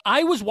me.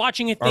 I was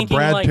watching it are thinking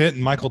Brad like, Pitt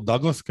and Michael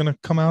Douglas gonna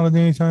come out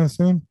anytime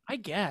soon? I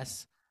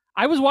guess.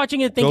 I was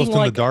watching it thinking Ghost in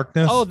like, the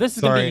Darkness. oh, this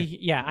is Sorry. gonna be.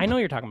 Yeah, I know what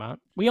you're talking about.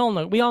 We all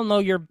know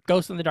your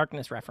Ghost in the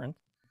Darkness reference.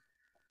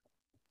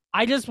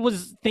 I just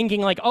was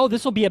thinking like, oh,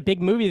 this will be a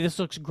big movie. This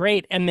looks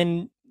great. And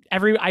then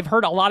I've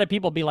heard a lot of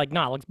people be like,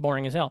 nah, it looks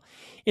boring as hell.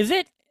 Is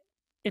it?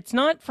 It's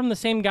not from the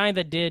same guy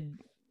that did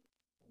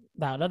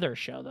that other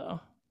show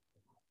though.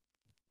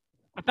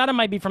 I thought it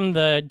might be from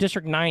the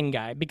District 9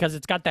 guy because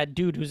it's got that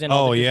dude who's in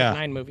all the District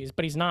 9 movies,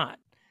 but he's not.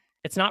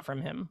 It's not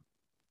from him.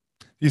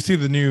 You see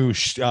the new,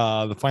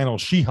 the final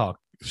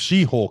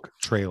She-Hulk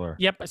trailer.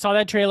 Yep, I saw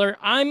that trailer.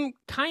 I'm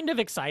kind of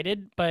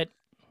excited, but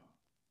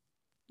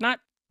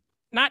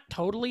not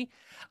totally.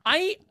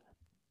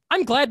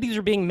 I'm glad these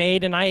are being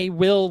made, and I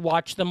will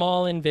watch them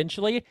all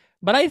eventually.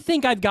 But I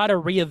think I've got to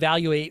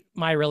reevaluate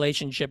my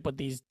relationship with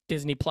these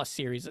Disney Plus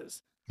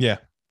series. Yeah.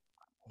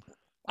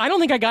 I don't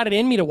think I got it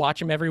in me to watch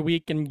them every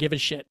week and give a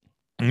shit.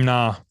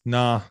 Nah.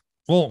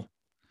 Well,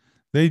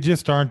 they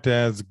just aren't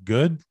as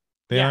good.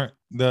 They Yeah. aren't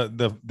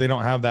they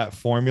don't have that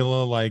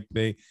formula like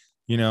they,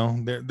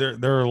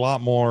 they're a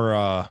lot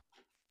more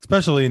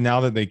especially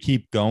now that they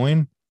keep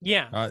going.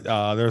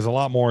 Yeah. There's a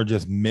lot more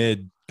just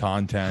mid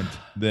content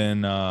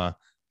than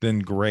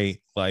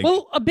great. Like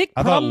Well, a big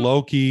I thought problem.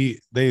 Loki,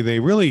 they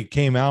really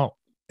came out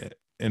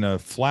in a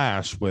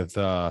flash with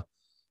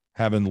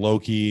having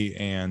Loki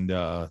and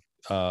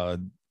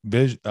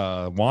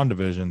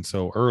WandaVision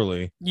so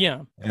early.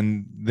 Yeah.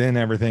 And then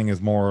everything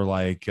is more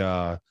like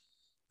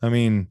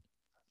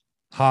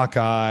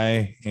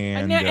Hawkeye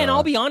and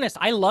I'll be honest,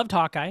 I loved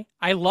Hawkeye.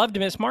 I loved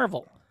Miss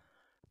Marvel.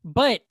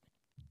 But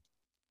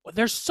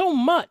there's so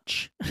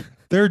much.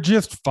 they're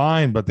just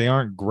fine, but they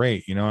aren't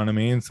great. You know what I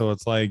mean? So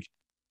it's like,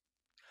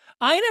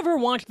 I never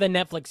watched the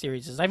Netflix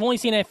series. I've only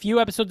seen a few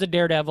episodes of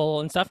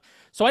Daredevil and stuff,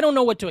 so I don't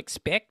know what to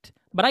expect.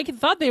 But I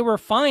thought they were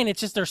fine. It's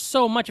just there's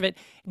so much of it.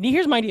 And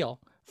here's my deal.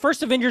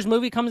 First Avengers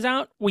movie comes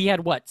out. We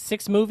had,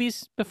 6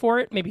 movies before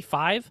it? Maybe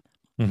 5?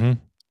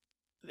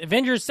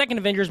 Second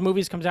Avengers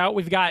movies comes out.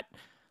 We've got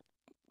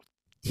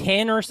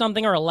 10 or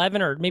something, or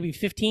 11, or maybe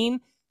 15.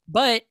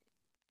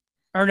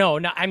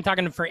 I'm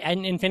talking for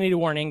Infinity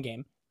War and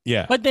Endgame.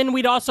 yeah. But then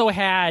we'd also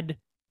had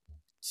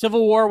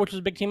Civil War, which was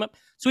a big team up.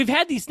 So we've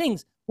had these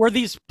things where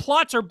these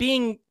plots are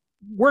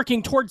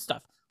working towards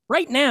stuff.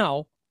 Right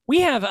now,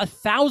 we have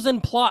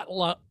 1,000 plot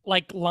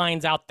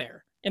lines out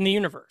there in the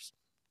universe.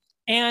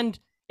 And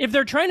if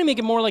they're trying to make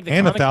it more like the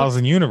And comic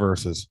 1,000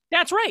 universes.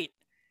 that's right.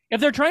 If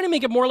they're trying to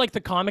make it more like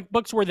the comic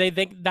books where they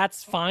think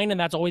that's fine and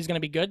that's always going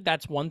to be good,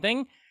 that's one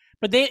thing.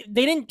 But they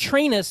didn't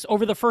train us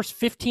over the first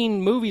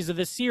 15 movies of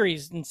this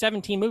series and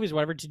 17 movies,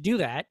 whatever, to do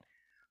that.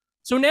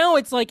 So now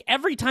it's like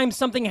every time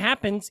something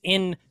happens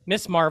in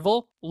Miss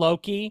Marvel,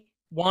 Loki,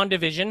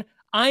 WandaVision,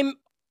 I'm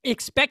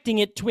expecting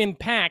it to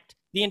impact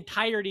the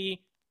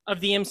entirety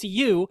of the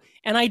MCU.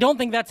 And I don't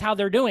think that's how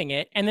they're doing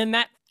it. And then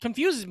that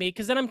confuses me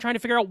because then I'm trying to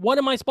figure out what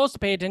am I supposed to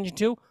pay attention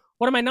to?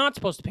 What am I not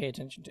supposed to pay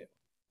attention to?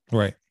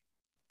 Right.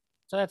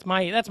 So that's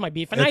my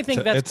beef. And I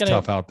think that's it's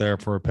tough out there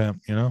for a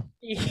pimp,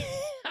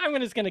 I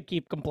I'm just gonna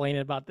keep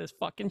complaining about this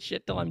fucking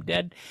shit till I'm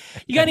dead.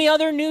 You got any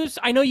other news?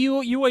 I know you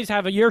always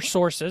have your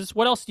sources.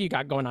 What else do you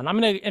got going on? I'm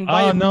gonna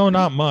invite. No,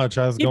 not much.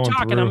 I was Keep going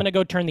talking. through. I'm gonna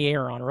go turn the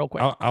air on real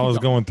quick. I was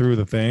going through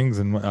the things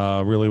and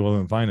really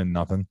wasn't finding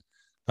nothing.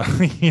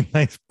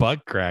 Nice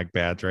butt crack,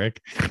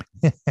 Patrick.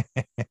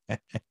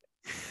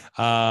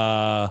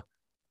 Yeah,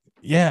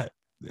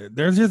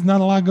 there's just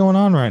not a lot going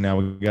on right now.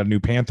 We got a new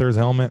Panthers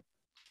helmet.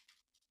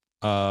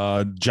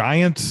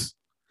 Giants,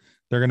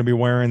 they're going to be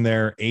wearing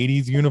their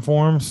 80s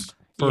uniforms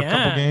for a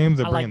couple games.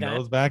 They're bringing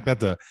those back.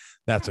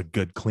 That's a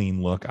good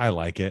clean look. I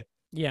like it.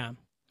 Yeah.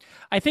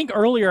 I think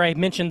earlier I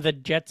mentioned the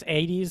Jets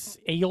 80s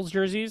Eagles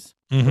jerseys.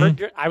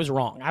 Mhm. I was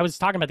wrong. I was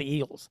talking about the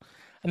Eagles.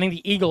 I think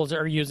the Eagles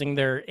are using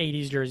their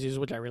 80s jerseys,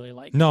 which I really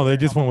like. No, they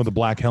just went with a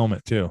black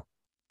helmet too.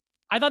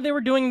 I thought they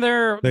were doing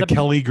the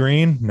Kelly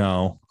Green.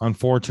 No,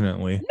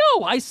 unfortunately.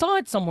 No, I saw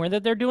it somewhere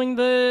that they're doing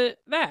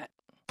that.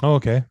 Oh,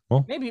 okay.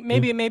 Well,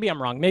 Maybe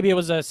I'm wrong. Maybe it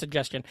was a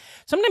suggestion.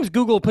 Sometimes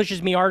Google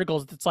pushes me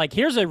articles that's like,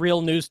 here's a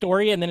real news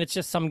story, and then it's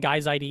just some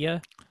guy's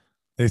idea.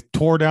 they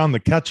tore down the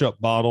ketchup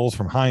bottles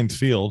from Heinz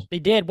Field. They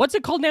did. What's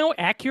it called now?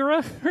 Acura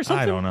or something?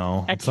 I don't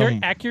know.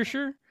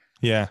 Acura?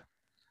 Yeah.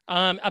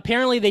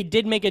 Apparently they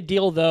did make a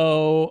deal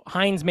though.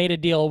 Heinz made a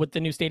deal with the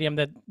new stadium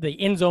that the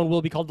end zone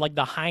will be called like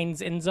the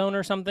Heinz end zone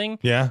or something.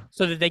 Yeah.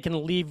 So that they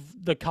can leave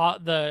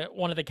the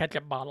one of the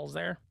ketchup bottles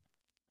there.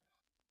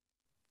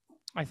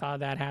 I saw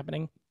that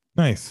happening.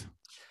 Nice.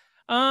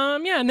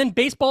 Yeah, and then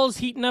baseball is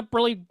heating up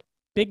really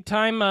big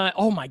time.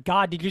 Oh my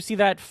God, did you see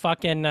that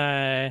fucking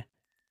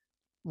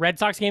Red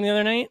Sox game the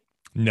other night?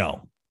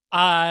 No.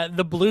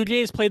 The Blue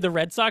Jays played the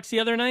Red Sox the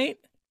other night.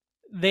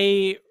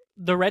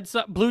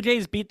 Blue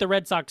Jays beat the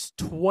Red Sox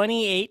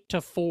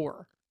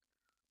 28-4.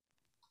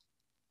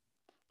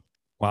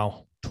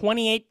 Wow.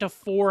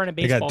 28-4 in a baseball.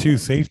 They got two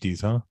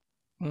safeties, huh?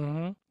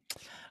 Mm-hmm.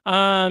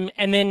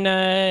 And then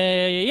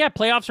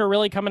playoffs are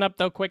really coming up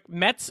though quick.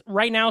 Mets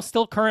right now,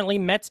 still currently,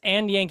 Mets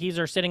and Yankees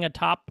are sitting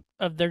atop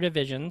of their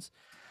divisions.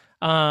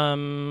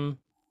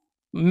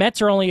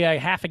 Mets are only a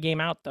half a game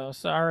out though,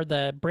 so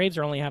the Braves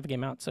are only half a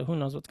game out. So who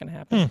knows what's going to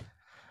happen?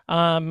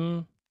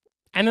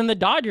 And then the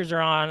Dodgers are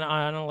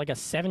on like a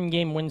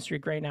 7-game win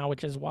streak right now,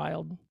 which is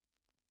wild.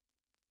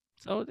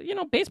 So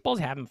baseball's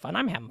having fun.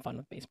 I'm having fun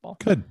with baseball.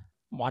 Good.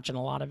 I'm watching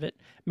a lot of it.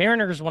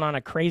 Mariners went on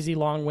a crazy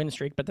long win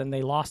streak, but then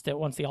they lost it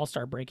once the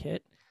All-Star break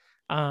hit.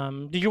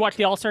 Did you watch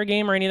the All-Star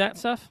game or any of that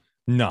stuff?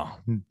 No.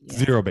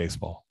 Zero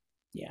baseball.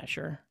 Yeah,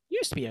 sure. You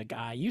used to be a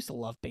guy. You used to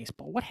love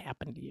baseball. What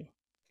happened to you?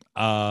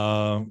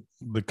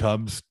 The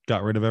Cubs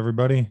got rid of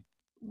everybody.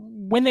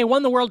 When they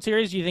won the World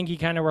Series, do you think you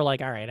kind of were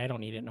like, all right, I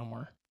don't need it no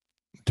more?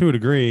 To a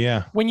degree,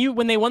 yeah.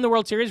 When they won the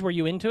World Series, were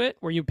you into it?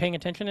 Were you paying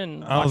attention?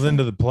 And I was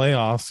into the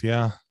playoffs,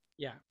 yeah.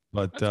 Yeah.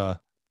 But I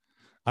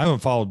haven't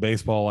followed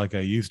baseball like I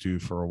used to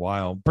for a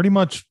while. Pretty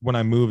much when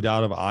I moved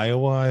out of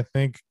Iowa, I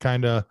think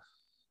kind of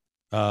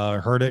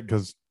heard it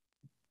because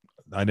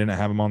I didn't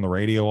have them on the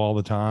radio all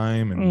the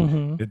time,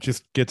 and it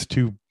just gets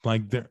too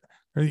like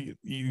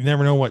you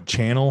never know what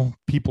channel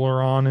people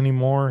are on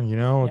anymore.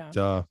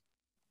 Yeah.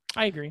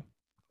 I agree.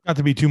 Got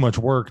to be too much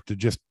work to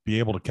just be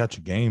able to catch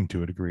a game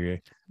to a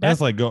degree. That's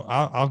like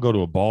I'll go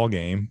to a ball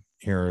game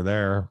here or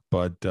there,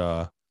 but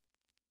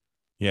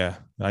yeah,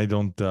 I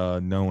don't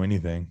know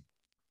anything.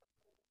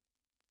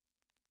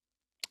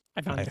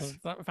 I found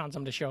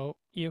something to show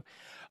you.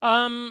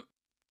 You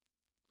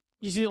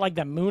see like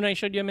that moon I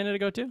showed you a minute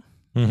ago too?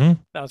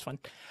 Mm-hmm. That was fun.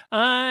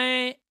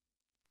 Yeah,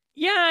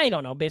 I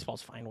don't know.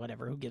 Baseball's fine.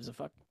 Whatever. Who gives a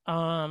fuck?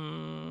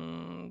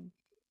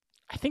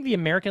 I think the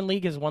American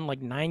League has won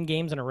like 9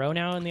 games in a row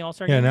now in the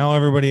All-Star game. Yeah, now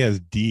everybody has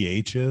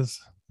DHs.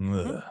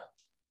 Tim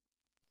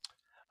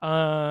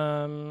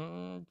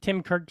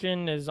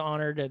Kirkjian is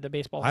honored at the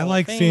Baseball Hall I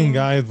like of Fame. seeing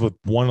guys with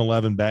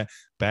 111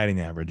 batting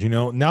average.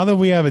 Now that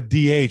we have a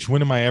DH,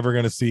 when am I ever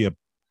going to see a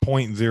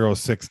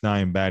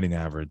 .069 batting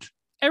average?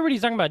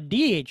 Everybody's talking about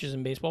DHs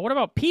in baseball. What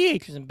about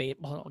PHs in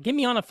baseball? Get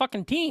me on a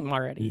fucking team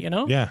already,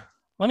 Yeah.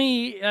 Let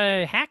me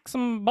hack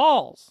some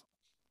balls.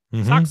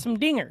 Mhm. Sock some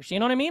dingers. You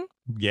know what I mean?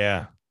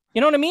 Yeah. You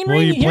know what I mean? Well,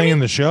 Ray? you hear playing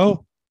me? the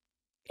show?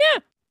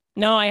 Yeah.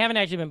 No, I haven't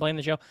actually been playing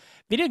the show.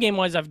 Video game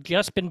wise, I've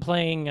just been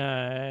playing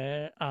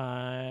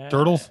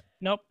Turtles?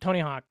 Nope,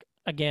 Tony Hawk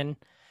again.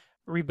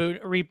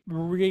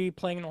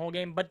 Replaying the whole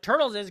game. But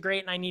Turtles is great,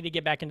 and I need to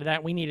get back into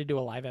that. We need to do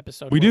a live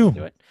episode. We where do.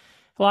 do it.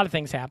 A lot of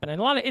things happen,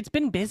 and it's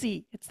been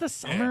busy. It's the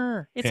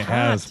summer. It's it hot.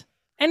 has.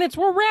 And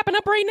we're wrapping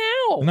up right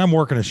now. And I'm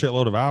working a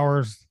shitload of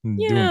hours and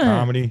doing Yeah.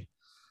 comedy.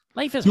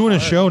 Life is Doing a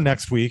hard. show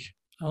next week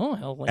Oh,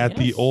 hell at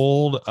the yes.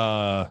 old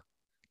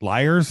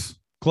Liars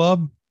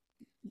Club.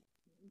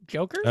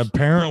 Jokers?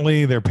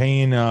 Apparently, they're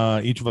paying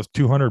each of us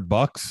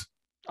 $200,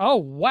 Oh,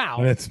 wow.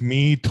 and it's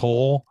me,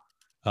 Toll,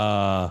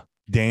 Dan.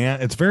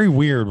 It's very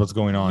weird what's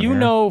going on. You here.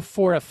 know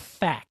for a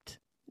fact.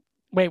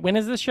 Wait, when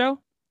is this show?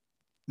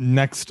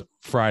 Next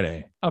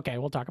Friday. Okay,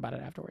 we'll talk about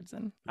it afterwards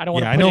then. I don't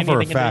want Yeah, to I put know for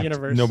a anything in the fact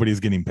universe. nobody's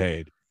getting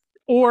paid.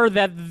 Or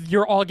that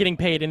you're all getting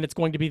paid and it's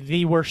going to be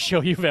the worst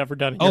show you've ever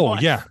done in your Oh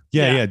life. yeah.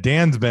 Yeah.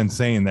 Dan's been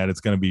saying that it's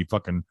going to be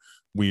fucking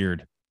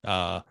weird.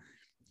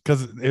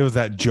 because it was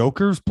at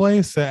Joker's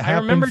place that I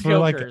happened remember for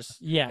like, Jokers.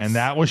 Yes. and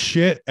that was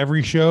shit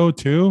every show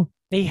too.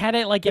 they had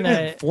it like in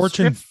Didn't a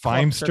Fortune strip club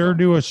Feimster circle.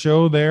 do a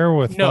show there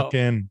with No.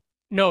 fucking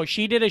No,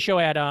 she did a show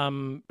at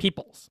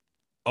People's.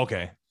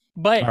 okay,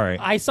 But all right,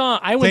 I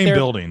went same there.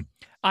 building.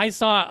 I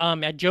saw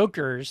at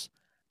Joker's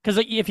because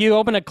if you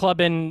open a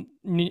club in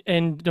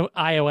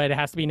Iowa, it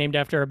has to be named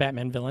after a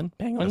Batman villain.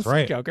 Penguins, That's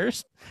right.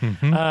 Jokers,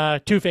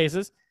 Mhm. Two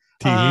Faces,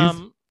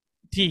 Tees.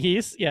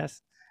 Tees,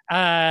 yes.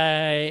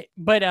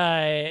 But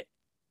I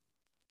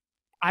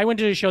went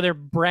to a show there.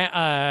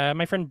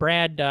 My friend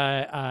Brad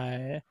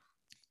Garrett?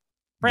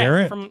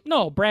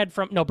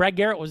 Brad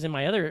Garrett was in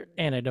my other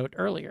anecdote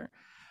earlier.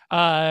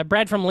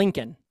 Brad from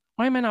Lincoln.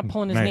 Why am I not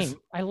pulling his Nice. name?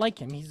 I like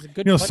him. He's a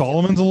good. You know, buddy.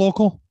 Solomon's a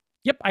local.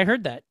 Yep, I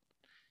heard that.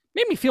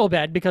 Made me feel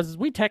bad because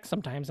we text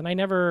sometimes, and I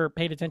never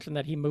paid attention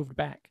that he moved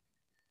back.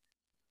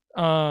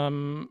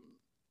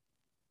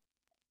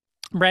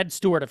 Brad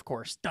Stewart, of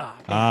course. Duh.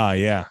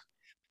 Yeah.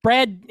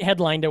 Brad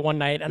headlined it one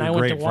night, and You're I a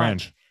went to great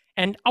watch. friend.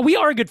 And we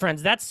are good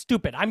friends. That's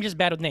stupid. I'm just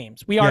bad with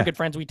names. We are Yeah. good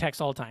friends. We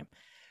text all the time.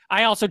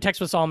 I also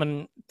text with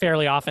Solomon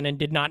fairly often and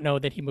did not know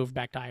that he moved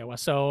back to Iowa.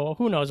 So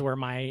who knows where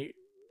I'm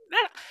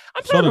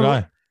So sorry. did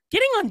I.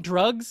 Getting on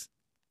drugs,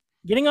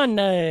 getting on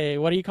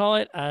what do you call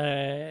it?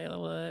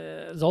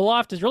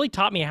 Zoloft has really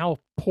taught me how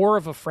poor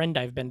of a friend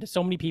I've been to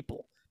so many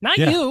people. Not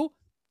Yeah. you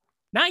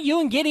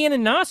and Gideon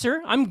and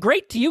Nasser. I'm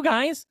great to you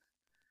guys.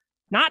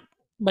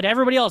 But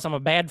everybody else, I'm a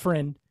bad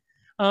friend.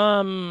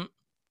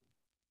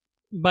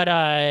 But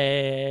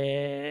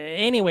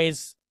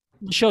anyways,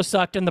 the show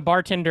sucked and the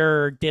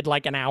bartender did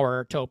like an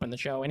hour to open the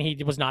show and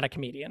he was not a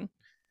comedian.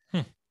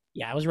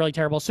 Yeah, it was really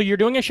terrible. So you're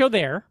doing a show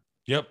there.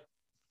 Yep.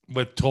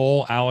 With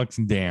Toll, Alex,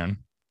 and Dan.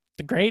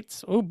 The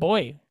greats. Oh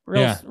boy.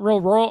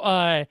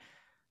 Real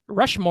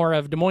Rushmore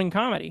of Des Moines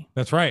comedy.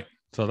 That's right.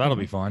 So that'll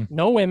be fun.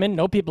 No women,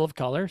 no people of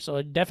color. So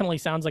it definitely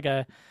sounds like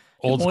a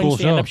Old Des Moines school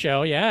stand-up show.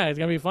 show. Yeah, it's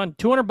gonna be fun.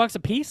 $200 a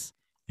piece.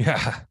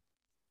 Yeah.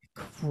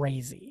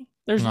 Crazy.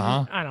 There's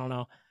Uh-huh. I don't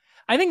know.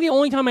 I think the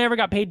only time I ever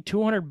got paid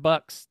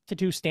 $200 to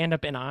do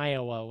stand-up in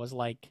Iowa was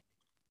like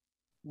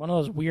one of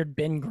those weird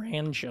Ben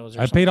Grand shows. Or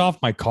I something. paid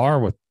off my car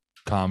with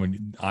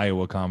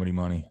Iowa comedy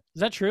money.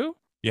 Is that true?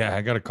 Yeah,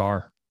 I got a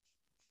car.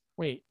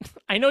 Wait,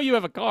 I know you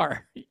have a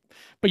car,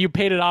 but you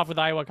paid it off with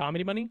Iowa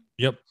comedy money.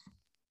 Yep.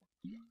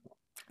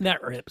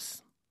 That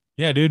rips.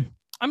 Yeah, dude.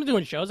 I'm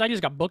doing shows. I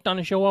just got booked on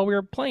a show while we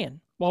were playing,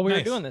 while we were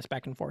Nice. doing this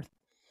back and forth.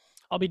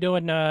 I'll be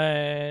doing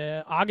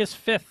August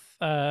 5th,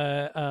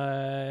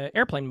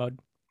 airplane mode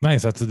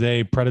Nice. That's the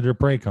day Predator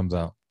Prey comes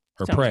out.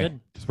 Or Sounds Prey. good.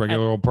 Just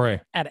regular old Prey.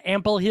 at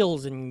Ample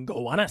Hills in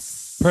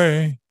Gowanus.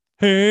 Pray.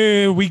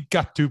 Hey, we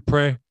got to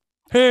pray.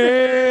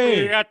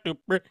 Hey,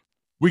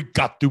 we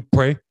got to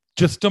pray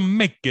just to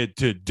make it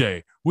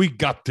today. We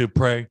got to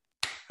pray.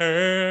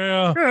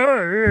 Hey,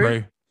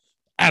 pray.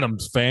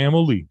 Adam's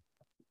family.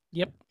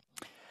 Yep.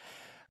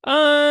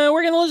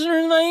 We're gonna listen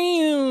to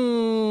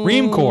the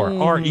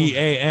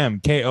Reamcore,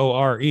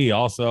 REAMKORE.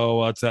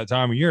 Also, it's that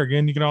time of year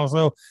again. You can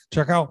also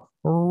check out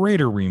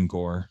Raider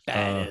Reamcore.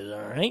 That is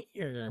all right.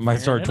 You're Might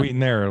start tweeting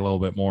there a little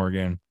bit more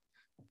again.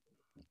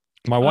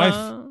 My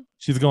wife,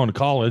 she's going to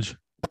college.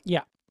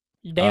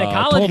 Dana,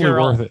 college totally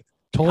girl. worth it.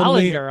 College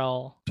Totally,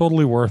 girl.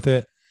 totally worth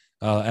it.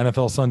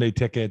 NFL Sunday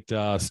ticket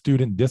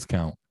student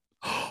discount.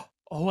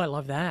 Oh, I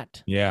love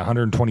that. Yeah,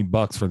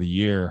 $120 for the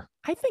year.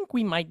 I think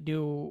we might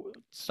do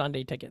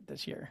Sunday ticket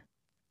this year.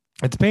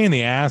 It's a pain in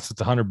the ass. It's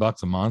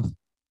 $100 a month,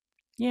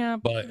 Yeah,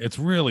 but it's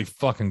really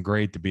fucking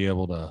great to be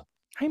able to.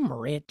 I'm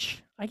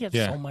rich. I get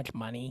Yeah. so much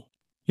money.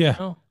 Yeah,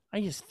 Oh,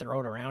 I just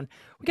throw it around.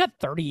 We got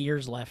 30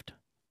 years left.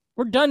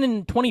 We're done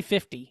in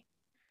 2050.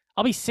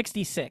 I'll be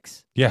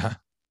 66. yeah,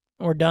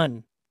 We're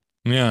done.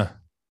 yeah.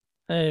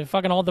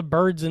 Fucking all the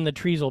birds in the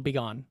trees will be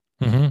gone.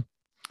 Mm-hmm.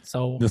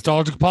 So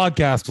Nostalgic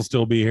podcast will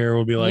still be here.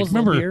 We'll be like, we'll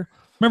still be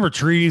remember here.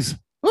 trees?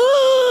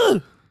 Ah!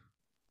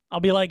 I'll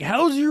be like,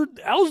 how's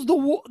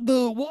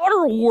the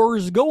water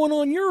wars going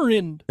on your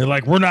end? They're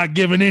like, we're not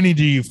giving any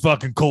to you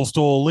fucking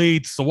coastal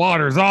elites. The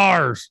water's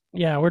ours.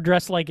 Yeah, we're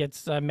dressed like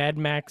it's Mad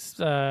Max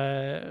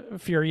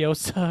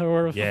Furiosa or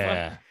whatever the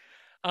Yeah.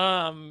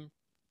 fuck.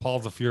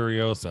 Paul's a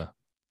Furiosa.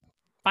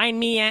 Find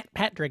me at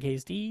Patrick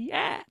Hasty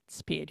at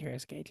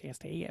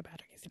PatrickHasty at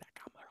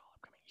PatrickHasty.com for all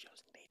upcoming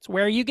shows and dates.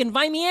 Where you can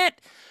find me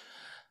at.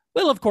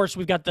 Well, of course,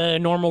 we've got the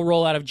normal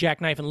rollout of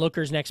Jackknife and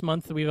Lookers next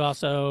month. We've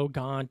also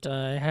got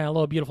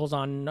Hello Beautifuls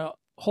on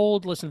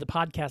hold. Listen to the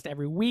podcast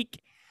every week.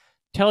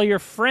 Tell your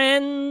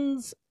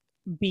friends.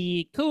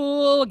 Be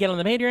cool. Get on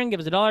the Patreon.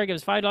 Give us $1. Give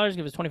us $5.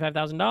 Give us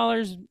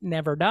 $25,000.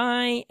 Never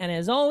die. And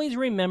as always,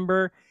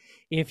 remember,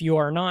 if you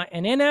are not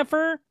an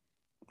NFer,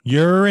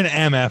 You're an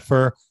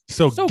MFer.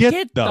 So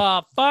get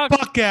the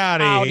fuck out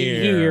of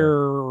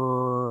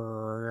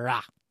here.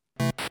 Ah.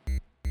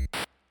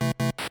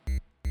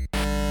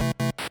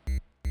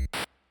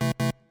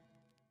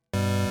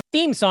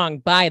 Theme song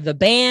by the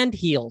band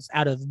Heels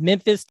out of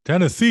Memphis.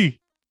 Tennessee.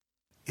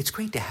 It's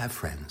great to have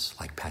friends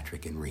like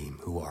Patrick and Reem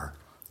who are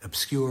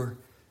obscure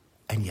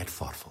and yet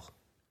thoughtful.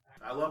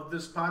 I love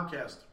this podcast.